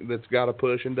mic that's got a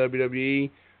push in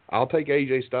WWE. I'll take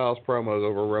AJ Styles promos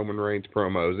over Roman Reigns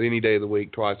promos any day of the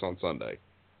week, twice on Sunday.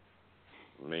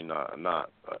 I mean, not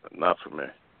for me.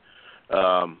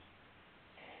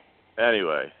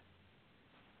 Anyway,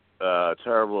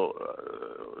 terrible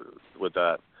with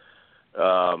that.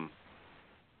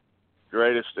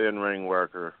 Greatest in-ring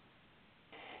worker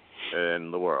in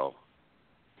the world.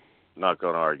 Not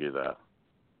going to argue that.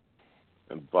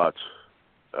 But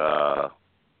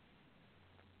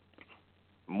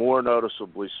more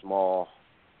noticeably small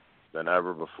than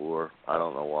ever before. I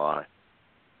don't know why.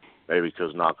 Maybe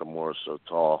because Nakamura is so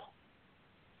tall.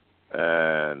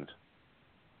 And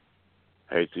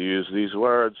hate to use these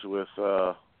words with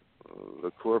the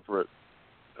corporate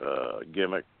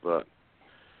gimmick, but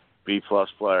B-plus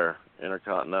player,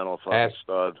 Intercontinental fucking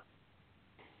stud.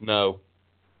 No.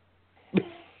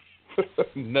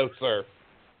 No, sir.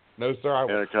 No, sir.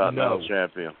 Intercontinental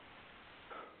champion.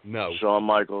 No. Shawn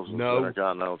Michaels was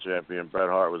Intercontinental champion. Bret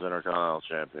Hart was Intercontinental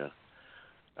champion.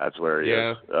 That's where he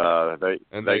is.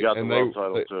 They got the world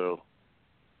title too.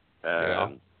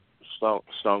 And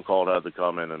Stone Cold had to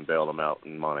come in and bail them out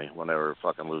in money when they were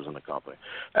fucking losing the company.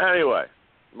 Anyway,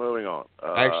 moving on.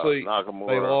 Actually,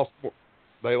 Nakamura.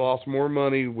 They lost more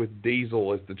money with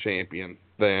Diesel as the champion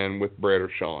than with Bret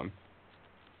or Shawn.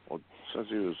 Well, since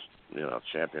he was,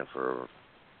 champion for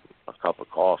a cup of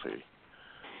coffee.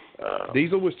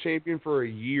 Diesel was champion for a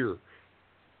year.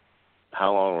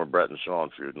 How long were Bret and Shawn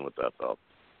feuding with that belt?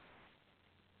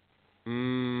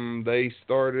 They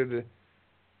started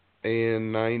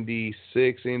in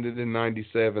 96, ended in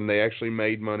 97. They actually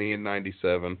made money in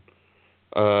 97.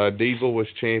 Diesel was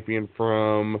champion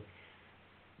from...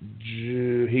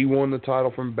 He won the title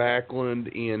from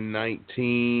Backlund in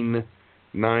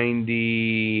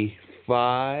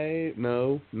 1995.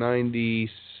 No,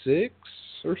 96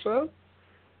 or so?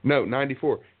 No,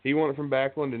 94. He won it from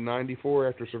Backlund in 94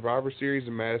 after Survivor Series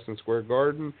in Madison Square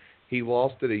Garden. He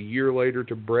lost it a year later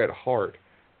to Bret Hart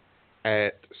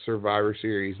at Survivor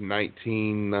Series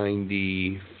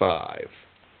 1995.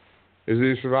 It was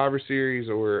either Survivor Series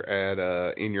or at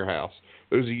In Your House.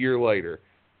 It was a year later,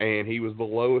 and he was the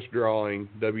lowest drawing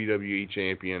WWE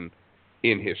champion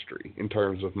in history in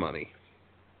terms of money.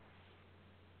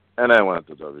 And then went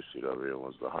to WCW and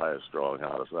was the highest drawing,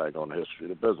 hottest bag on the history of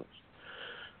the business.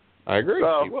 I agree.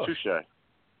 So,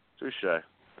 touche.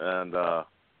 And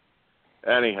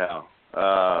anyhow,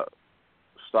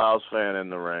 Styles fan in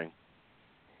the ring.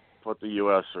 Put the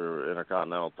U.S. or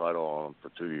Intercontinental title on him for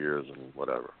 2 years and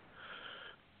whatever.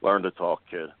 Learn to talk,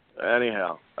 kid.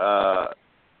 Anyhow,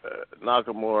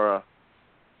 Nakamura,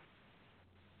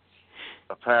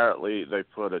 apparently they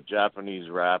put a Japanese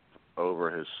rap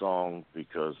over his song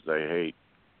because they hate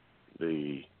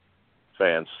the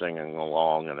fans singing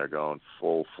along and they're going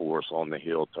full force on the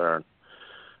heel turn.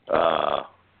 I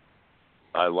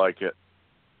like it.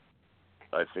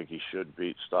 I think he should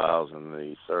beat Styles in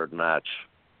the third match.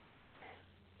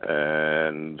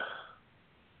 And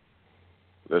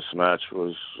this match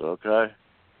was okay.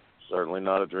 Certainly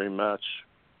not a dream match.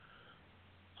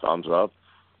 Thumbs up,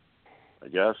 I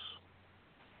guess.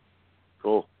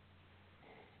 Cool.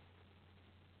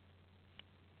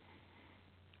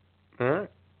 All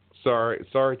right. Sorry,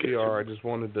 TR. I just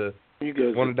wanted to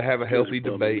have a healthy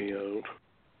debate.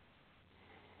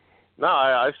 No,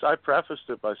 I prefaced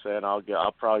it by saying I'll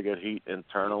probably get heat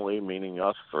internally, meaning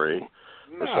us three,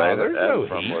 for saying it, and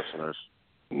from heat. listeners.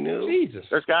 No. Jesus.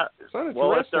 There's got.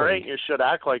 Well, if there ain't, you should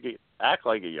act like it. Act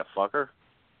like it, you fucker.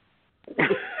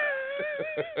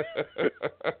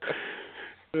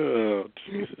 Oh,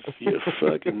 Jesus. You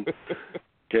fucking...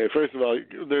 Okay, first of all,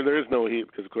 there is no heat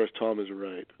because, of course, Tom is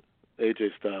right.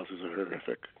 AJ Styles is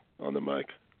horrific on the mic.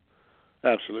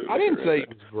 Absolutely. I didn't horrific.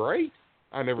 say he was great.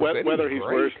 I never said Whether he was he's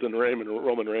great. worse than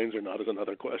Roman Reigns or not is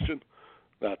another question.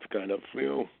 That's kind of,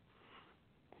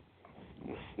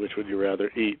 which would you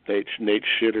rather eat, Nate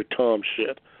shit or Tom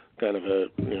shit? Kind of a,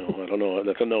 I don't know.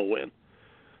 That's a no-win.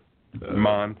 The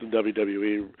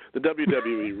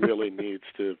WWE really needs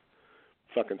to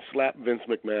fucking slap Vince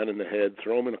McMahon in the head,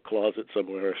 throw him in a closet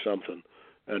somewhere or something,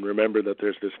 and remember that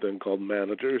there's this thing called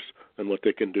managers and what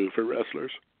they can do for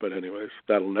wrestlers. But anyways,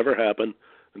 that'll never happen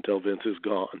until Vince is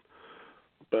gone.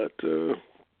 But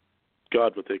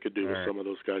God, what they could do with some of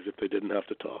those guys if they didn't have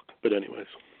to talk. But anyways.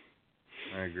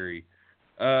 I agree.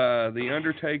 The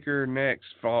Undertaker next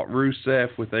fought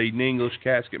Rusev with a English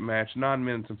casket match, 9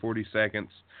 minutes and 40 seconds.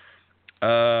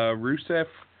 Rusev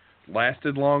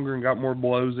lasted longer and got more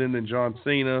blows in than John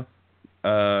Cena.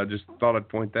 Just thought I'd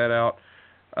point that out.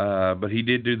 But he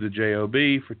did do the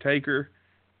JOB for Taker,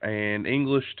 and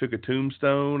English took a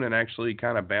tombstone and actually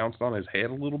kind of bounced on his head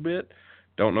a little bit.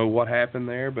 Don't know what happened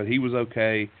there, but he was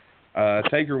okay.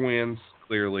 Taker wins,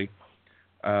 clearly.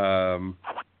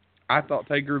 I thought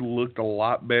Taker looked a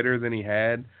lot better than he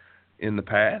had in the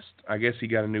past. I guess he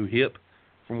got a new hip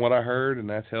from what I heard, and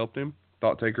that's helped him.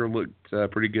 Thought Taker looked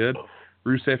pretty good.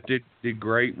 Rusev did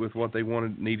great with what they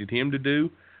needed him to do.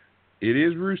 It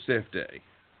is Rusev Day.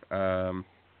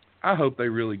 I hope they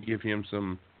really give him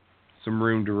some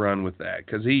room to run with that,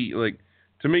 because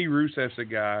to me, Rusev's a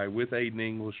guy with Aiden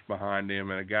English behind him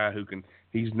and a guy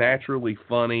he's naturally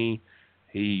funny.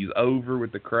 He's over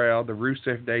with the crowd. The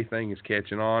Rusev Day thing is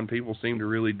catching on. People seem to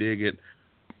really dig it.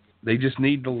 They just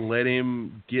need to let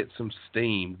him get some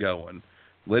steam going.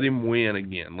 Let him win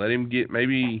again. Let him get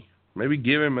maybe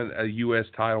give him a U.S.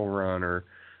 title run or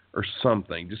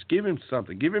something. Just give him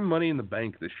something. Give him Money in the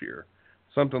Bank this year.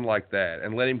 Something like that.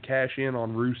 And let him cash in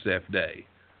on Rusev Day.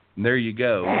 And there you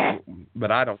go.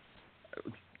 But I don't.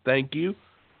 Thank you.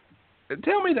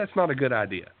 Tell me that's not a good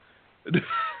idea.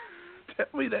 Tell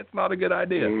me that's not a good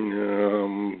idea.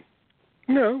 No,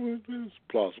 it's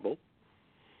plausible.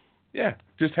 Yeah,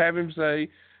 just have him say,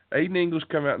 Aiden English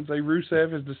come out and say,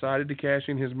 Rusev has decided to cash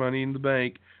in his Money in the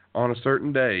Bank on a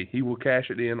certain day. He will cash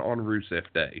it in on Rusev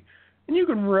Day. And you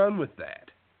can run with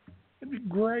that. It'd be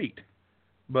great.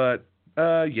 But,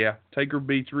 Taker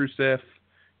beats Rusev.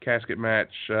 Casket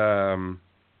match.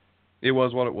 It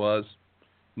was what it was.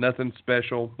 Nothing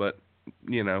special, but,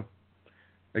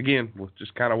 again,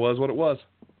 just kind of was what it was.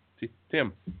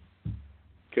 Tim.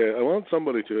 Okay, I want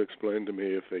somebody to explain to me,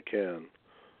 if they can.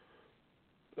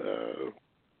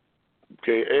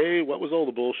 What was all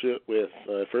the bullshit with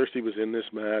first he was in this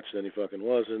match, then he fucking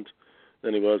wasn't,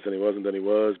 then he was, then he wasn't, then he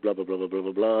was, blah, blah, blah, blah, blah,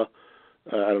 blah, blah.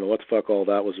 I don't know what the fuck all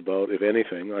that was about, if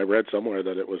anything. I read somewhere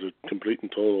that it was a complete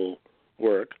and total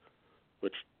work,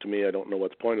 which to me I don't know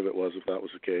what the point of it was if that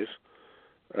was the case.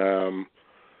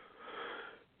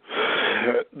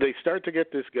 They start to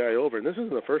get this guy over, and this isn't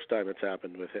the first time it's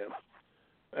happened with him.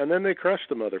 And then they crush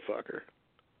the motherfucker.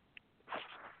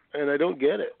 And I don't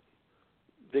get it.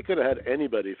 They could have had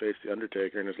anybody face the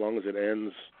Undertaker, and as long as it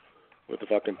ends with the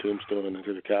fucking tombstone and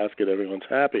into the casket, everyone's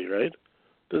happy, right?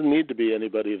 Doesn't need to be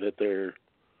anybody that they're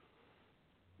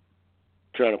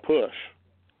trying to push.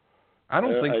 I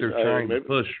don't think they're trying to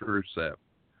push Rusev.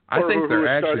 I or think they're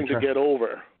actually starting to get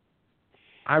over.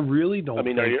 I really don't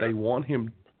think they want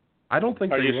him. I don't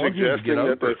think they want him to get over. Are you suggesting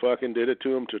that they fucking did it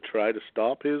to him to try to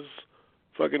stop his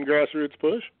fucking grassroots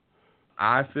push?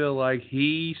 I feel like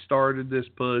he started this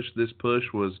push. This push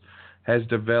has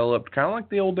developed kind of like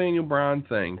the old Daniel Bryan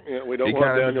thing. Yeah, we don't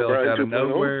want Daniel Bryan out of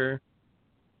nowhere.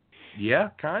 Yeah,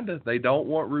 kind of. They don't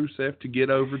want Rusev to get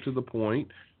over to the point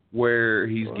where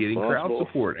he's getting crowd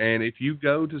support. And if you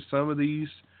go to some of these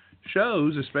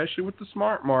shows, especially with the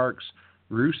Smart Marks,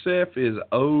 Rusev is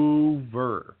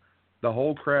over. The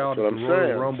whole crowd at the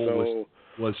Royal Rumble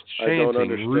was chanting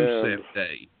Rusev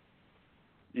Day.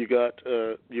 You got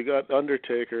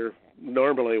Undertaker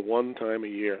normally one time a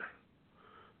year.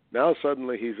 Now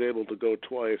suddenly he's able to go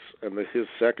twice, and his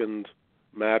second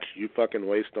match you fucking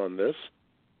waste on this?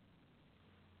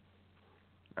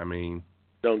 I mean,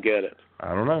 don't get it.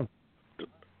 I don't know.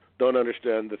 Don't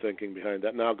understand the thinking behind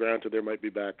that. Now, granted, there might be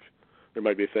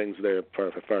things there as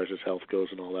far as his health goes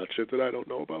and all that shit that I don't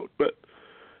know about, but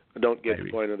I don't get the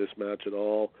point of this match at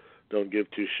all. Don't give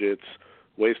two shits.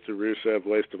 Waste of Rusev,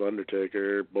 waste of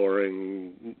Undertaker,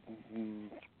 boring,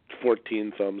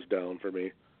 14 thumbs down for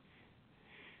me.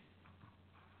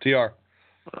 TR.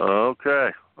 Okay.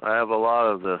 I have a lot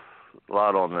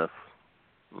on this.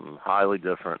 Highly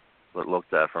different, but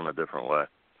looked at from a different way.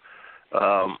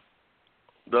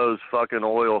 those fucking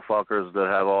oil fuckers that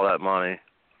have all that money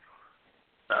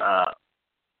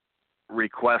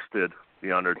requested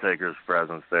the Undertaker's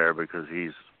presence there because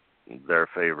he's their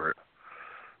favorite,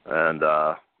 and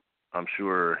I'm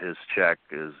sure his check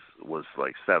was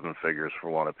like 7 figures for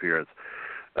one appearance.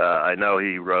 I know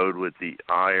he rode with the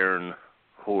Iron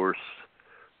Horse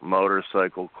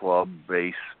Motorcycle Club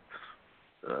based.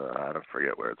 I don't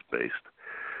forget where it's based,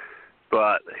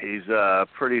 but he's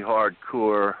pretty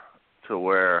hardcore to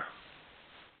where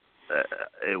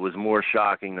it was more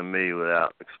shocking to me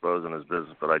without exposing his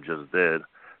business, but I just did.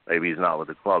 Maybe he's not with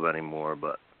the club anymore,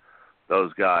 but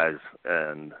those guys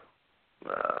and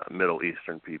Middle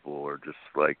Eastern people are just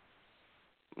like,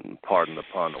 pardon the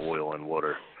pun, oil and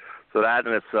water. So that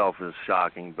in itself is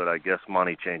shocking, but I guess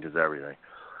money changes everything.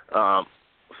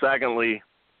 Secondly,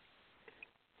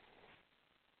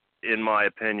 in my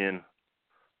opinion,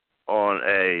 on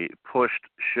a pushed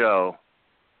show,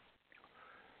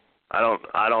 I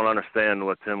don't understand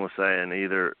what Tim was saying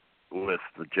either with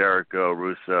the Jericho,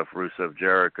 Rusev,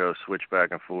 Jericho, switch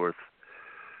back and forth.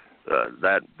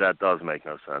 That does make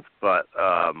no sense. But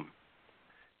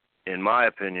in my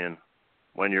opinion,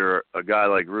 when you're a guy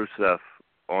like Rusev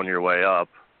on your way up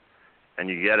and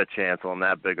you get a chance on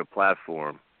that big a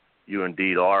platform, you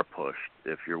indeed are pushed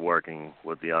if you're working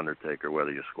with The Undertaker,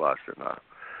 whether you're squashed or not.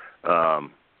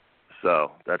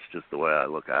 So that's just the way I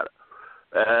look at it.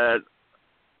 And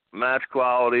match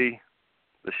quality,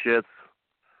 the shits.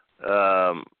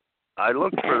 I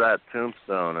looked for that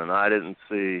tombstone and I didn't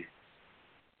see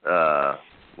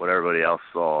what everybody else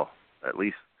saw. At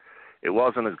least it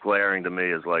wasn't as glaring to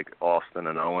me as like Austin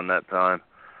and Owen that time.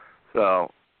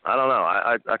 So I don't know.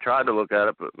 I tried to look at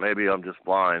it, but maybe I'm just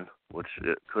blind, which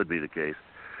it could be the case.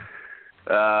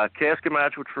 Casket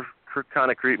match, which kind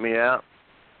of creeped me out.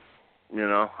 You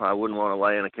know, I wouldn't want to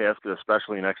lay in a casket,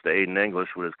 especially next to Aiden English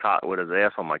with his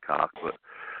ass on my cock. But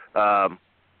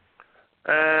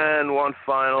and one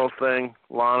final thing,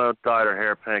 Lana dyed her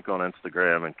hair pink on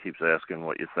Instagram and keeps asking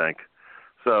what you think.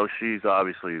 So she's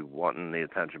obviously wanting the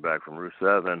attention back from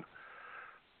Rusev, and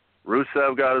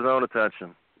Rusev got his own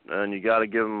attention. And you got to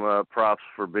give him props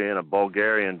for being a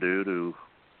Bulgarian dude who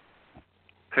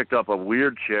picked up a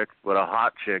weird chick, but a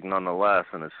hot chick nonetheless,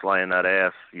 and is slaying that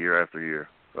ass year after year.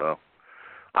 So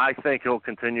I think he'll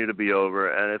continue to be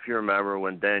over. And if you remember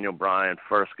when Daniel Bryan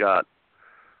first got,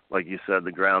 like you said,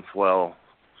 the groundswell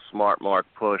smart mark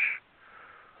push,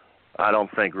 I don't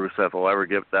think Rusev will ever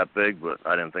get that big, but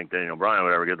I didn't think Daniel Bryan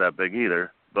would ever get that big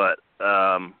either. But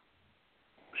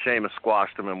Sheamus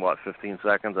squashed him in, 15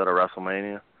 seconds at a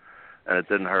WrestleMania? And it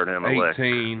didn't hurt him a lick.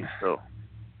 18. So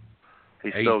he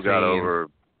still got over.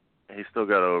 He still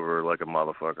got over like a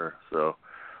motherfucker. So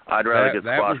I'd rather get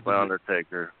squashed by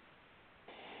Undertaker.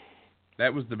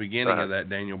 That was the beginning of that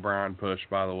Daniel Bryan push,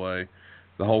 by the way.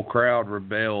 The whole crowd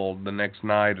rebelled the next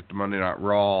night at the Monday Night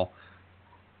Raw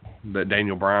that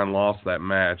Daniel Bryan lost that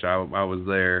match. I was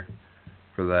there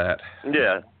for that.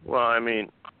 Yeah. Well, I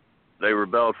mean, they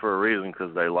rebelled for a reason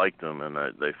because they liked him and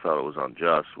they felt it was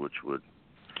unjust, which would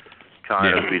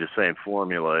kind of be the same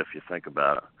formula if you think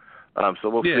about it. So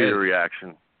we'll see the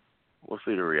reaction. We'll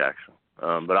see the reaction.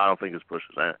 But I don't think his push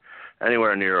is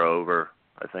anywhere near over.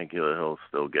 I think he'll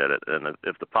still get it. And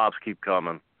if the pops keep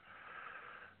coming,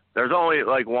 there's only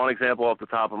like one example off the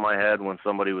top of my head when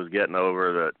somebody was getting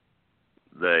over that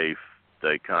they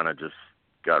kind of just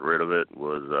got rid of it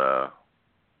was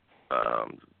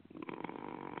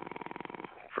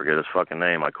forget his fucking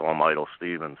name. I call him Idol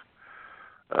Stevens.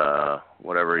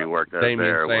 Whatever he worked at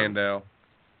there. Damien Sandow.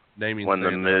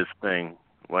 The Miz thing,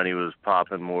 when he was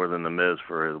popping more than the Miz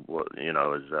for his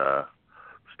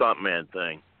stuntman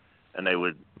thing, and they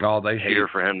would cheer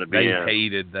for him to be in. They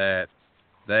hated that.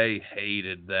 They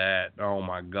hated that. Oh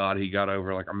my God, he got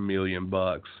over like $1 million.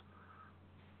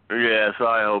 Yeah, so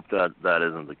I hope that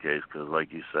isn't the case because,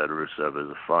 like you said, Rusev is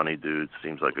a funny dude.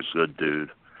 Seems like a good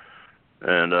dude,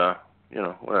 and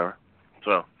whatever.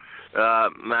 So.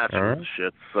 Match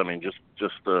shits. I mean, just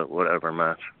whatever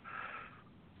match.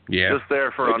 Yeah. Just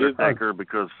there for Undertaker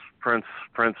because Prince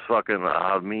fucking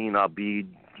Amin Abid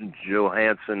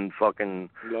Johansson fucking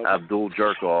Abdul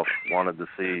Jerkoff wanted to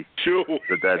see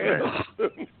the dead man.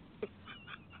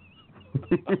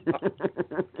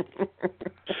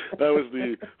 That was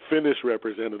the Finnish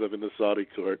representative in the Saudi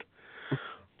court,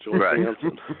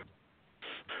 Johansson.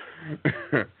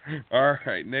 All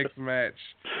right, next match.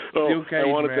 I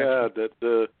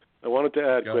wanted to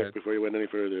add quick before you went any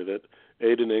further that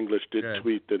Aiden English did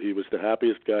tweet that he was the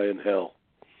happiest guy in hell.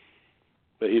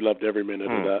 That he loved every minute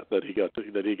of that he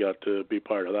got to be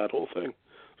part of that whole thing.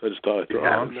 So I just thought I'd throw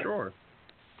it in there. Sure.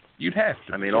 You'd have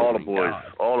to. I mean, all the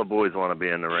boys want to be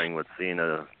in the ring with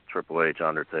Cena, Triple H,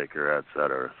 Undertaker,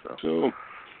 etc. So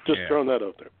just throwing that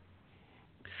out there.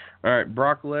 All right,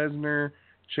 Brock Lesnar,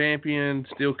 champion,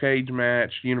 steel cage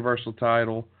match, Universal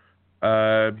title,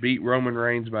 beat Roman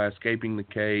Reigns by escaping the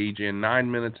cage in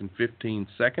 9 minutes and 15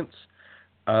 seconds.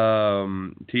 TR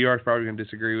is probably going to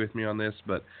disagree with me on this,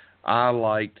 but I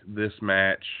liked this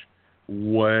match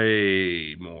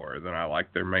way more than I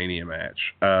liked their Mania match.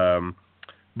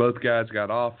 Both guys got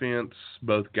offense.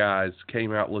 Both guys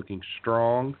came out looking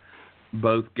strong.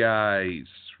 Both guys,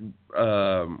 they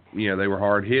were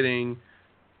hard-hitting.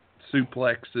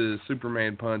 Suplexes,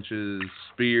 Superman punches,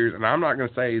 spears. And I'm not going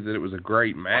to say that it was a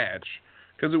great match,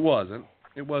 because it wasn't.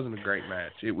 It wasn't a great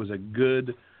match. It was a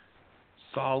good,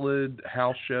 solid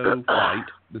house show fight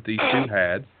that these two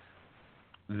had.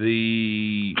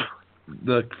 The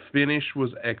finish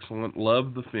was excellent.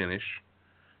 Loved the finish.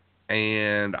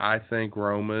 And I think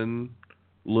Roman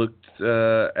looked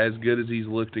as good as he's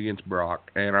looked against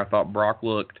Brock. And I thought Brock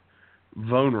looked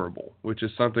vulnerable, which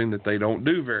is something that they don't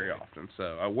do very often.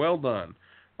 So well done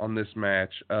on this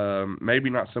match. Maybe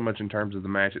not so much in terms of the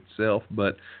match itself,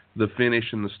 but the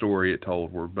finish and the story it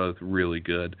told were both really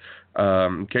good.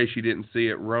 In case you didn't see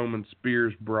it, Roman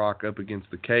spears Brock up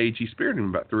against the cage. He speared him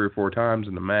about 3 or 4 times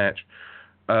in the match.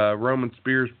 Roman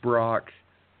spears Brock.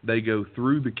 They go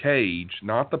through the cage,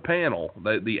 not the panel.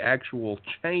 The actual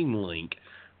chain link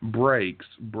breaks.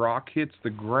 Brock hits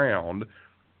the ground.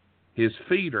 His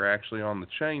feet are actually on the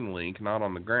chain link, not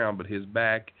on the ground, but his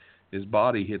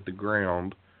body hit the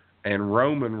ground, and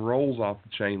Roman rolls off the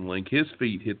chain link. His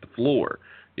feet hit the floor.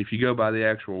 If you go by the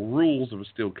actual rules of a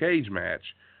steel cage match,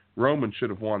 Roman should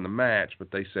have won the match,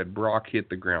 but they said Brock hit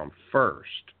the ground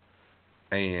first,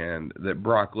 and that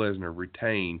Brock Lesnar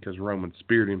retained because Roman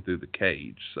speared him through the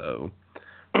cage. So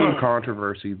a little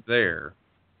controversy there,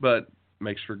 but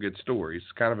makes for good stories.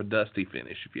 Kind of a dusty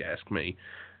finish, if you ask me.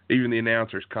 Even the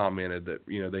announcers commented that,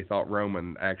 they thought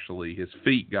Roman actually, his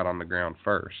feet got on the ground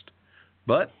first.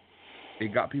 But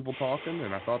it got people talking,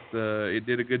 and I thought it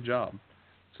did a good job.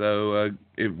 So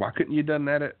why couldn't you have done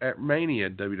that at Mania,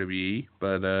 WWE?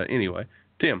 But anyway,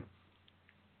 Tim.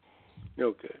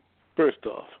 Okay. First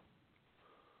off,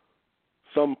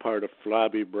 some part of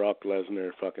flabby Brock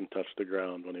Lesnar fucking touched the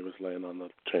ground when he was laying on the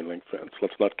chain link fence.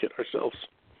 Let's not kid ourselves.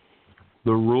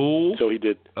 The rules. So he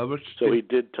did. So he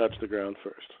did touch the ground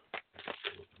first.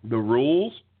 The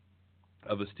rules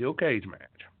of a steel cage match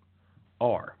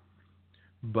are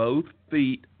both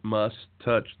feet must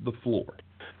touch the floor.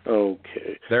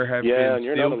 Okay. There have been and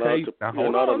you're not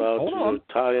allowed to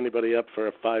tie anybody up for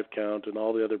a 5 count and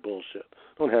all the other bullshit.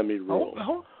 Don't have me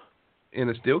rules. In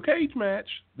a steel cage match,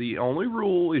 the only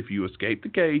rule, if you escape the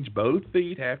cage, both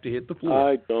feet have to hit the floor.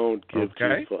 I don't give 2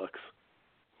 fucks.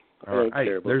 All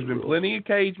right. There's been plenty of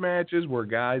cage matches where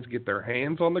guys get their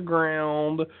hands on the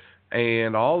ground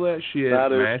and all that shit.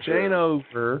 Match ain't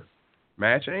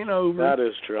over. That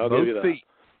is true. I'll give you that.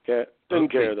 Okay.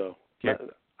 Didn't care, though.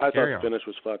 I thought the finish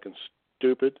was fucking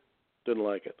stupid. Didn't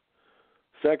like it.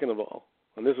 Second of all,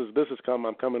 and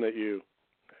I'm coming at you,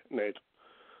 Nate.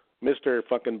 Mr.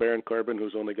 fucking Baron Corbin,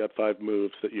 who's only got 5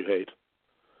 moves that you hate.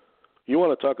 You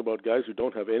want to talk about guys who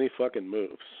don't have any fucking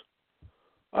moves.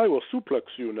 I will suplex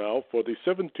you now for the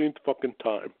 17th fucking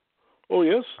time. Oh,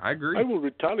 yes? I agree. I will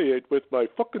retaliate with my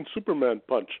fucking Superman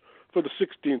punch for the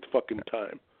 16th fucking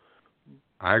time.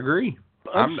 I agree.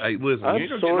 Listen, you ain't going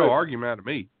to get no argument out of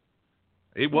me.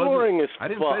 It wasn't. Boring as I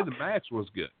didn't say the match was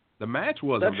good. The match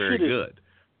wasn't very good.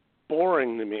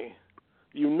 Boring to me.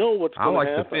 You know what's going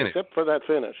to happen, except for that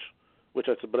finish, but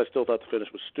I still thought the finish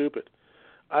was stupid.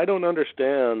 I don't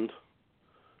understand.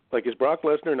 Like, is Brock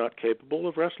Lesnar not capable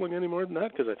of wrestling any more than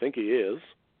that? Because I think he is.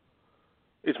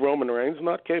 Is Roman Reigns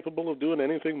not capable of doing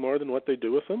anything more than what they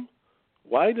do with him?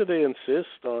 Why do they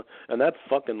insist on... And that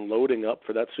fucking loading up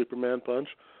for that Superman punch,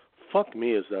 fuck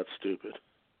me, is that stupid.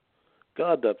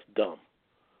 God, that's dumb.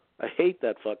 I hate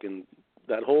that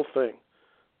whole thing.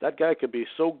 That guy could be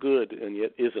so good and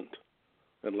yet isn't.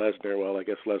 And Lesnar, well, I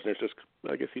guess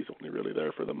he's only really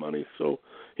there for the money, so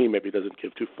he maybe doesn't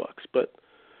give 2 fucks. But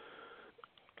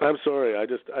I'm sorry, I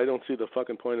don't see the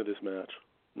fucking point of this match.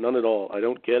 None at all. I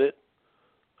don't get it.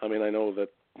 I mean, I know that,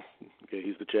 okay,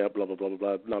 he's the champ, blah, blah, blah, blah,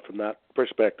 blah, not from that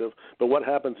perspective. But what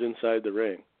happens inside the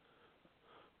ring?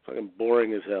 Fucking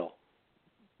boring as hell.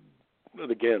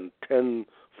 And again, 10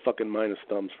 fucking minus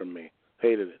thumbs from me.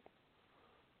 Hated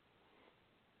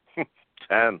it.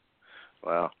 10.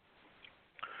 Wow.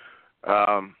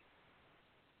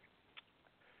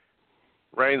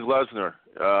 Reigns Lesnar,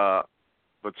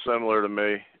 but similar to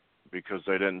me because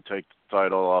they didn't take the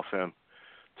title off him.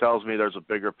 Tells me there's a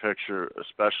bigger picture,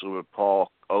 especially with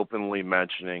Paul openly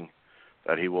mentioning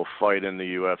that he will fight in the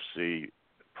UFC,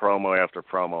 promo after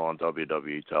promo on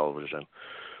WWE television.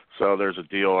 So there's a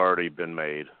deal already been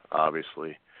made,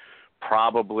 obviously.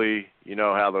 Probably, you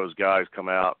know how those guys come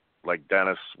out, like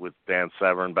Dennis with Dan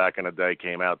Severn back in the day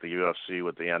came out the UFC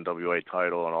with the NWA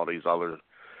title and all these other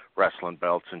wrestling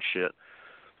belts and shit.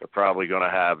 They're probably going to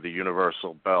have the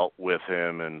Universal belt with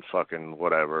him and fucking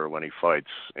whatever when he fights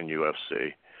in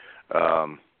UFC.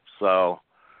 So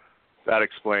that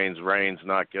explains Reigns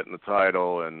not getting the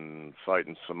title and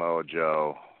fighting Samoa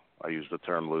Joe. I use the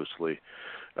term loosely.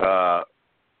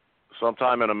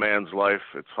 Sometime in a man's life,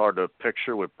 it's hard to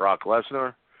picture with Brock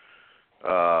Lesnar,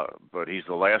 but he's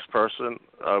the last person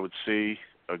I would see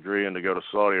agreeing to go to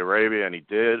Saudi Arabia, and he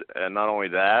did. And not only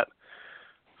that,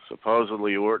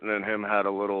 supposedly Orton and him had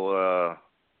a little,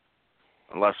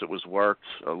 unless it was worked,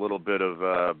 a little bit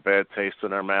of bad taste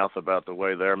in their mouth about the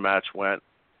way their match went,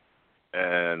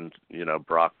 and, you know,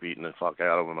 Brock beating the fuck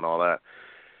out of him and all that.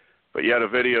 But yet a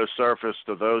video surfaced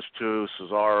of those two,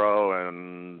 Cesaro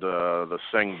and the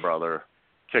Singh brother,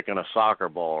 kicking a soccer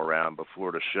ball around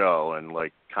before the show and,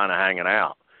 like, kind of hanging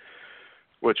out,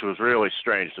 which was really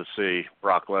strange to see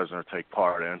Brock Lesnar take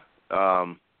part in.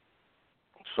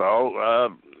 So,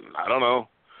 I don't know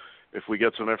if we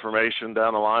get some information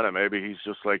down the line and maybe he's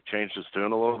just, like, changed his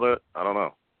tune a little bit. I don't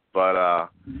know. But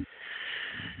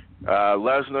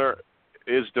Lesnar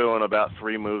is doing about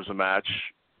 3 moves a match,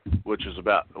 which is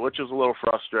a little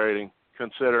frustrating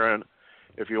considering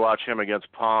if you watch him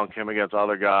against Punk, him against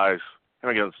other guys,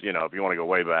 him against, you know, if you want to go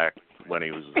way back when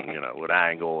he was, you know, with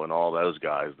Angle and all those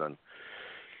guys, then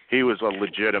he was a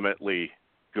legitimately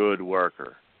good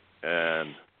worker.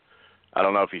 And I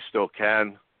don't know if he still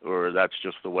can or that's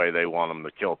just the way they want him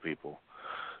to kill people.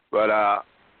 But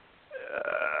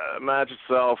match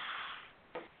itself,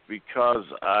 because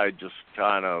I just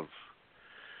kind of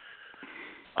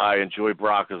I enjoy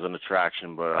Brock as an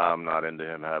attraction, but I'm not into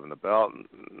him having the belt.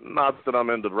 Not that I'm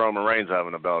into Roman Reigns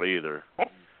having the belt either.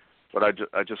 But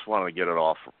I just want to get it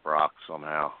off for Brock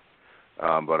somehow.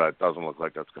 But it doesn't look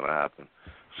like that's going to happen.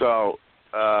 So,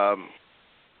 I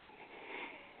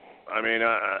mean,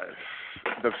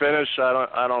 the finish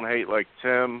I don't hate like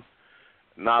Tim,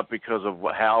 not because of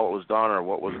how it was done or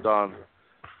what was done,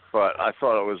 but I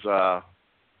thought it was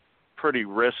pretty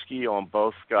risky on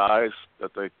both guys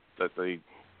that they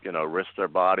you know, risk their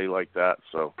body like that.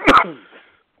 So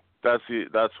that's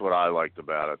what I liked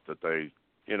about it, that they,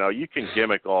 you know, you can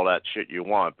gimmick all that shit you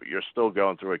want, but you're still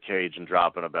going through a cage and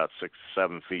dropping about 6 to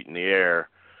 7 feet in the air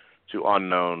to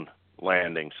unknown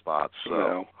landing spots. So,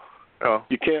 no. You know,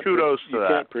 you can't kudos to that.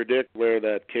 You can't predict where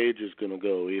that cage is going to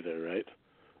go either, right?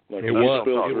 Like it was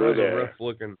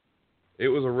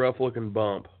a rough looking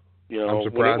bump. You know, I'm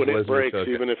surprised when it breaks, took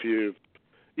even if you've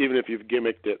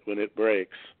gimmicked it, when it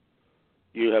breaks,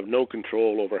 you have no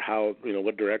control over how, you know,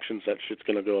 what directions that shit's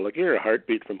going to go. Like, you're a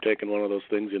heartbeat from taking one of those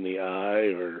things in the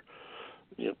eye or,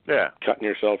 you know, cutting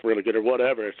yourself really good or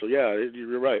whatever. So, yeah,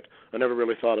 you're right. I never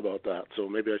really thought about that. So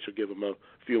maybe I should give him a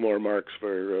few more marks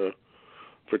for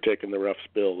taking the rough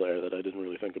spill there, that I didn't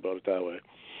really think about it that way.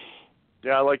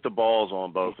 Yeah, I like the balls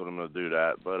on both of them to do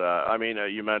that. But, I mean,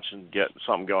 you mentioned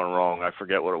something going wrong. I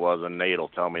forget what it was, and Nate will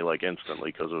tell me, like,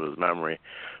 instantly because of his memory.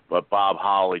 But Bob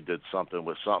Holly did something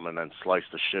with something and then sliced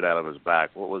the shit out of his back.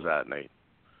 What was that, Nate?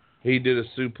 He did a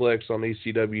suplex on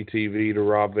ECW TV to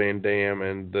Rob Van Dam,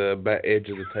 and the edge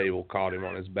of the table caught him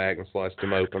on his back and sliced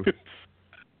him open.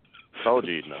 Told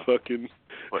you, no.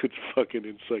 It's fucking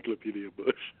Encyclopedia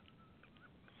Bush.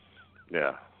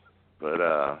 Yeah. But,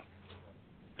 I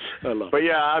love but it.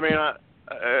 yeah, I mean,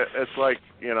 it's like,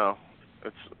 you know,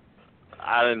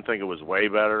 I didn't think it was way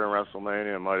better than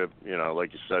WrestleMania. It might have, you know,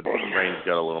 like you said, Reigns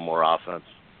got a little more offense.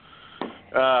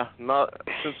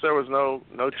 Since there was no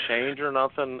change or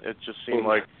nothing, it just seemed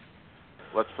like,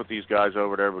 let's put these guys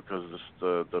over there because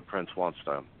the Prince wants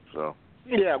them. So.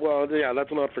 Yeah, well, yeah,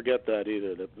 let's not forget that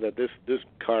either. That this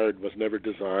card was never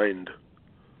designed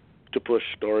to push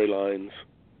storylines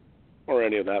or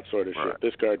any of that sort of shit.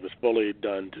 This card was fully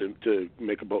done to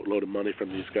make a boatload of money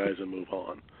from these guys and move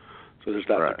on. So there's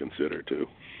that to consider too.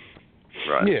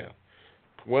 Right. Yeah.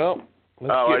 Well,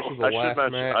 let's get to the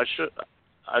last match.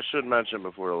 I should mention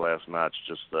before the last match,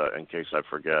 just in case I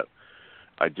forget.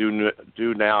 I do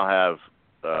now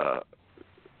have,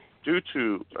 due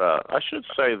to I should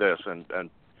say this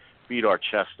and beat our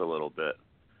chest a little bit.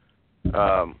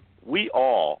 We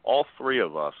all 3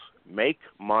 of us, make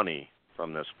money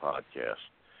from this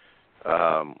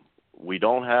podcast. We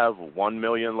don't have 1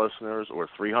 million listeners or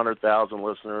 300,000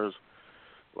 listeners.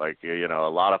 Like, you know, a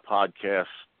lot of podcasts,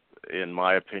 in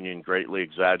my opinion, greatly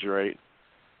exaggerate.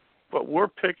 but we're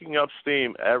picking up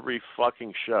steam every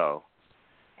fucking show.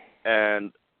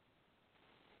 And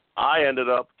I ended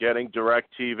up getting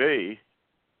DirecTV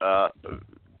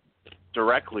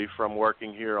directly from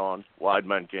working here on Wide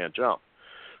Men Can't Jump.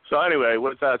 So anyway,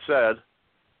 with that said,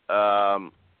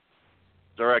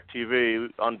 DirecTV,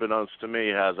 unbeknownst to me,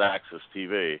 has Access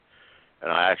TV,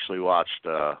 and I actually watched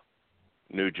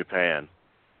New Japan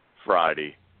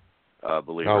Friday.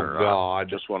 Believe it or not. God!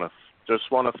 Just want to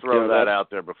throw that out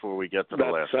there before we get to the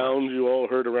last. That sound you all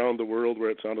heard around the world, where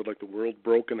it sounded like the world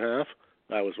broke in half.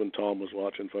 That was when Tom was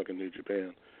watching fucking New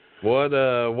Japan. What?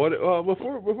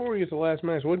 Before we get to the last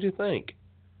match, what'd you think?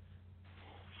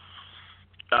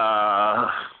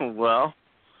 Well,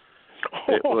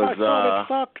 it was. I thought it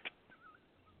sucked.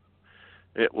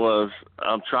 It was.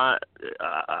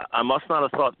 I must not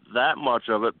have thought that much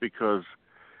of it because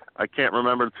I can't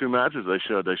remember the two matches they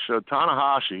showed. They showed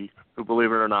Tanahashi, who,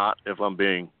 believe it or not, if I'm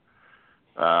being,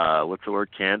 what's the word,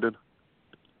 candid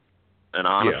and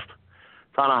honest. Yeah.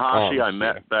 Tanahashi, I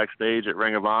met backstage at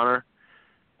Ring of Honor.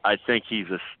 I think he's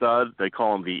a stud. They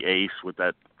call him the Ace with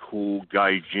that cool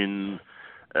gaijin,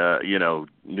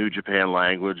 New Japan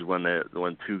language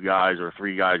when two guys or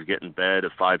three guys get in bed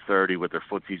at 5:30 with their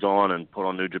footsies on and put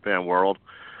on New Japan World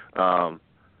and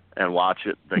watch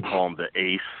it. They call him the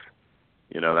Ace.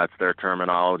 That's their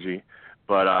terminology.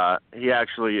 But he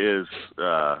actually is.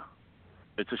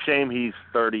 It's a shame he's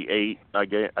 38, I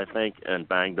think, and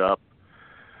banged up.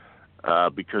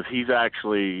 Because he's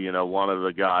actually, one of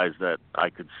the guys that I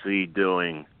could see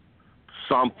doing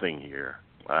something here.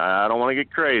 I don't want to get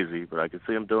crazy, but I could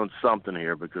see him doing something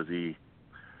here because he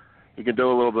can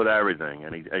do a little bit of everything,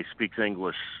 and he speaks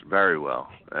English very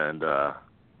well and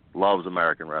loves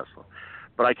American wrestling.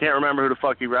 But I can't remember who the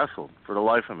fuck he wrestled for the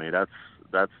life of me. That's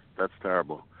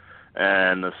terrible.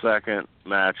 And the second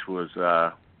match was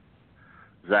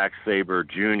Zack Sabre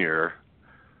Jr.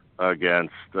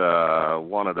 against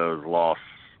one of those lost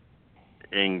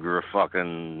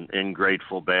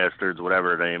ingrateful bastards,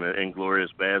 whatever their name is,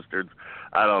 inglorious bastards.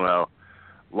 I don't know.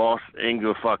 Lost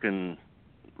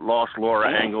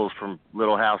Laura Ingalls from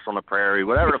Little House on the Prairie,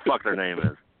 whatever the fuck their name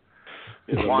is.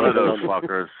 One of those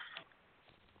fuckers.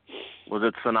 Was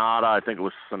it Sonata? I think it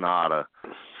was Sonata.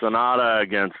 Sonata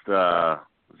against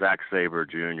Zack Sabre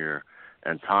Jr.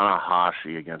 and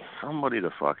Tanahashi against somebody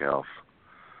the fuck else.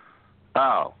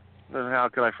 Oh. How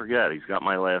could I forget? He's got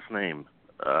my last name.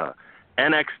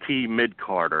 NXT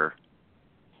mid-carder,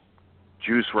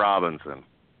 Juice Robinson.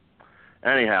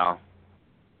 Anyhow,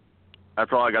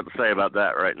 that's all I got to say about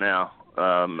that right now.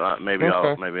 Maybe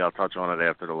I'll touch on it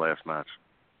after the last match.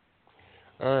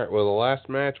 All right. Well, the last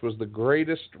match was the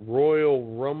Greatest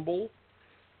Royal Rumble,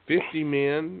 50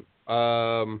 men,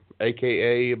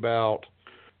 a.k.a. about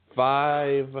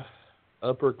 5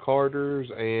 upper carders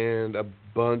and a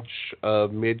bunch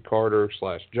of mid-carder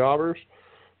 / jobbers,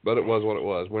 but it was what it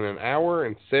was. Went an hour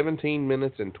and 17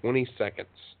 minutes and 20 seconds.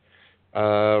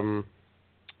 I'm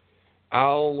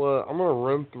going to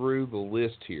run through the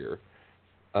list here.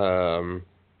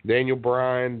 Daniel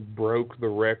Bryan broke the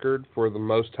record for the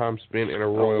most time spent in a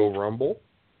Royal Rumble.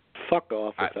 Fuck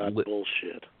off with that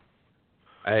bullshit.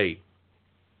 Hey.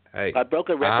 I broke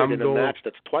a record in a match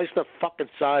that's twice the fucking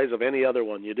size of any other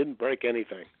one. You didn't break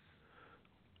anything.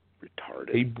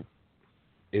 Retarded.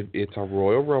 It's a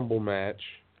Royal Rumble match.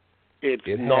 It's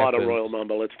not a Royal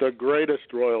Rumble. It's the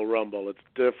Greatest Royal Rumble. It's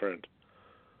different.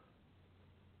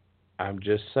 I'm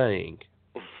just saying.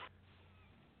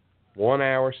 1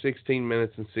 hour, 16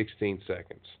 minutes, and 16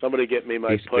 seconds. Somebody get me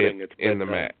my pudding. It's in the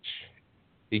match.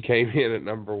 He came in at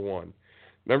number 1.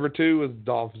 Number 2 was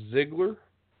Dolph Ziggler.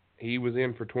 He was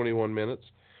in for 21 minutes.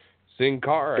 Sin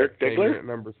Cara came in at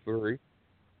number 3.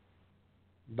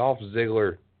 Dolph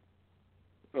Ziggler.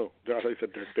 Oh, Josh, I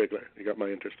said Dirk Diggler. You got my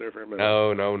interest there for a minute.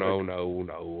 No.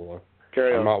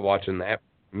 Carry on. I'm not watching that.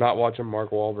 I'm not watching Mark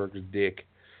Wahlberg's dick.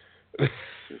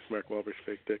 It's Mark Wahlberg's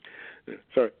fake dick. Yeah,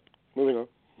 sorry. Moving on.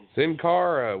 Sin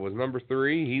Cara was number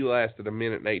 3. He lasted 1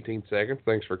 minute and 18 seconds.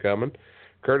 Thanks for coming.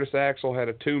 Curtis Axel had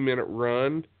a 2-minute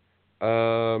run.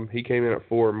 He came in at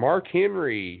 4. Mark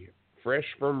Henry, fresh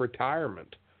from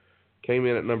retirement, came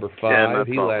in at number 5.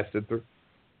 He lasted 3.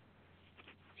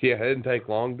 Yeah, it didn't take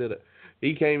long, did it?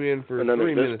 He came in for 3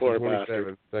 minutes and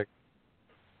 27 seconds.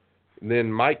 And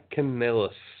then Mike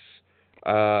Kanellis.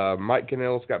 Mike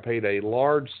Kanellis got paid a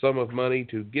large sum of money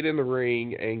to get in the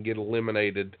ring and get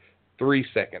eliminated 3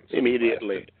 seconds.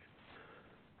 Immediately.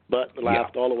 But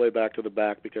laughed all the way back to the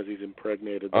back because he's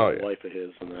impregnated that wife of his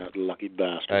and that lucky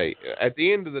bastard. Hey, at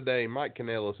the end of the day, Mike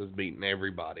Kanellis has beaten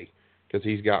everybody because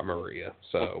he's got Maria.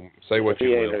 So say what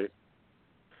you will. Hurt.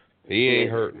 He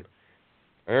ain't hurting.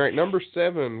 All right, number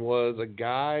 7 was a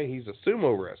guy, he's a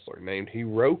sumo wrestler named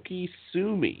Hiroki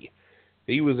Sumi.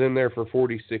 He was in there for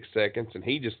 46 seconds, and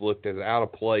he just looked as out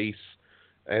of place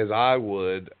as I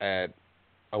would at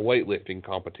a weightlifting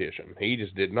competition. He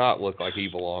just did not look like he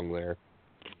belonged there.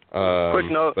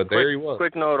 But there he was.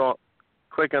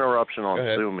 Quick interruption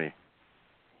on Sumi.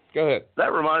 Go ahead.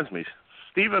 That reminds me,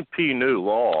 Stephen P. New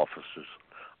Law Offices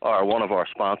are one of our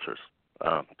sponsors.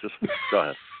 Just go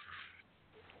ahead.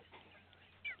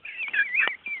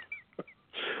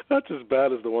 That's as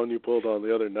bad as the one you pulled on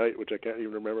the other night, which I can't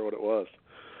even remember what it was.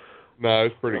 No, it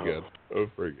was pretty good. It was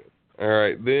pretty good. All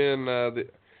right, then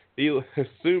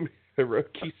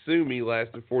Hiroki Sumi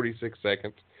lasted 46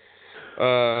 seconds.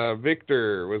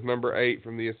 Victor was number 8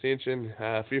 from the Ascension,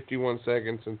 51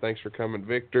 seconds, and thanks for coming,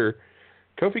 Victor.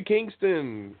 Kofi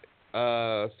Kingston,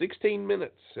 16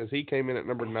 minutes as he came in at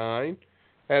number 9.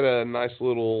 Had a nice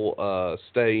little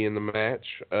stay in the match,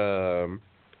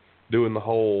 doing the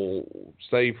whole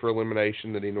save for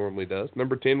elimination that he normally does.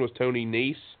 Number 10 was Tony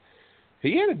Nese.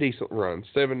 He had a decent run,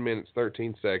 7 minutes,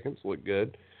 13 seconds, looked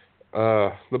good.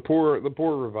 The poor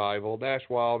Revival, Dash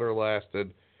Wilder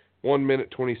lasted 1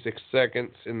 minute, 26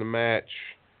 seconds in the match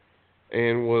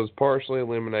and was partially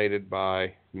eliminated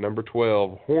by number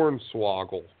 12,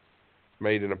 Hornswoggle.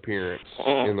 Made an appearance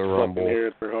in the Rumble.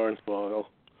 Here for Hornswoggle.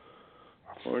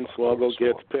 Hornswoggle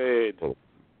gets paid.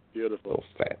 Beautiful. Little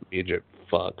fat midget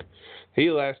fuck. He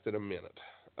lasted a minute.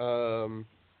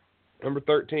 Number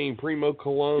 13, Primo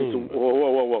Cologne.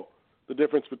 Whoa. The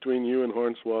difference between you and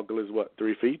Hornswoggle is what,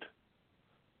 3 feet?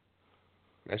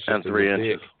 That's and 3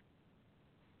 inches.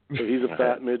 Dick. So he's a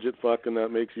fat midget fuck, and that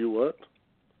makes you what?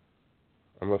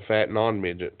 I'm a fat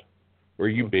non-midget. Where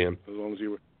you been? As long as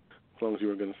you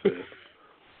were going to say it.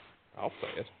 I'll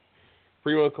say it.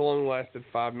 Primo Cologne lasted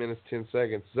 5 minutes, 10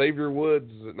 seconds. Xavier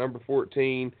Woods at number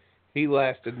 14. He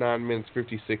lasted 9 minutes,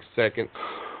 56 seconds,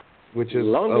 which is a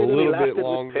little bit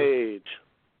longer. Page.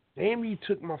 Damn, you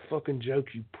took my fucking joke,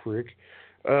 you prick.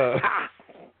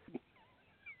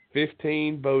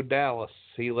 15, Bo Dallas.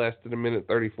 He lasted 1 minute,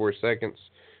 34 seconds.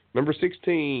 Number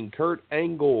 16, Kurt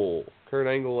Angle. Kurt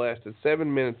Angle lasted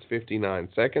 7 minutes, 59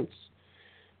 seconds.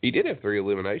 He did have 3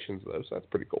 eliminations, though, so that's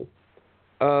pretty cool.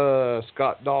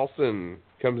 Scott Dawson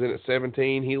comes in at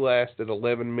 17. He lasted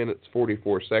 11 minutes,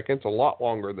 44 seconds, a lot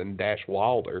longer than Dash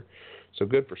Wilder, so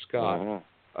good for Scott.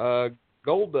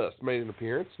 Goldust made an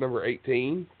appearance, number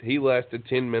 18. He lasted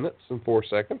 10 minutes and 4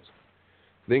 seconds.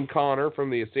 Then Connor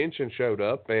from the Ascension showed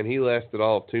up, and he lasted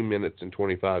all of 2 minutes and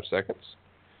 25 seconds.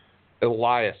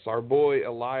 Elias, our boy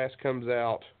Elias, comes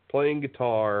out playing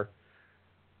guitar,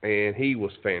 and he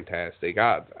was fantastic.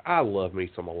 I love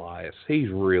me some Elias. He's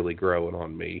really growing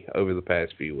on me over the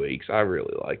past few weeks. I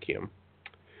really like him.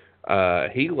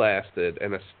 He lasted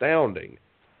an astounding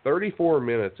 34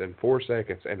 minutes and 4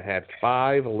 seconds and had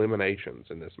 5 eliminations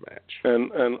in this match.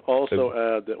 And also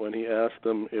add that when he asked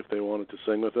them if they wanted to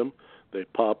sing with him, they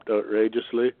popped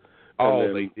outrageously.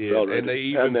 They did.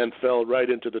 And then fell right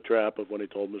into the trap of when he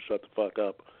told them to shut the fuck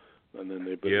up. And then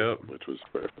they bit it, which was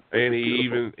perfect. And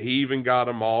he even got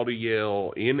them all to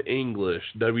yell in English,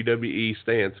 WWE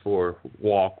stands for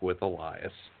Walk with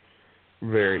Elias.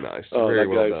 Very nice. Very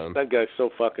well done. That guy's so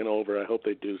fucking over. I hope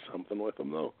they do something with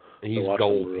him, though. He's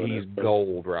gold. He's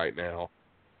gold right now.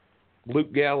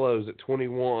 Luke Gallows at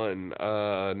 21,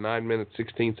 9 minutes,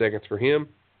 16 seconds for him.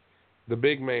 The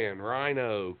big man,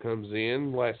 Rhino, comes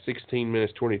in, last 16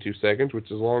 minutes, 22 seconds,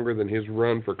 which is longer than his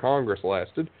run for Congress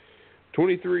lasted.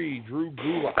 23, Drew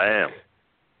Gulak. Bam.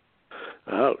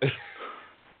 Ouch.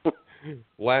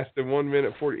 Lasted 1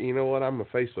 minute 40. You know what? I'm a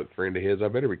Facebook friend of his. I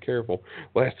better be careful.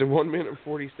 Lasted 1 minute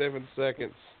 47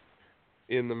 seconds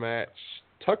in the match.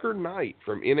 Tucker Knight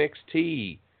from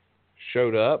NXT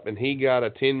showed up, and he got a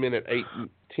 10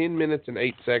 minutes and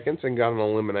 8 seconds and got an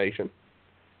elimination.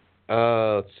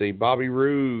 Let's see. Bobby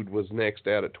Roode was next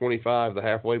out at 25, the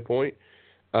halfway point.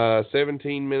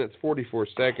 17 minutes, 44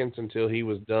 seconds until he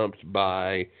was dumped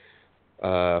by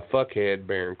fuckhead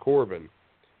Baron Corbin.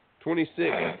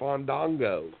 26,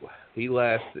 Fandango. He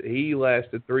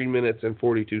lasted 3 minutes and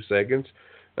 42 seconds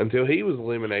until he was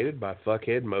eliminated by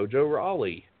fuckhead Mojo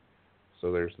Rawley.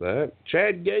 So there's that.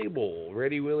 Chad Gable,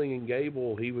 Ready, Willing, and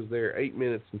Gable. He was there 8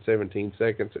 minutes and 17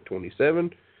 seconds at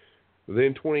 27.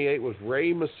 Then 28 was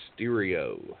Rey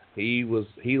Mysterio. He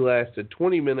lasted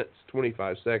 20 minutes,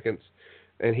 25 seconds,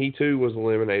 and he too was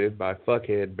eliminated by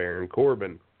fuckhead Baron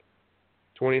Corbin.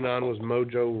 29 was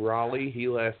Mojo Rawley. He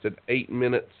lasted 8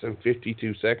 minutes and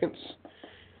 52 seconds.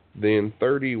 Then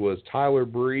 30 was Tyler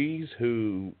Breeze,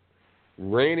 who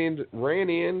ran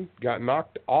in, got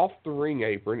knocked off the ring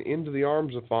apron into the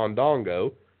arms of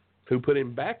Fandango, who put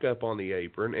him back up on the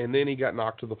apron, and then he got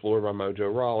knocked to the floor by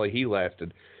Mojo Rawley. He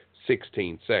lasted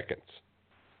 16 seconds.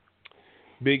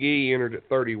 Big E entered at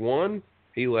 31.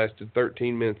 He lasted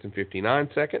 13 minutes and 59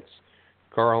 seconds.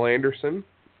 Carl Anderson,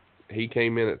 he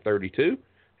came in at 32.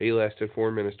 He lasted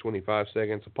 4 minutes 25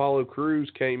 seconds. Apollo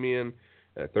Crews came in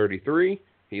at 33.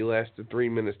 He lasted 3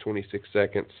 minutes 26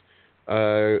 seconds.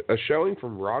 A showing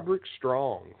from Roderick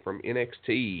Strong from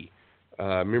NXT.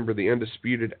 Remember the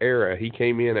Undisputed Era. He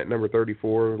came in at number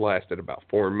 34, lasted about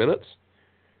 4 minutes.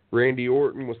 Randy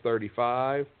Orton was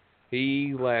 35.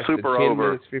 He lasted Super 10 over.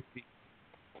 minutes 50.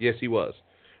 Yes, he was.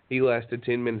 He lasted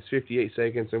 10 minutes 58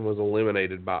 seconds and was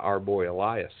eliminated by our boy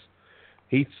Elias.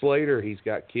 Heath Slater, he's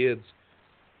got kids,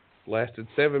 lasted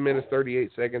 7 minutes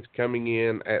 38 seconds, coming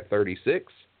in at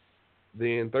 36.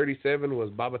 Then 37 was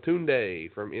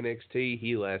Babatunde from NXT.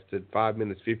 He lasted 5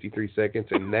 minutes 53 seconds,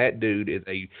 and that dude is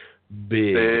a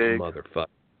big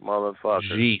motherfucker.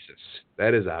 Jesus,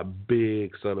 that is a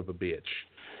big son of a bitch.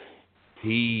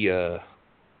 He's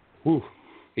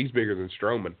bigger than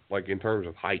Strowman, like in terms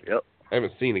of height. Yep. I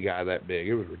haven't seen a guy that big.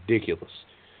 It was ridiculous.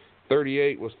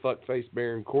 38 was fuckface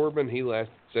Baron Corbin. He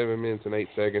lasted 7 minutes and 8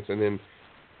 seconds, and then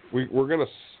we're going to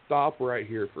stop right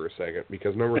here for a second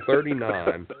because number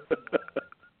 39,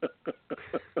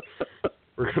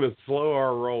 we're going to slow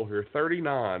our roll here.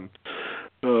 39.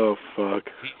 Oh, fuck.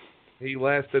 He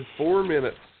lasted 4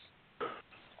 minutes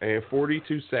and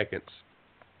 42 seconds.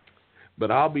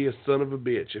 But I'll be a son of a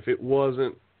bitch if it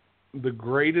wasn't the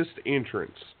greatest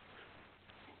entrance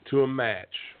to a match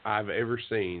I've ever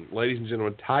seen. Ladies and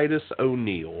gentlemen, Titus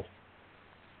O'Neil.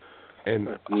 And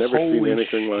I've never seen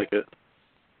anything like it.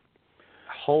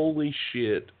 Holy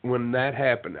shit. When that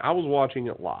happened, I was watching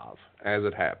it live as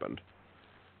it happened.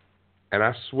 And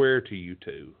I swear to you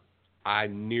two, I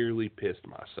nearly pissed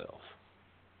myself.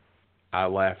 I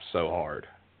laughed so hard.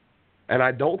 And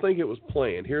I don't think it was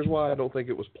planned. Here's why I don't think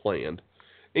it was planned.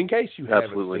 In case you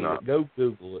haven't seen it, go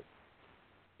Google it.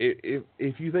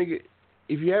 If you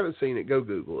haven't seen it, go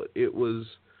Google it. It was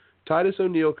Titus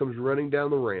O'Neil comes running down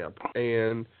the ramp,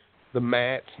 and the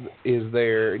mat is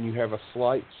there, and you have a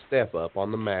slight step up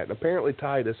on the mat. And apparently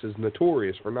Titus is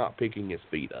notorious for not picking his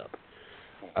feet up.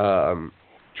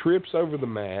 Trips over the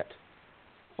mat,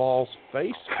 falls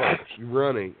face first,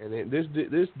 running, and this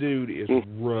dude is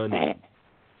running,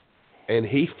 and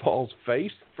he falls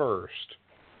face first,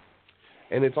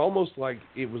 and it's almost like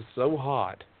it was so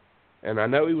hot, and I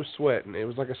know he was sweating. It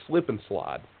was like a slip and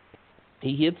slide.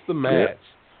 He hits the mats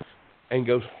and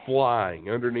goes flying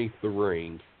underneath the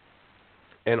ring,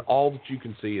 and all that you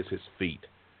can see is his feet.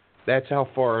 That's how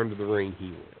far under the ring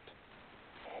he went.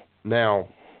 Now,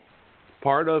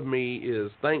 part of me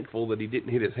is thankful that he didn't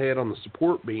hit his head on the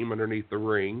support beam underneath the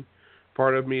ring.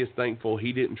 Part of me is thankful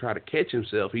he didn't try to catch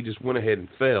himself. He just went ahead and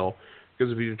fell,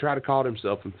 because if he had tried to caught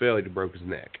himself and fell, he'd have broke his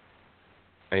neck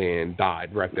and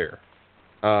died right there.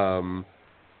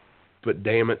 But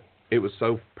damn it, it was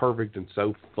so perfect and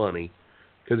so funny,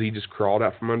 because he just crawled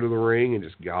out from under the ring and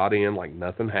just got in like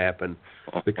nothing happened.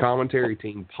 The commentary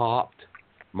team popped.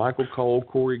 Michael Cole,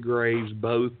 Corey Graves,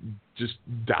 both just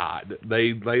died.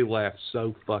 They laughed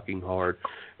so fucking hard.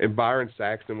 And Byron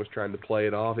Saxton was trying to play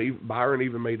it off. Byron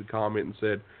even made a comment and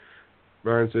said,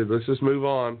 let's just move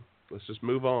on. Let's just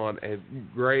move on. And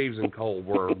Graves and Cole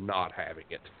were not having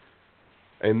it.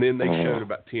 And then they showed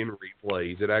about 10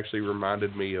 replays. It actually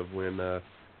reminded me of when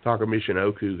Taka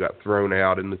Michinoku got thrown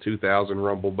out in the 2000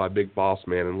 Rumble by Big Boss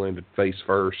Man and landed face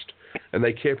first. And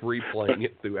they kept replaying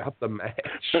it throughout the match.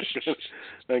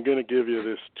 I'm going to give you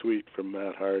this tweet from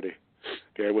Matt Hardy.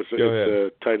 Okay, Go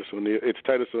ahead. Titus O'Neil. It's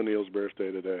Titus O'Neil's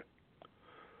birthday today.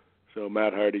 So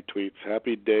Matt Hardy tweets,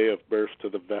 "Happy day of birth to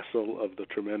the vessel of the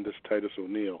tremendous Titus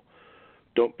O'Neil.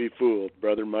 Don't be fooled.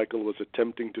 Brother Michael was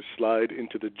attempting to slide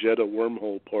into the Jeddah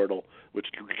wormhole portal, which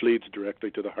leads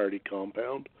directly to the Hardy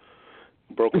compound.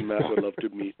 Broken Matt would love to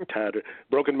meet tattered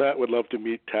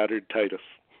Titus."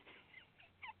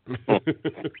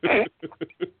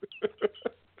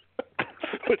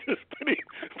 Which is pretty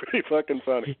fucking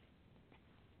funny.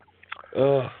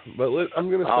 But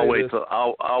I'm gonna say I'll wait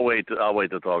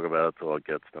to talk about it till it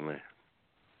gets to me.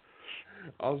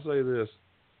 I'll say this,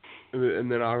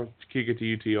 and then I'll kick it to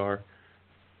UTR.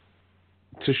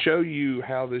 To show you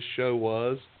how this show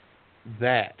was,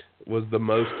 that was the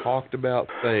most talked about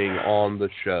thing on the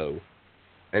show,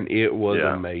 and it was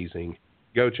amazing.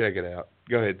 Go check it out.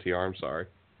 Go ahead, TR. I'm sorry.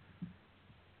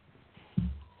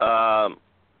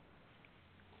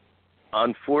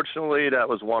 Unfortunately, that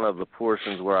was one of the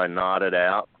portions where I nodded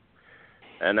out,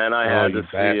 and then I had to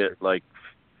see it like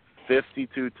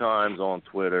 52 times on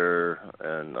Twitter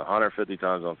and 150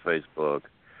 times on Facebook.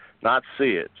 Not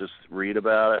see it, just read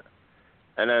about it.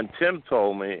 And then Tim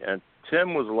told me, and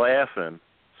Tim was laughing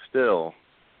still,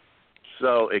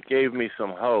 so it gave me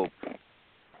some hope,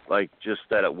 like just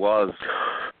that it was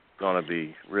going to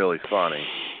be really funny.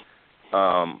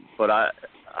 But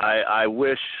I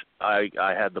wish I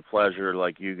had the pleasure,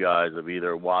 like you guys, of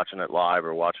either watching it live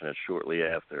or watching it shortly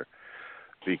after,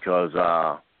 because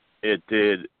it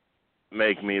did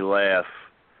make me laugh.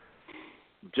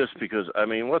 Just because, I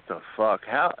mean, what the fuck?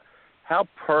 How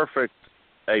perfect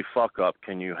a fuck up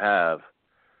can you have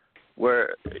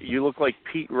where you look like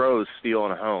Pete Rose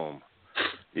stealing home?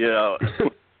 You know,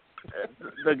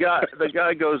 the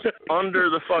guy goes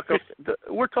under the fuck up.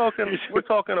 We're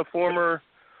talking a former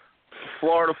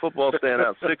Florida football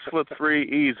standout, 6'3",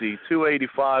 easy,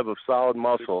 285 of solid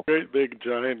muscle. Great big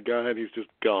giant guy, and he's just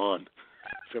gone.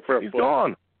 Except for he's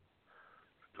gone.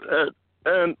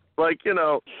 And like, you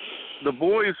know, the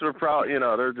boys are probably, you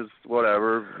know, they're just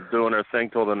whatever, doing their thing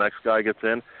till the next guy gets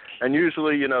in. And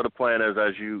usually, you know, the plan is,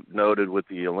 as you noted with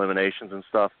the eliminations and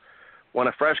stuff, when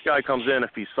a fresh guy comes in,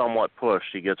 if he's somewhat pushed,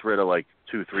 he gets rid of like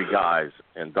 2-3 guys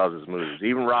and does his moves.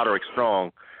 Even Roderick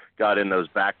Strong got in those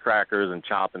backcrackers and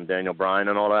chopping Daniel Bryan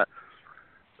and all that.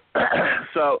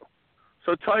 So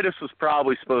Titus was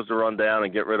probably supposed to run down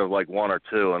and get rid of like 1 or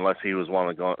 2, unless he was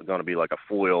going to be like a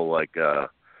foil like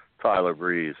Tyler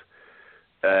Breeze.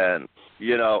 And,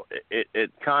 you know,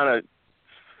 it kind of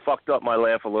fucked up my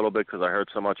laugh a little bit because I heard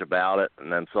so much about it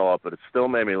and then saw it, but it still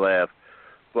made me laugh.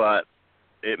 But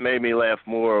it made me laugh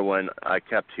more when I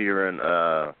kept hearing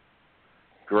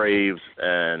Graves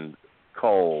and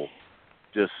Cole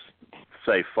just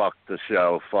say fuck the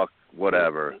show, fuck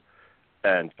whatever,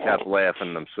 and kept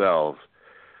laughing themselves.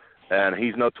 And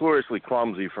he's notoriously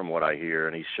clumsy from what I hear,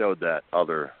 and he showed that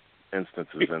other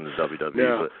instances in the WWE.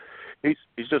 Yeah. But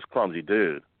he's just a clumsy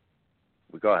dude.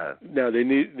 But go ahead. No, they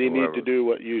need to do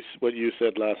what you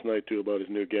said last night too about his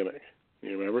new gimmick.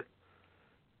 You remember?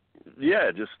 Yeah,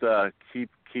 just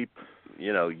keep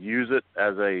you know, use it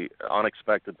as a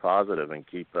unexpected positive and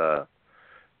keep him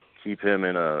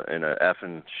in a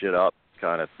effing shit up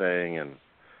kind of thing. And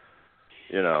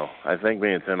you know, I think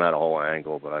me and Tim had a whole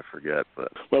angle, but I forget.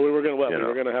 But we were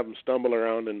gonna have him stumble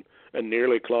around and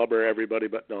nearly clobber everybody,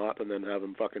 but not, and then have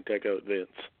him fucking take out Vince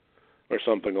or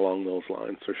something along those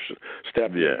lines, or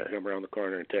come around the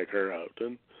corner and take her out.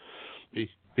 And if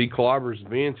he clobbers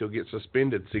Vince, he'll get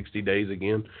suspended 60 days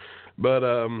again. But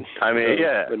I mean,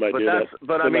 yeah,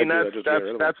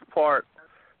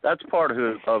 that's part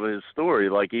of his story.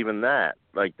 Like even that,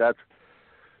 like that's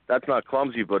not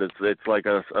clumsy, but it's like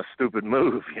a stupid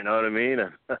move. You know what I mean?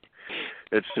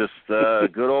 It's just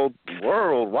good old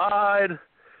worldwide.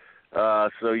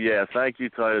 So yeah, thank you,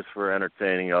 Titus, for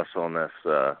entertaining us on this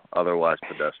otherwise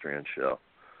pedestrian show.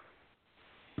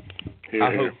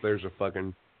 I hope there's a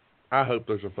fucking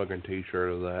T-shirt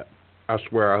of that. I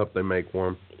swear, I hope they make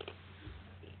one.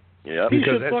 Yeah, you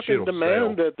should fucking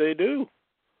demand that they do.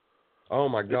 Oh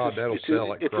my God, that'll sell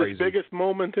like crazy. It's his biggest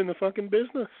moment in the fucking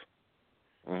business.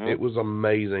 Mm-hmm. It was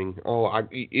amazing. Oh,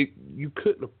 you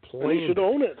couldn't have planned. You should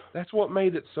own it. That's what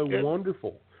made it so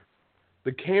wonderful.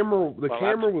 The camera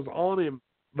was on him,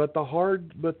 but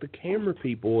the camera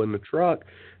people in the truck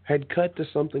had cut to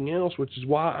something else, which is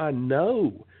why I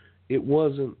know it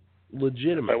wasn't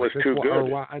legitimate. That was too good. Or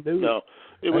why I knew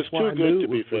it was too good to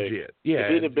be fake. Legit. Yeah,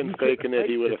 if he'd have been faking it,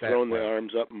 he would have thrown the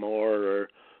arms up more,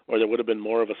 or there would have been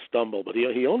more of a stumble. But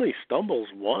he only stumbles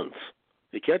once.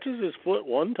 He catches his foot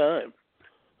one time,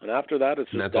 and after that,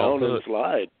 it's just down and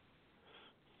slide.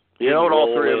 You know what? All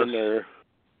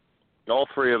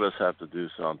three of us have to do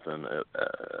something,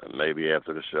 maybe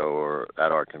after the show or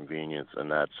at our convenience,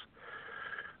 and that's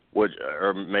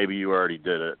or maybe you already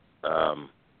did it.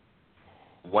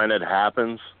 When it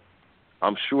happens,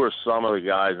 I'm sure some of the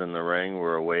guys in the ring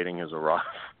were awaiting his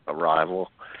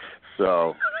arrival.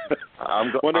 So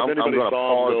I'm going to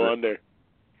pause it. Under.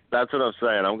 That's what I'm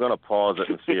saying. I'm going to pause it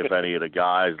and see if any of the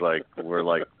guys were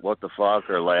like, "What the fuck,"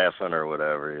 or laughing or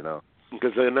whatever, you know.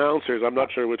 Because the announcers, I'm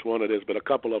not sure which one it is, but a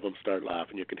couple of them start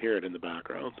laughing. You can hear it in the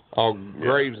background. Oh,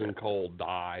 Graves and Cole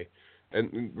die,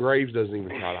 and Graves doesn't even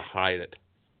try to hide it.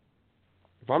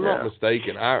 If I'm not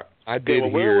mistaken, I did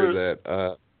hear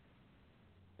that.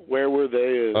 Where were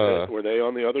they? Were they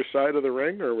on the other side of the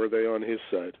ring, or were they on his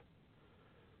side?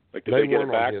 Like, did they get a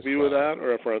back view of that,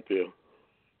 or a front view?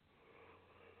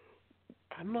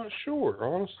 I'm not sure,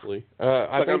 honestly.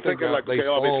 I'm thinking,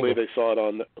 obviously they saw it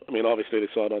on. Obviously they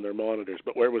saw it on their monitors,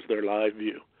 but where was their live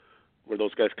view? Were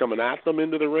those guys coming at them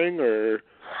into the ring, or?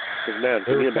 Because man,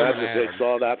 can you imagine if they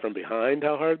saw that from behind?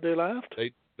 How hard they laughed?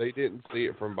 They didn't see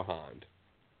it from behind.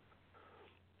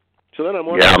 So then I'm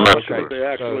wondering how much did they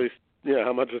actually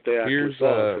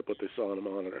saw what they saw on the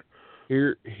monitor.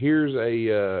 Here's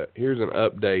an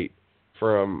update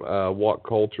from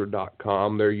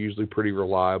WhatCulture.com. They're usually pretty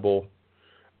reliable.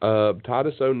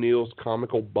 Titus O'Neil's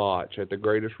comical botch at the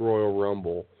Greatest Royal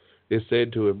Rumble is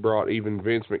said to have brought even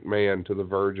Vince McMahon to the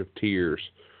verge of tears.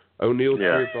 O'Neil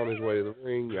tripped on his way to the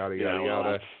ring, yada, yada,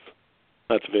 yada.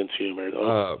 That's Vince humor,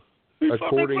 though.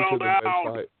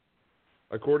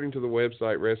 According to the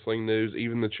website Wrestling News,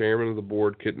 even the chairman of the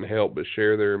board couldn't help but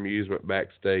share their amusement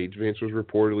backstage. Vince was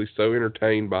reportedly so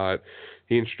entertained by it,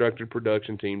 he instructed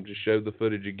production team to show the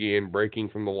footage again, breaking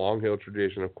from the long-held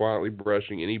tradition of quietly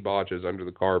brushing any botches under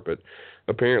the carpet.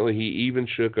 Apparently, he even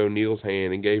shook O'Neil's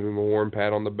hand and gave him a warm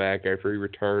pat on the back after he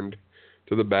returned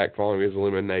to the back following his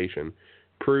elimination.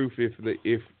 Proof, if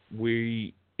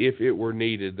it were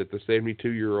needed, that the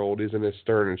 72-year-old isn't as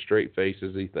stern and straight-faced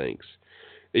as he thinks.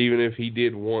 Even if he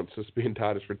did once suspend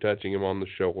Titus for touching him on the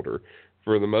shoulder.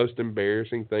 For the most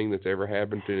embarrassing thing that's ever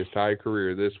happened in his entire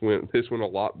career, this went a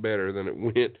lot better than it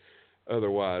went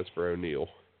otherwise for O'Neil.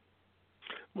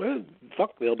 Well,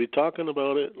 fuck, they'll be talking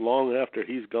about it long after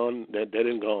he's gone, dead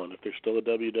and gone. If there's still a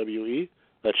WWE,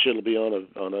 that shit will be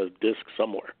on a disc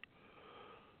somewhere.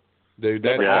 Dude,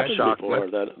 that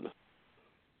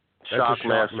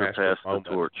Shockmaster passed the moment.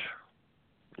 torch.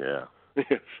 Yeah.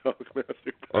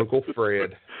 Shockmaster. Uncle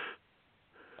Fred.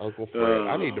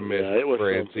 I need to message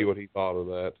Fred and see what he thought of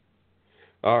that.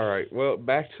 All right. Well,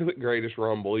 back to the Greatest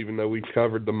Rumble, even though we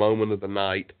covered the moment of the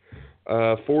night.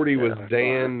 40 was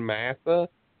Dan Matha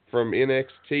from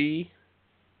NXT.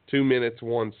 2 minutes,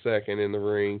 1 second in the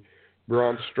ring.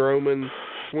 Braun Strowman,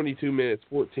 22 minutes,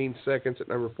 14 seconds at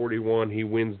number 41. He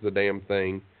wins the damn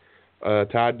thing.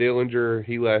 Ty Dillinger,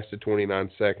 he lasted 29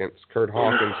 seconds. Kurt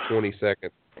Hawkins, 20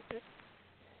 seconds.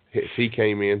 He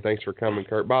came in. Thanks for coming,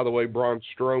 Kurt. By the way, Braun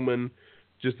Strowman,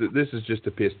 this is just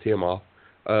to piss Tim off.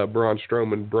 Braun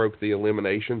Strowman broke the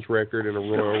eliminations record in a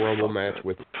Royal Rumble match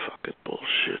with fucking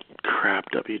bullshit, crap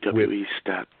WWE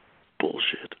stat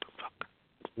bullshit.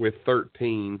 With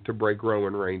 13 to break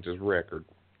Roman Reigns' record.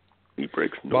 He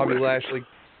breaks no Bobby records.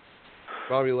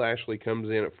 Lashley comes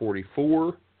in at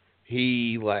 44.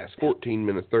 He lasts 14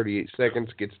 minutes 38 seconds.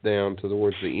 Gets down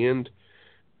towards the end.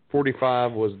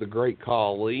 45 was the Great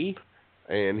Khali,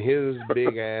 and his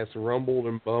big ass rumbled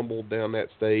and bumbled down that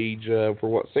stage for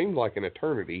what seemed like an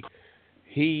eternity.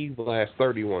 He lasts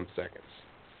 31 seconds.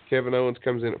 Kevin Owens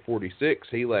comes in at 46.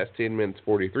 He lasts 10 minutes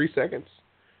 43 seconds.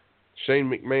 Shane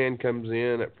McMahon comes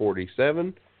in at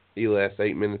 47. He lasts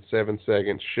 8 minutes 7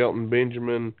 seconds. Shelton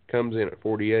Benjamin comes in at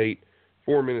 48.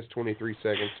 4 minutes 23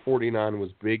 seconds. 49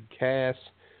 was Big Cass.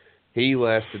 He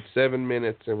lasted 7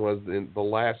 minutes and was the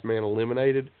last man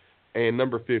eliminated. And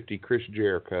number 50, Chris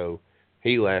Jericho,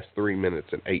 he lasts 3 minutes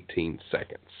and 18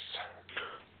 seconds.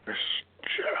 Chris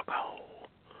Jericho.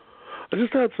 I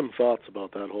just had some thoughts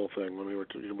about that whole thing when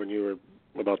you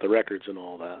were about the records and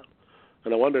all that,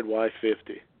 and I wondered why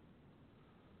 50.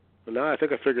 And now I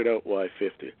think I figured out why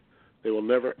 50. They will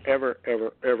never, ever,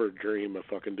 ever, ever dream of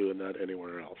fucking doing that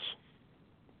anywhere else.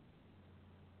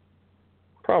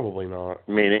 Probably not.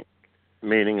 Meaning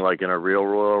like in a real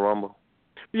Royal Rumble?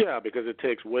 Yeah, because it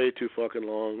takes way too fucking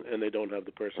long, and they don't have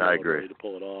the personality to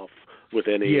pull it off with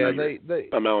any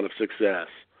amount of success.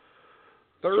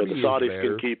 So the Saudis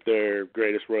can keep their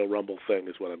Greatest Royal Rumble thing,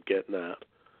 is what I'm getting at,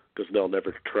 because they'll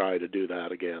never try to do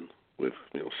that again with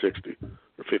 60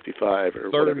 or 55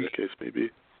 or 30, whatever the case may be.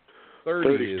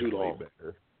 30 is too way long.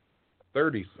 Better.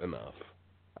 30's enough,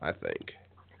 I think.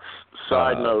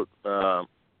 Side note,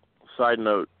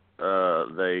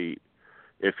 they.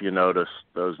 If you notice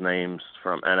those names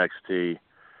from NXT,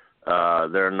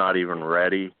 they're not even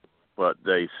ready, but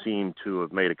they seem to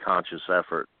have made a conscious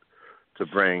effort to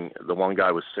bring, the one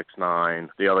guy was 6'9",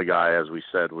 the other guy, as we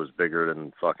said, was bigger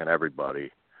than fucking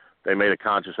everybody. They made a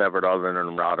conscious effort, other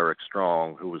than Roderick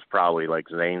Strong, who was probably like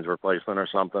Zayn's replacement or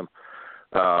something,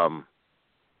 to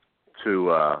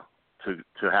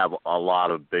have a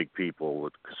lot of big people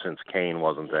since Kane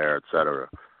wasn't there, etc.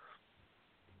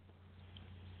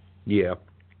 Yeah.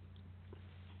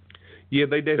 Yeah,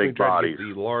 they definitely Big tried bodies. to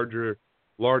get the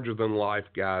larger than life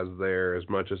guys there as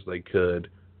much as they could.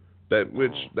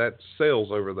 That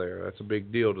sells over there. That's a big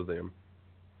deal to them.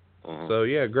 So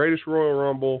yeah, Greatest Royal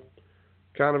Rumble,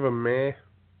 kind of a meh,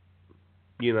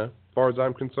 as far as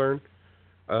I'm concerned.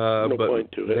 No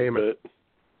point to it.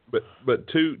 But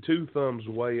two thumbs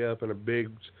way up and a big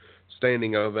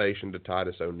standing ovation to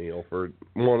Titus O'Neil for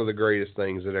one of the greatest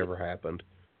things that ever happened.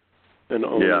 And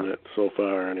owning it so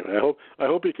far, anyway. I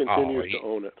hope he continues to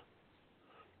own it.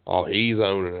 Oh, he's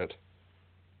owning it.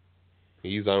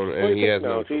 He's owning it, and he has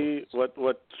no choice.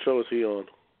 What show is he on?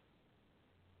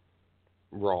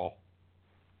 Raw.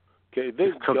 Okay,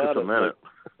 they took us a minute.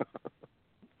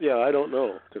 Yeah, I don't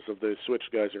know because if they switch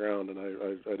guys around, and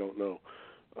I don't know.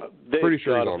 They Pretty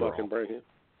sure gotta fucking bring him.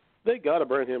 They gotta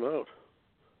bring him out.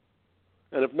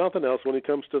 And if nothing else, when he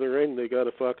comes to the ring, they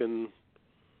gotta play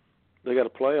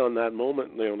on that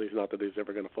moment. It's not that he's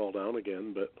ever gonna fall down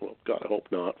again, but well, God, I hope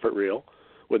not for real.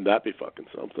 Wouldn't that be fucking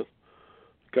something?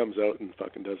 He comes out and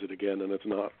fucking does it again, and it's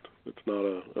not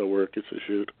a work, it's a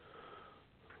shoot.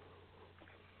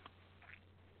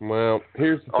 Well,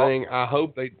 here's the thing. I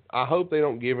hope they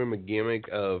don't give him a gimmick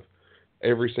of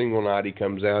every single night he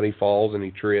comes out, he falls and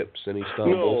he trips and he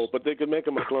stumbles. No, but they could make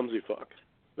him a clumsy fuck.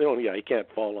 He can't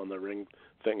fall on the ring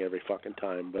thing every fucking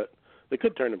time, but they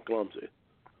could turn him clumsy.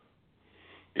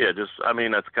 Yeah, that's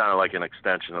kind of like an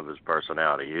extension of his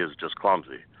personality. He is just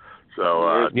clumsy.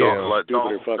 So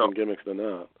don't gimmicks than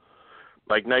that.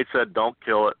 Like Nate said, don't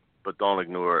kill it, but don't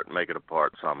ignore it and make it a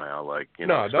part somehow.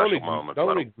 Special moments.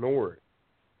 Don't ignore it.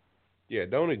 Yeah,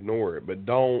 don't ignore it, but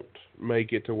don't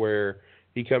make it to where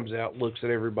he comes out, looks at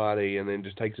everybody, and then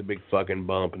just takes a big fucking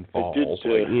bump and falls.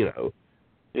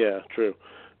 Yeah, true.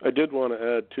 I did want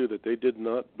to add, too, that they did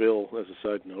not bill, as a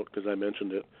side note, because I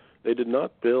mentioned it, they did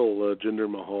not bill Jinder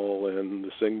Mahal and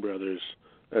the Singh brothers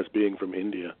as being from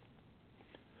India.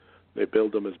 They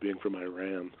billed them as being from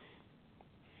Iran.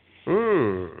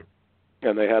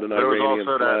 And they had an Iranian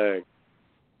flag.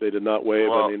 They did not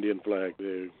wave an Indian flag.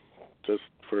 Just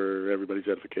for everybody's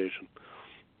edification.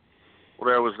 Well,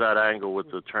 there was that angle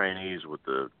with the trainees with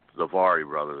the Vari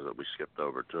brothers that we skipped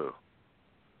over too.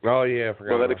 Oh yeah, I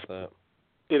forgot about that.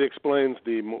 It explains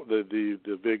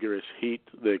the vigorous heat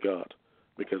they got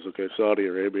because Saudi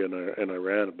Arabia and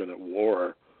Iran have been at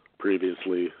war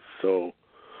previously, so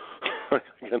I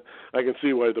can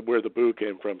see where the boo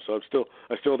came from. So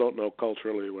I still don't know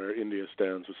culturally where India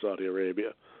stands with Saudi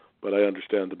Arabia, but I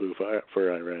understand the boo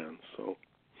for Iran. So.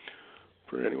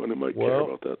 For anyone who might care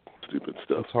about that stupid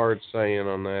stuff. It's hard saying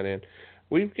on that end.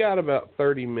 We've got about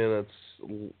 30 minutes.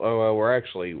 Oh, we're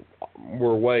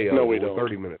way over. No, we don't.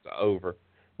 30 minutes over.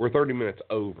 We're 30 minutes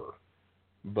over.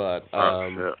 But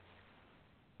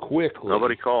quickly.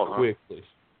 Nobody called. Quickly.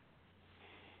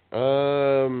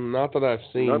 Not that I've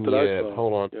seen yet.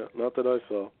 Hold on. Yeah, not that I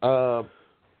saw.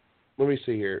 Let me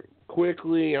see here.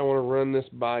 Quickly, I want to run this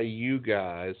by you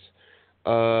guys.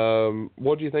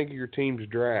 What do you think of your team's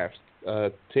draft?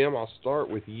 Tim, I'll start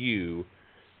with you.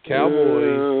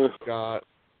 Cowboys got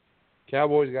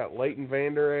Leighton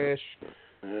Vander Esch,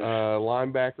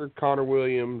 linebacker, Connor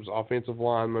Williams, offensive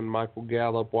lineman, Michael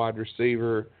Gallup, wide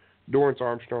receiver, Dorrance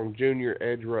Armstrong Jr.,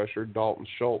 edge rusher, Dalton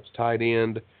Schultz, tight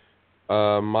end,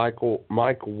 Mike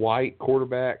White,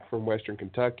 quarterback from Western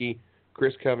Kentucky,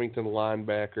 Chris Covington,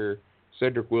 linebacker,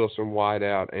 Cedric Wilson,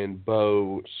 wideout, and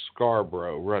Bo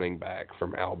Scarborough, running back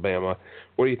from Alabama.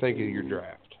 What do you think of your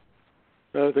draft?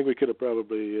 I think we could have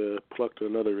probably plucked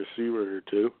another receiver or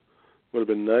two. Would have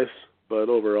been nice, but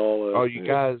overall. You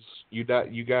guys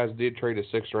did trade a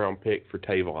 6th-round pick for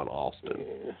Tavon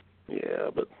Austin.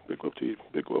 Yeah, but big whoop to you,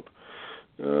 big whoop.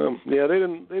 They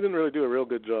didn't really do a real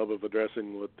good job of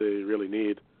addressing what they really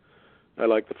need. I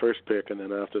like the first pick, and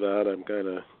then after that,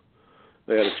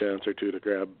 they had a chance or two to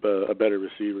grab a better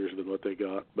receivers than what they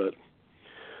got. But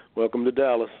welcome to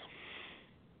Dallas.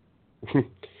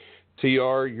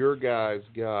 TR, your guys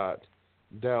got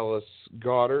Dallas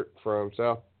Goddard from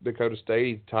South Dakota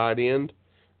State, tight end.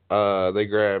 They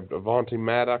grabbed Avonte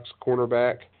Maddox,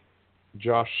 cornerback.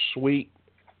 Josh Sweat,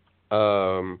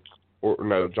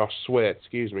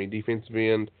 defensive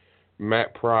end.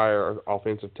 Matt Pryor,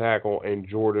 offensive tackle, and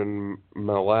Jordan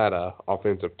Mailata,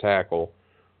 offensive tackle.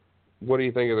 What do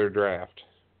you think of their draft?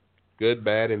 Good,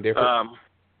 bad, indifferent?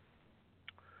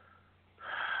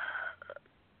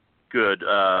 Good.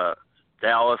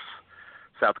 Dallas,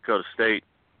 South Dakota State,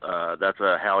 that's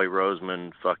a Howie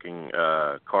Roseman fucking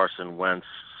Carson Wentz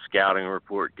scouting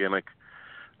report gimmick.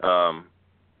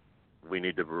 We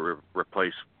need to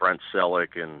replace Brent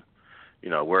Selleck, and,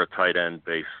 we're a tight end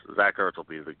base. Zach Ertz will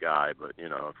be the guy, but,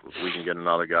 if we can get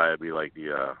another guy, it'd be like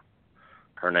the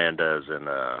Hernandez and,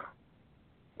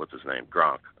 what's his name,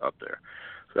 Gronk up there.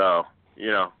 So,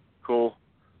 cool.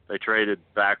 They traded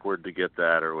backward to get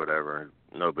that or whatever.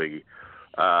 No biggie.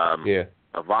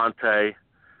 Avonte,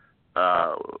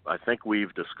 I think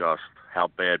we've discussed how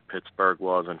bad Pittsburgh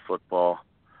was in football.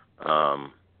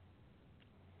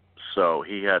 So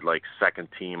he had second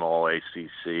team all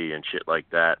ACC and shit like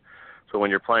that. So when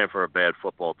you're playing for a bad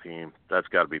football team, that's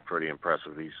got to be pretty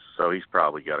impressive. He's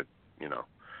probably got a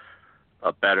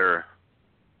better.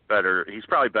 He's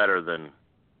probably better than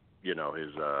his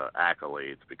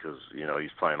accolades because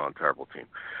he's playing on a terrible team.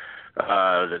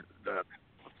 The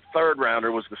third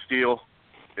rounder was the steal.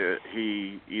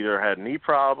 He either had knee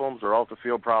problems or off the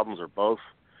field problems or both.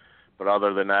 But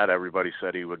other than that, everybody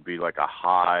said he would be like a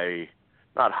high,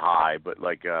 not high, but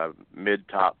like a mid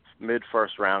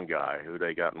first round guy who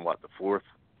they got in the fourth?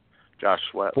 Josh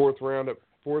Sweat. Fourth round at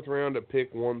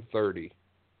pick 130.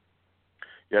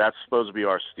 Yeah, that's supposed to be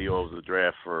our steal of the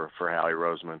draft for Howie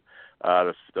Roseman.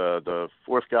 The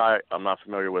fourth guy I'm not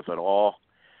familiar with at all,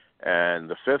 and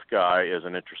the fifth guy is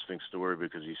an interesting story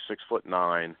because he's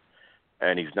 6'9",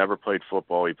 and he's never played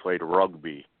football. He played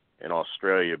rugby in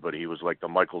Australia, but he was like the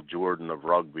Michael Jordan of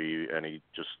rugby, and he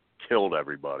just killed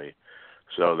everybody.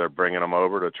 So they're bringing him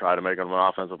over to try to make him an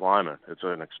offensive lineman. It's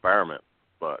an experiment,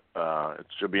 but it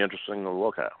should be interesting to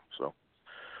look at. So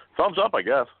thumbs up, I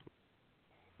guess.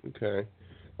 Okay.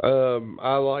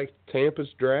 I like Tampa's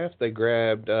draft. They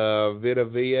grabbed Vita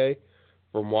Vea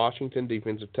from Washington,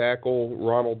 defensive tackle,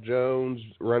 Ronald Jones,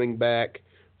 running back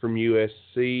from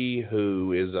USC,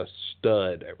 who is a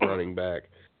stud at running back.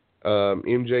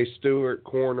 MJ Stewart,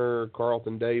 corner,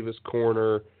 Carlton Davis,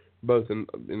 corner, both in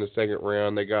the second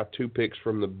round. They got 2 picks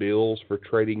from the Bills for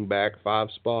trading back 5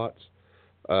 spots.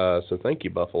 So thank you,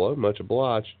 Buffalo. Much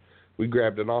obliged. We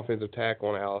grabbed an offensive tackle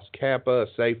on Alice Kappa, a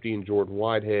safety in Jordan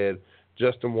Whitehead,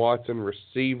 Justin Watson,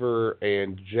 receiver,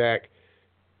 and Jack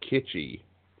Kitchie,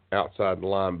 outside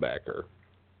linebacker.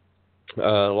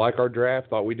 Like our draft,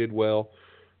 thought we did well.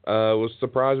 Was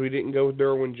surprised we didn't go with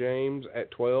Derwin James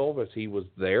at 12 as he was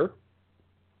there.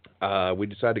 We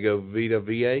decided to go Vita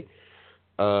Vea.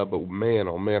 But man,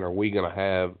 oh man, are we going to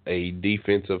have a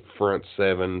defensive front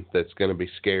 7 that's going to be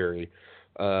scary.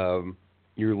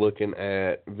 You're looking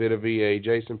at Vita Vea,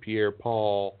 Jason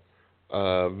Pierre-Paul,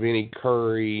 Vinnie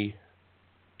Curry,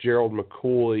 Gerald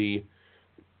McCoy,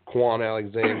 Quan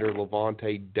Alexander,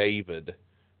 Levante David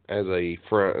as a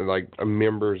front, like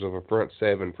members of a front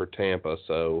 7 for Tampa.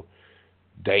 So,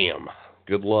 damn,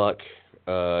 good luck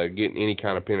getting any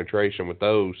kind of penetration with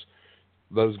those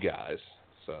guys.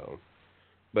 So,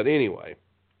 but anyway,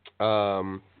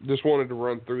 just wanted to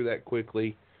run through that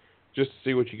quickly, just to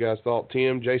see what you guys thought.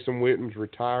 Tim, Jason Witten's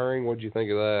retiring. What did you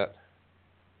think of that?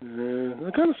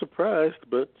 I'm kind of surprised,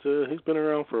 but he's been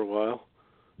around for a while.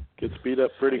 Gets beat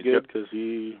up pretty good because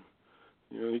he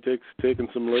takes taking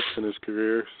some licks in his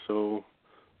career. So,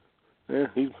 yeah,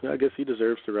 I guess he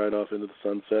deserves to ride off into the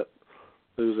sunset.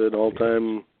 He was an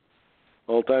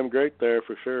all-time great there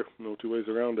for sure. No two ways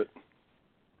around it.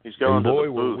 He's going to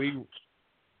the booth.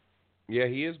 Yeah,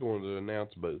 he is going to the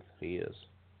announce booth. He is.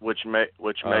 Which makes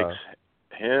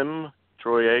him,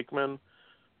 Troy Aikman,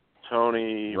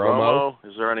 Tony Romo.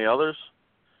 Is there any others?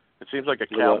 It seems like a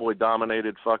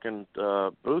cowboy-dominated fucking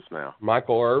booth now.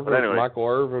 Michael Irvin. Anyway,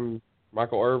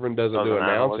 Michael Irvin doesn't do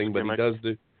announcing, but he does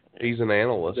do. He's an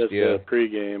analyst. That's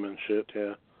pregame and shit.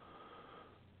 Yeah.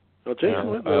 Well, Jason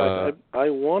Witten,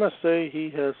 I want to say he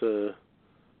has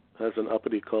an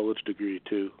uppity college degree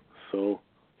too, so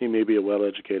he may be a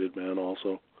well-educated man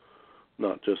also,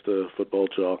 not just a football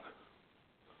jock.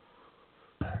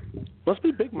 Must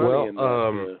be big money in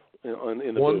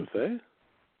the booth, eh?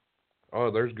 Oh,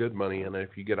 there's good money in it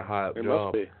if you get a high-up job.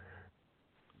 Must be.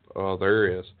 Oh,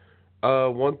 there is.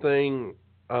 One thing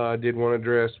I did want to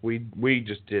address, we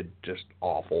just did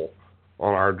awful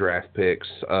on our draft picks.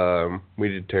 We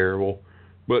did terrible,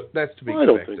 but that's to be expected. I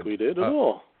don't think we did at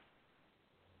all.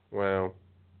 Well,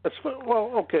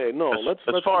 okay, no.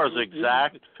 As far as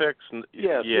exact picks, you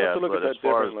have to look at that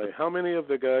differently. How many of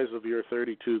the guys of your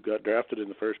 32 got drafted in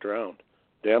the first round?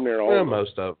 Damn near all of them.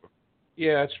 Most of them.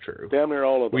 Yeah, that's true. Damn near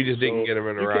all of them. We just didn't get them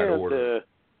in the right order.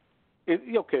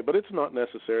 Okay, but it's not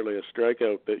necessarily a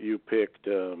strikeout that you picked.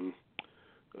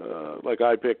 Like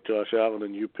I picked Josh Allen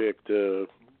and you picked the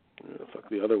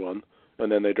other one,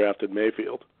 and then they drafted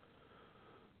Mayfield.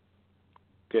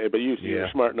 Okay, but you're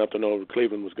smart enough to know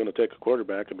Cleveland was going to take a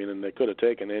quarterback. I mean, and they could have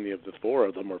taken any of the 4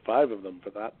 of them or 5 of them for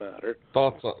that matter.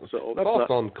 Thoughts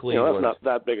on Cleveland? That's not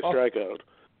that big a strikeout.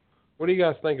 What do you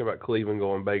guys think about Cleveland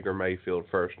going Baker Mayfield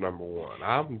first, number 1?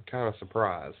 I'm kind of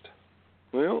surprised.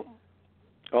 Well,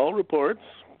 all reports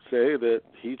say that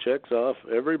he checks off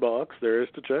every box there is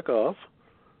to check off,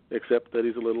 except that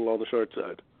he's a little on the short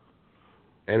side.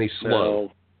 And he's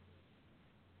slow.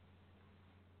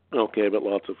 Okay, but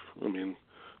lots of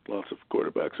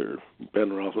quarterbacks are. Ben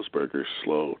Roethlisberger's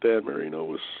slow. Dan Marino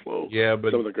was slow. Yeah,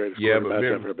 but some of the greatest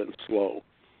quarterbacks ever have been slow.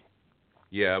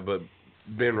 Yeah, but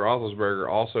Ben Roethlisberger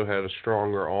also had a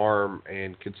stronger arm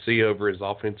and could see over his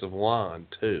offensive line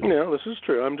too. Yeah, this is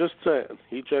true. I'm just saying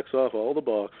he checks off all the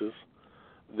boxes.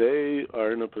 They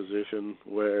are in a position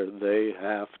where they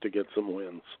have to get some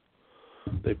wins.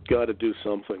 They've got to do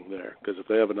something there because if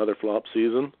they have another flop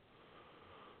season,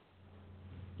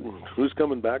 who's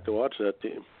coming back to watch that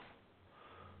team?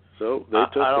 So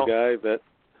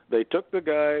they took the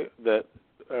guy that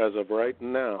as of right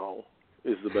now,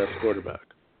 is the best quarterback.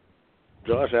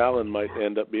 Josh Allen might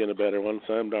end up being a better one.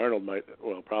 Sam Darnold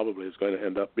probably is going to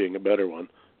end up being a better one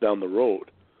down the road.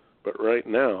 But right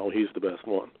now, he's the best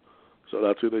one. So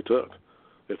that's who they took.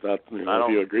 If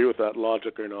you agree with that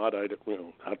logic or not,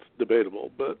 that's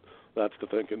debatable. But that's the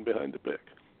thinking behind the pick.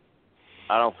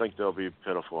 I don't think they'll be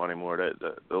pitiful anymore.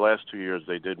 The last 2 years,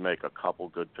 they did make a couple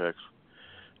good picks.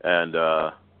 And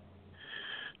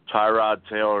Tyrod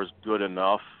Taylor's good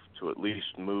enough to at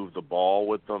least move the ball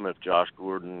with them if Josh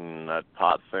Gordon, that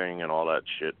pot thing and all that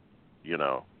shit,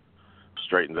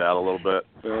 straightens out a little bit.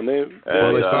 And they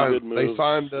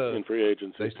signed in free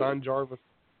agency.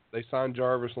 They signed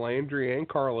Jarvis Landry and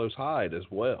Carlos Hyde as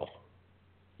well.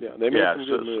 Yeah, they made some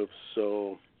good moves,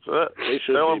 so they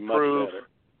should they'll be improve. Much better.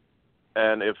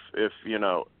 And if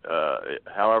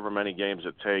however many games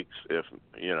it takes, if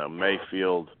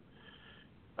Mayfield,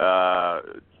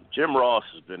 Jim Ross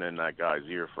has been in that guy's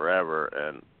ear forever,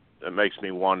 and it makes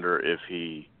me wonder if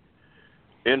he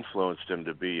influenced him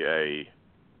to be a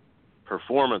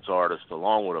performance artist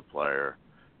along with a player.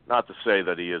 Not to say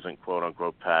that he isn't quote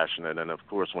unquote passionate, and of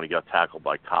course when he got tackled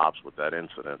by cops with that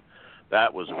incident,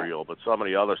 that was real. But some of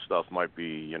the other stuff might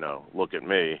be, look at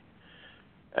me,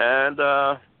 and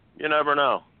you never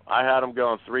know. I had him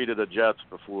going 3 to the Jets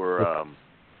before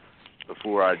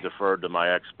I deferred to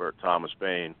my expert Thomas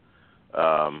Bain.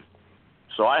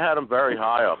 So I had him very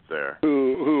high up there.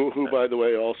 Who by the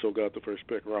way, also got the first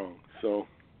pick wrong. So.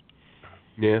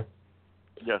 Yeah.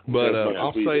 Yeah. But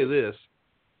I'll say this.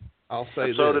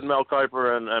 So did Mel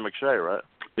Kiper and McShay, right?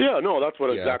 Yeah, no, that's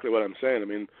exactly what I'm saying. I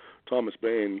mean, Thomas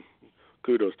Bain,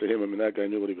 kudos to him. I mean, that guy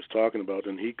knew what he was talking about,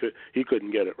 and he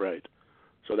couldn't get it right.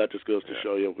 So that just goes to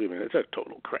show you, it's a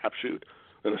total crapshoot.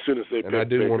 And as soon as they picked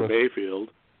Baker Mayfield,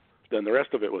 then the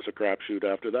rest of it was a crapshoot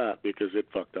after that because it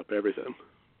fucked up everything.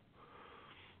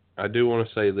 I do want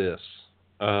to say this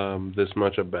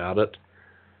much about it.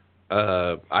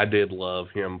 I did love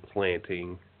him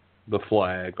planting the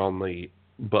flag on the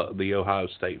Ohio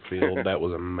State field. That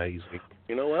was amazing.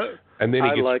 You know what? And then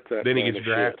he gets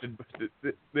drafted.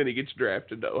 Then he gets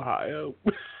drafted to Ohio.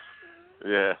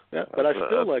 Yeah, but I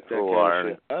still like that kind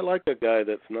of shit. I like a guy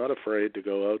that's not afraid to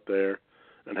go out there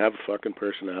and have a fucking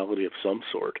personality of some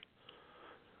sort.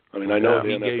 I mean, I know the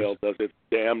NFL does its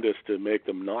damnedest to make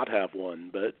them not have one,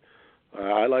 but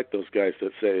I like those guys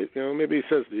that say, maybe he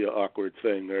says the awkward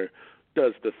thing or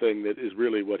does the thing that is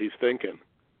really what he's thinking,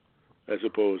 as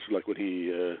opposed like when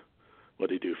he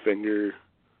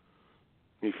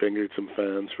fingered some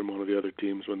fans from one of the other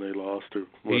teams when they lost or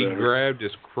whatever. He grabbed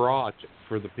his crotch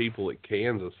for the people at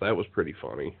Kansas. That was pretty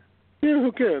funny. Yeah,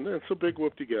 who can? That's a big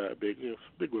whoopty guy, big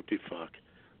whoopty fuck.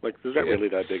 Like, is that really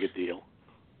that big a deal?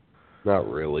 Not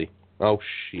really. Oh,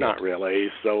 shit. Not really.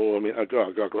 So, I mean, a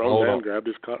grown man grabbed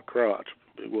his crotch.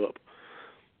 Big whoop.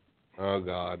 Oh,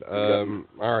 God. All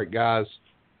right, guys.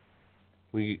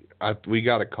 We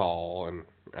got a call, and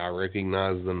I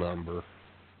recognize the number.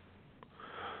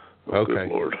 Okay. Good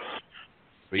Lord.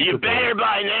 You better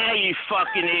by now, you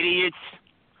fucking idiots.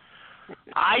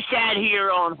 I sat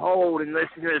here on hold and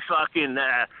listened to fucking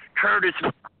Curtis,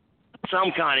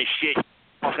 some kind of shit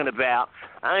talking about.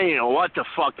 I don't even know what the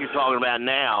fuck you're talking about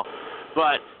now.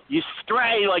 But you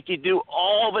stray like you do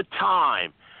all the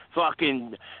time.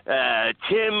 Fucking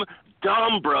Tim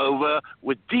Dombrova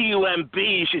with D-U-M-B,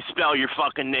 you should spell your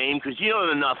fucking name, because you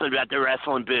don't know nothing about the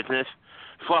wrestling business.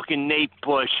 Fucking Nate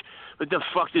Bush. What the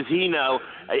fuck does he know?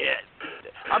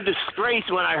 I'm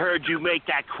disgraced when I heard you make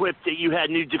that quip that you had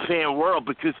New Japan World,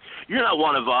 because you're not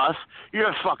one of us. You're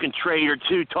a fucking traitor,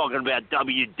 too, talking about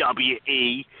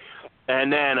WWE.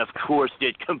 And then, of course,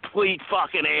 the complete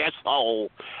fucking asshole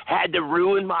had to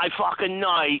ruin my fucking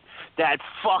night, that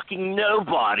fucking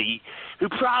nobody, who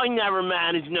probably never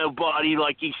managed nobody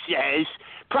like he says,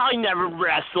 probably never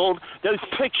wrestled. Those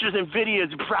pictures and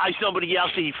videos are probably somebody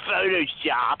else that he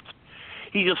photoshopped.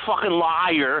 He's a fucking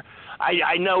liar.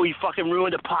 I know he fucking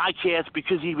ruined the podcast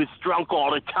because he was drunk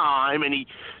all the time and he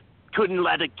couldn't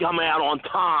let it come out on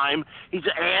time. He's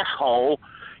an asshole.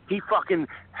 He fucking,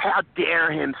 how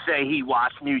dare him say he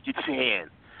watched New Japan.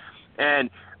 And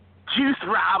Juice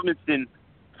Robinson,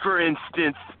 for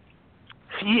instance,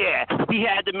 yeah, he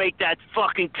had to make that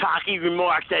fucking cocky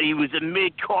remark that he was a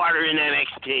mid-carder in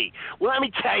NXT. Well, let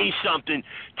me tell you something,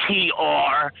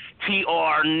 TR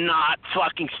not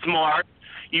fucking smart.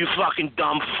 You fucking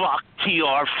dumb fuck,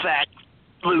 TR fat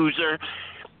loser.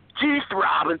 Juice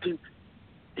Robinson,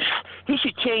 he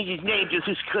should change his name just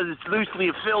because it's loosely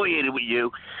affiliated with you,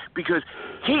 because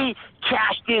he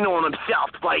cashed in on himself,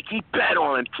 like he bet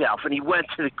on himself, and he went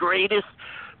to the greatest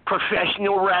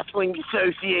professional wrestling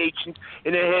association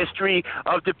in the history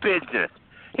of the business.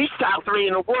 He's top 3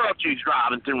 in the world, Juice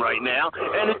Robinson, right now.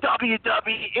 And the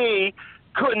WWE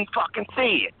couldn't fucking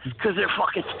see it because they're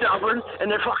fucking stubborn and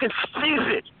they're fucking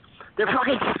stupid. They're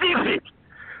fucking stupid,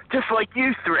 just like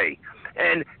you three.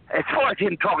 And as far as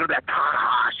him talking about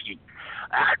Tanahashi,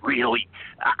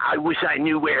 I wish I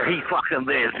knew where he fucking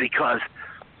lives, because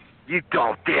you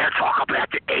don't dare talk about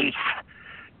the ace.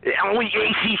 The only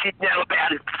ace he should know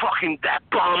about is fucking that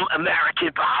bum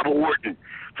American Bob Orton.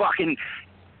 Fucking,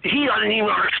 he doesn't even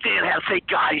understand how to say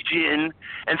gaijin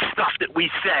and stuff that we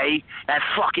say. That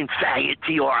fucking faggot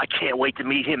TR. I can't wait to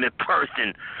meet him in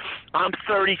person. I'm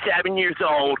 37 years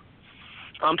old.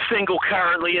 I'm single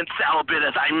currently and celibate,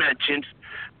 as I mentioned.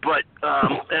 But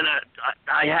and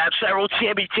I have several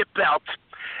championship belts,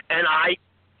 and I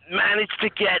managed to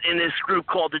get in this group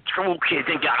called the True Kids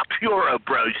and got a Puro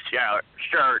Bros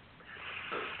shirt.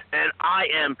 And I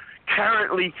am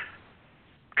currently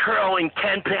curling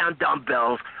 10-pound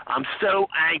dumbbells. I'm so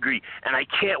angry, and I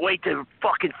can't wait to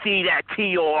fucking see that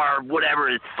TR, whatever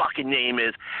his fucking name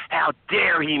is. How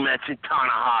dare he mention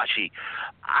Tanahashi?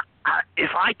 If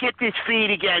I get this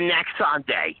feed again next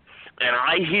Sunday, and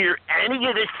I hear any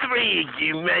of the three of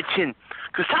you mention,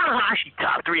 because Tanahashi's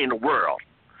top 3 in the world,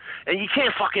 and you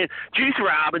can't fucking, Juice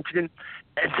Robinson,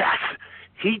 and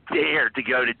he dared to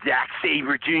go to Zack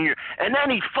Sabre Jr., and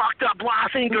then he fucked up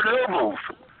Los Ingobernables.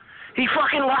 He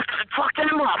fucking fucked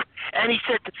them up, and he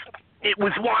said it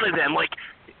was one of them, like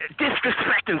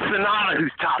disrespecting Sonata,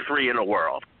 who's top 3 in the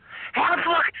world. How the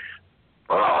fuck?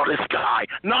 Oh, this guy.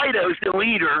 Naito's the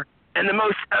leader and the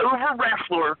most over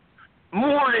wrestler,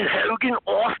 more than Hogan,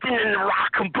 Austin, and The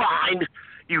Rock combined.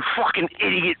 You fucking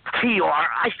idiot,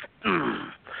 TR.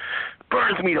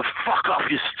 Burns me to fuck off,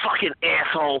 you fucking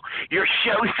asshole. Your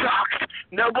show sucks.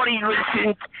 Nobody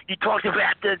listens. You talked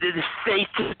about the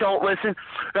states that don't listen.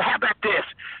 But how about this?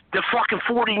 The fucking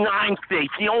 49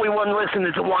 states, the only one listening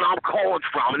is the one I'm calling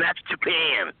from, and that's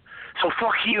Japan. So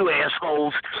fuck you,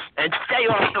 assholes, and stay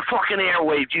off the fucking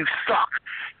airwaves. You suck.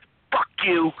 Fuck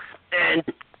you, and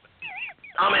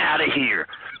I'm out of here.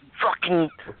 Fucking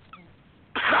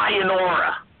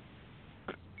sayonara.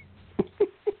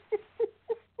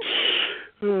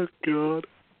 Oh, God.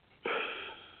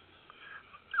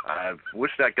 I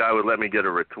wish that guy would let me get a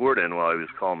retort in while he was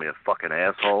calling me a fucking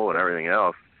asshole and everything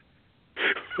else.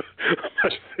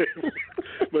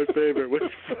 My favorite was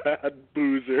Fat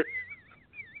Boozer.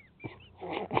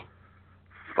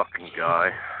 Fucking guy.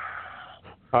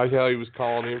 I like how he was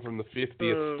calling in from the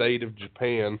 50th state of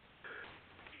Japan.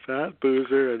 Fat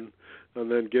Boozer, and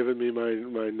then giving me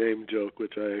my name joke,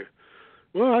 which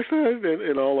actually,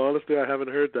 in all honesty, I haven't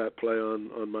heard that play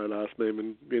on my last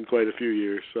name in quite a few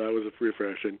years, so that was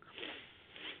refreshing.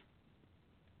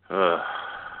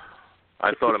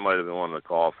 I thought it might have been one of the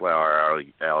Cauliflower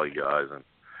Alley guys, and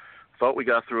thought we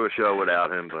got through a show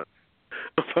without him, but...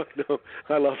 No,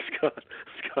 I love Scott.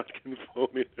 Scott can phone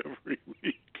me every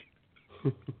week.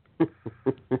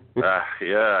 Yeah,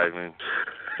 I mean...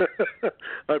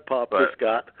 I popped for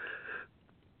Scott.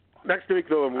 Next week,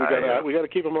 though, we got to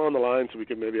keep him on the line so we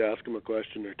can maybe ask him a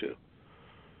question or two.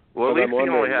 Well, at least he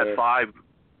only had 5.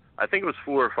 I think it was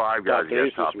 4 or 5 guys he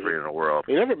had top 3 in the world.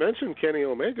 He never mentioned Kenny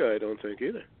Omega, I don't think,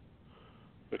 either.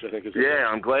 Which I think is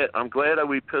I'm glad that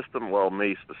we pissed him. Well,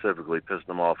 me specifically pissed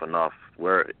him off enough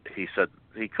where he said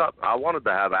I wanted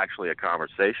to have actually a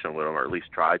conversation with him, or at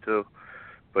least try to,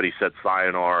 but he said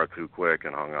sayonara too quick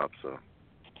and hung up. So.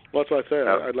 Well, that's what I said.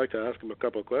 I'd like to ask him a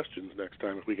couple of questions next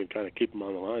time if we can kind of keep him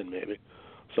on the line, maybe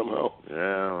somehow.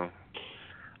 Yeah.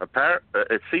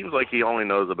 It seems like he only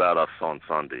knows about us on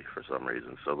Sunday for some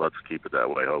reason. So let's keep it that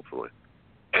way. Hopefully.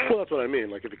 Well, that's what I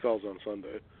mean. Like if he calls on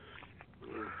Sunday.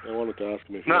 I wanted to ask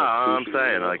him if. No, I'm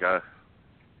saying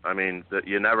I mean that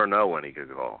you never know when he could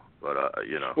call, but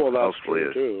Well, that's hopefully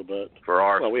true too. But for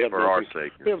our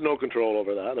sake, we have no control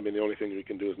over that. I mean, the only thing we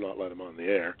can do is not let him on the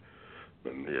air,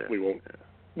 and we won't.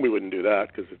 We wouldn't do that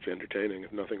because it's entertaining,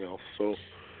 if nothing else. So,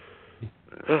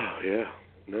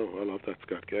 no, I love that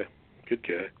Scott guy. Good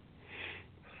guy.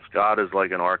 Scott is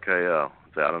like an RKO.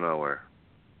 It's out of nowhere.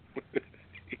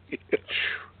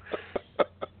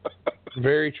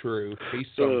 Very true. He's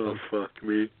something. Oh, fuck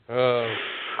me.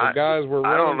 Guys, we're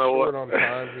running short on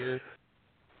time here.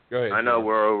 Go ahead. I know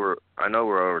we're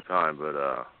over time, but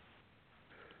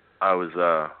I was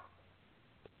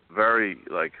very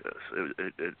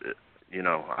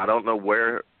I don't know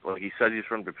where. Like he said, he's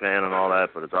from Japan and all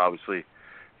that, but it's obviously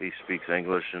he speaks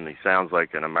English and he sounds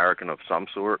like an American of some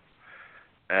sort.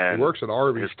 And he works at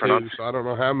Arby's too, so I don't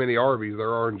know how many Arby's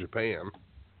there are in Japan.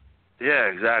 Yeah,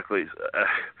 exactly.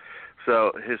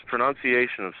 So his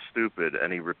pronunciation of stupid,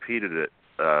 and he repeated it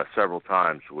several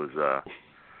times, was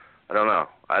I don't know.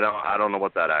 I don't know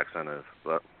what that accent is,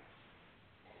 but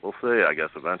we'll see. I guess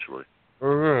eventually. I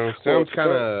don't know. Sounds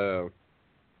kind of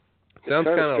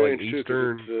like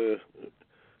Eastern.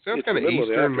 Sounds kind of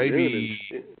Eastern, maybe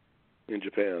in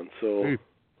Japan. So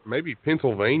maybe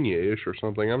Pennsylvania-ish or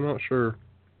something. I'm not sure.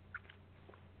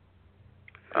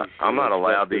 I'm not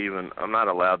allowed to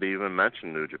even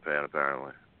mention New Japan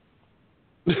apparently.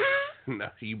 No,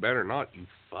 you better not, you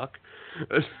fuck.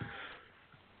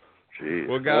 Jeez.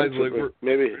 Well, guys, look,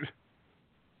 maybe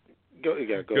go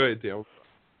ahead, Tim.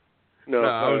 No,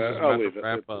 I was just I'll about leave to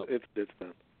wrap up. It's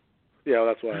done. Yeah,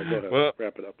 that's why. Go ahead. Well,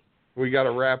 wrap it up. We got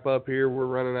to wrap up here. We're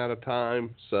running out of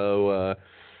time. So,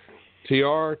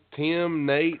 TR, Tim,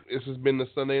 Nate, this has been the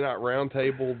Sunday Night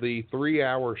Roundtable, the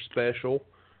 3-hour special.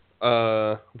 We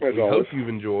hope you've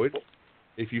enjoyed,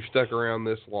 if you've stuck around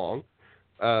this long.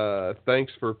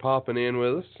 Thanks for popping in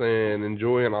with us and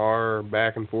enjoying our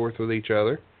back and forth with each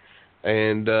other.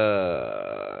 And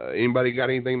anybody got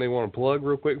anything they want to plug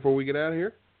real quick before we get out of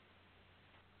here?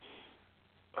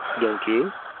 Don't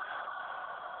you?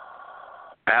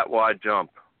 At Wide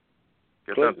Jump.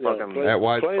 Get that fucking at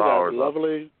Wide play that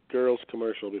lovely girls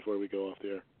commercial before we go off the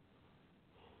air.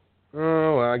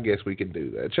 Oh, well, I guess we could do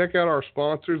that. Check out our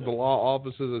sponsors, the law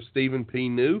offices of Stephen P.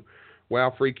 New,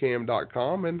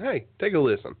 wowfreecam.com, and hey, take a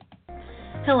listen.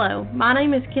 Hello, my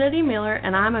name is Kennedy Miller,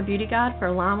 and I'm a beauty guide for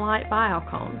Limelight by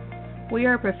Alcone. We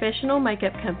are a professional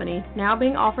makeup company now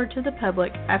being offered to the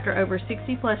public after over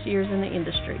 60-plus years in the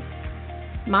industry.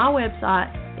 My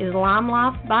website is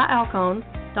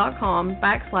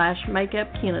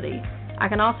limelifebyalcone.com/makeupkennedy. I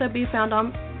can also be found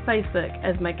on Facebook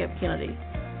as Makeup Kennedy.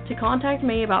 To contact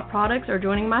me about products or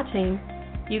joining my team,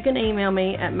 you can email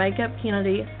me at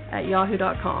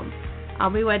makeupkennedy@yahoo.com.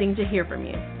 I'll be waiting to hear from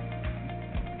you.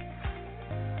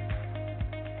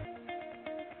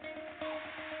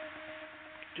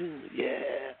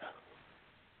 Yeah.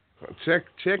 Check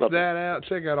that out.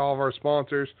 Check out all of our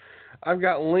sponsors. I've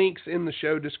got links in the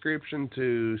show description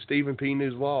to Stephen P.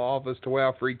 News Law Office, to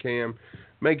Wow Free Cam,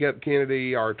 Makeup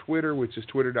Kennedy, our Twitter, which is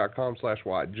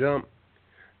twitter.com/widejump,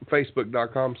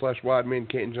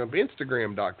 facebook.com/widemencan'tjump,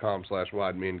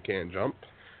 instagram.com/widemencan'tjump,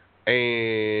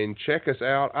 and check us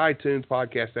out, iTunes,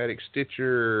 Podcast Addict,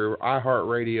 Stitcher,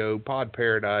 iHeartRadio, Pod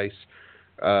Paradise,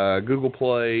 Google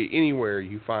Play, anywhere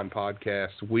you find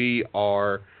podcasts, we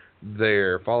are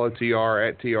there. Follow TR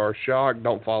at TR Shock.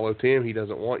 Don't follow Tim. He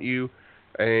doesn't want you.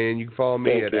 And you can follow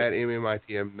me at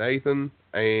MMITM Nathan.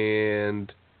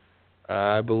 And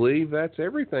I believe that's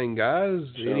everything, guys.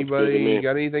 Anybody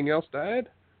got anything else to add?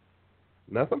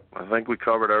 Nothing? I think we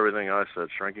covered everything I said.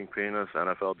 Shrinking penis,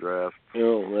 NFL draft.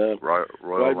 Oh, man. Royal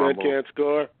Wide Rumble. Men can't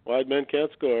score. Wide Men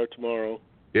can't score tomorrow.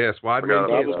 Yes, Wide Men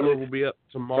Can't Score will be up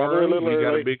tomorrow. We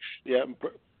got a big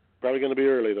probably going to be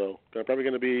early, though. Probably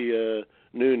going to be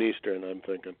noon Eastern, I'm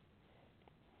thinking.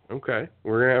 Okay.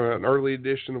 We're going to have an early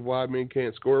edition of Wide Men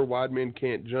Can't Score. Wide Men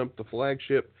Can't Jump. The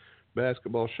flagship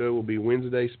basketball show will be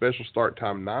Wednesday. Special start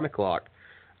time, 9 o'clock.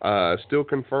 Still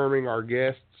confirming our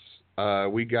guests.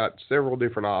 We got several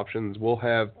different options. We'll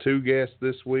have 2 guests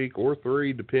this week, or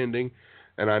 3, depending.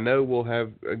 And I know we'll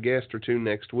have a guest or 2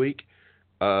 next week.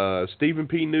 Stephen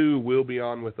P. New will be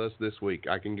on with us this week.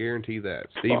 I can guarantee that.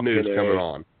 Steve New's coming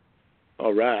on.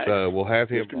 All right. So we'll have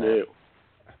him on. New.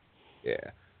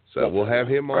 Yeah. So we'll have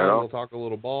him on. We'll talk a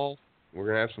little ball. We're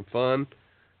going to have some fun.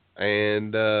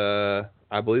 And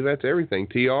I believe that's everything.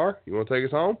 TR, you want to take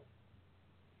us home?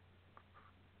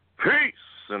 Peace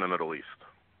in the Middle East.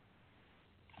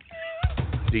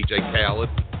 DJ Khaled.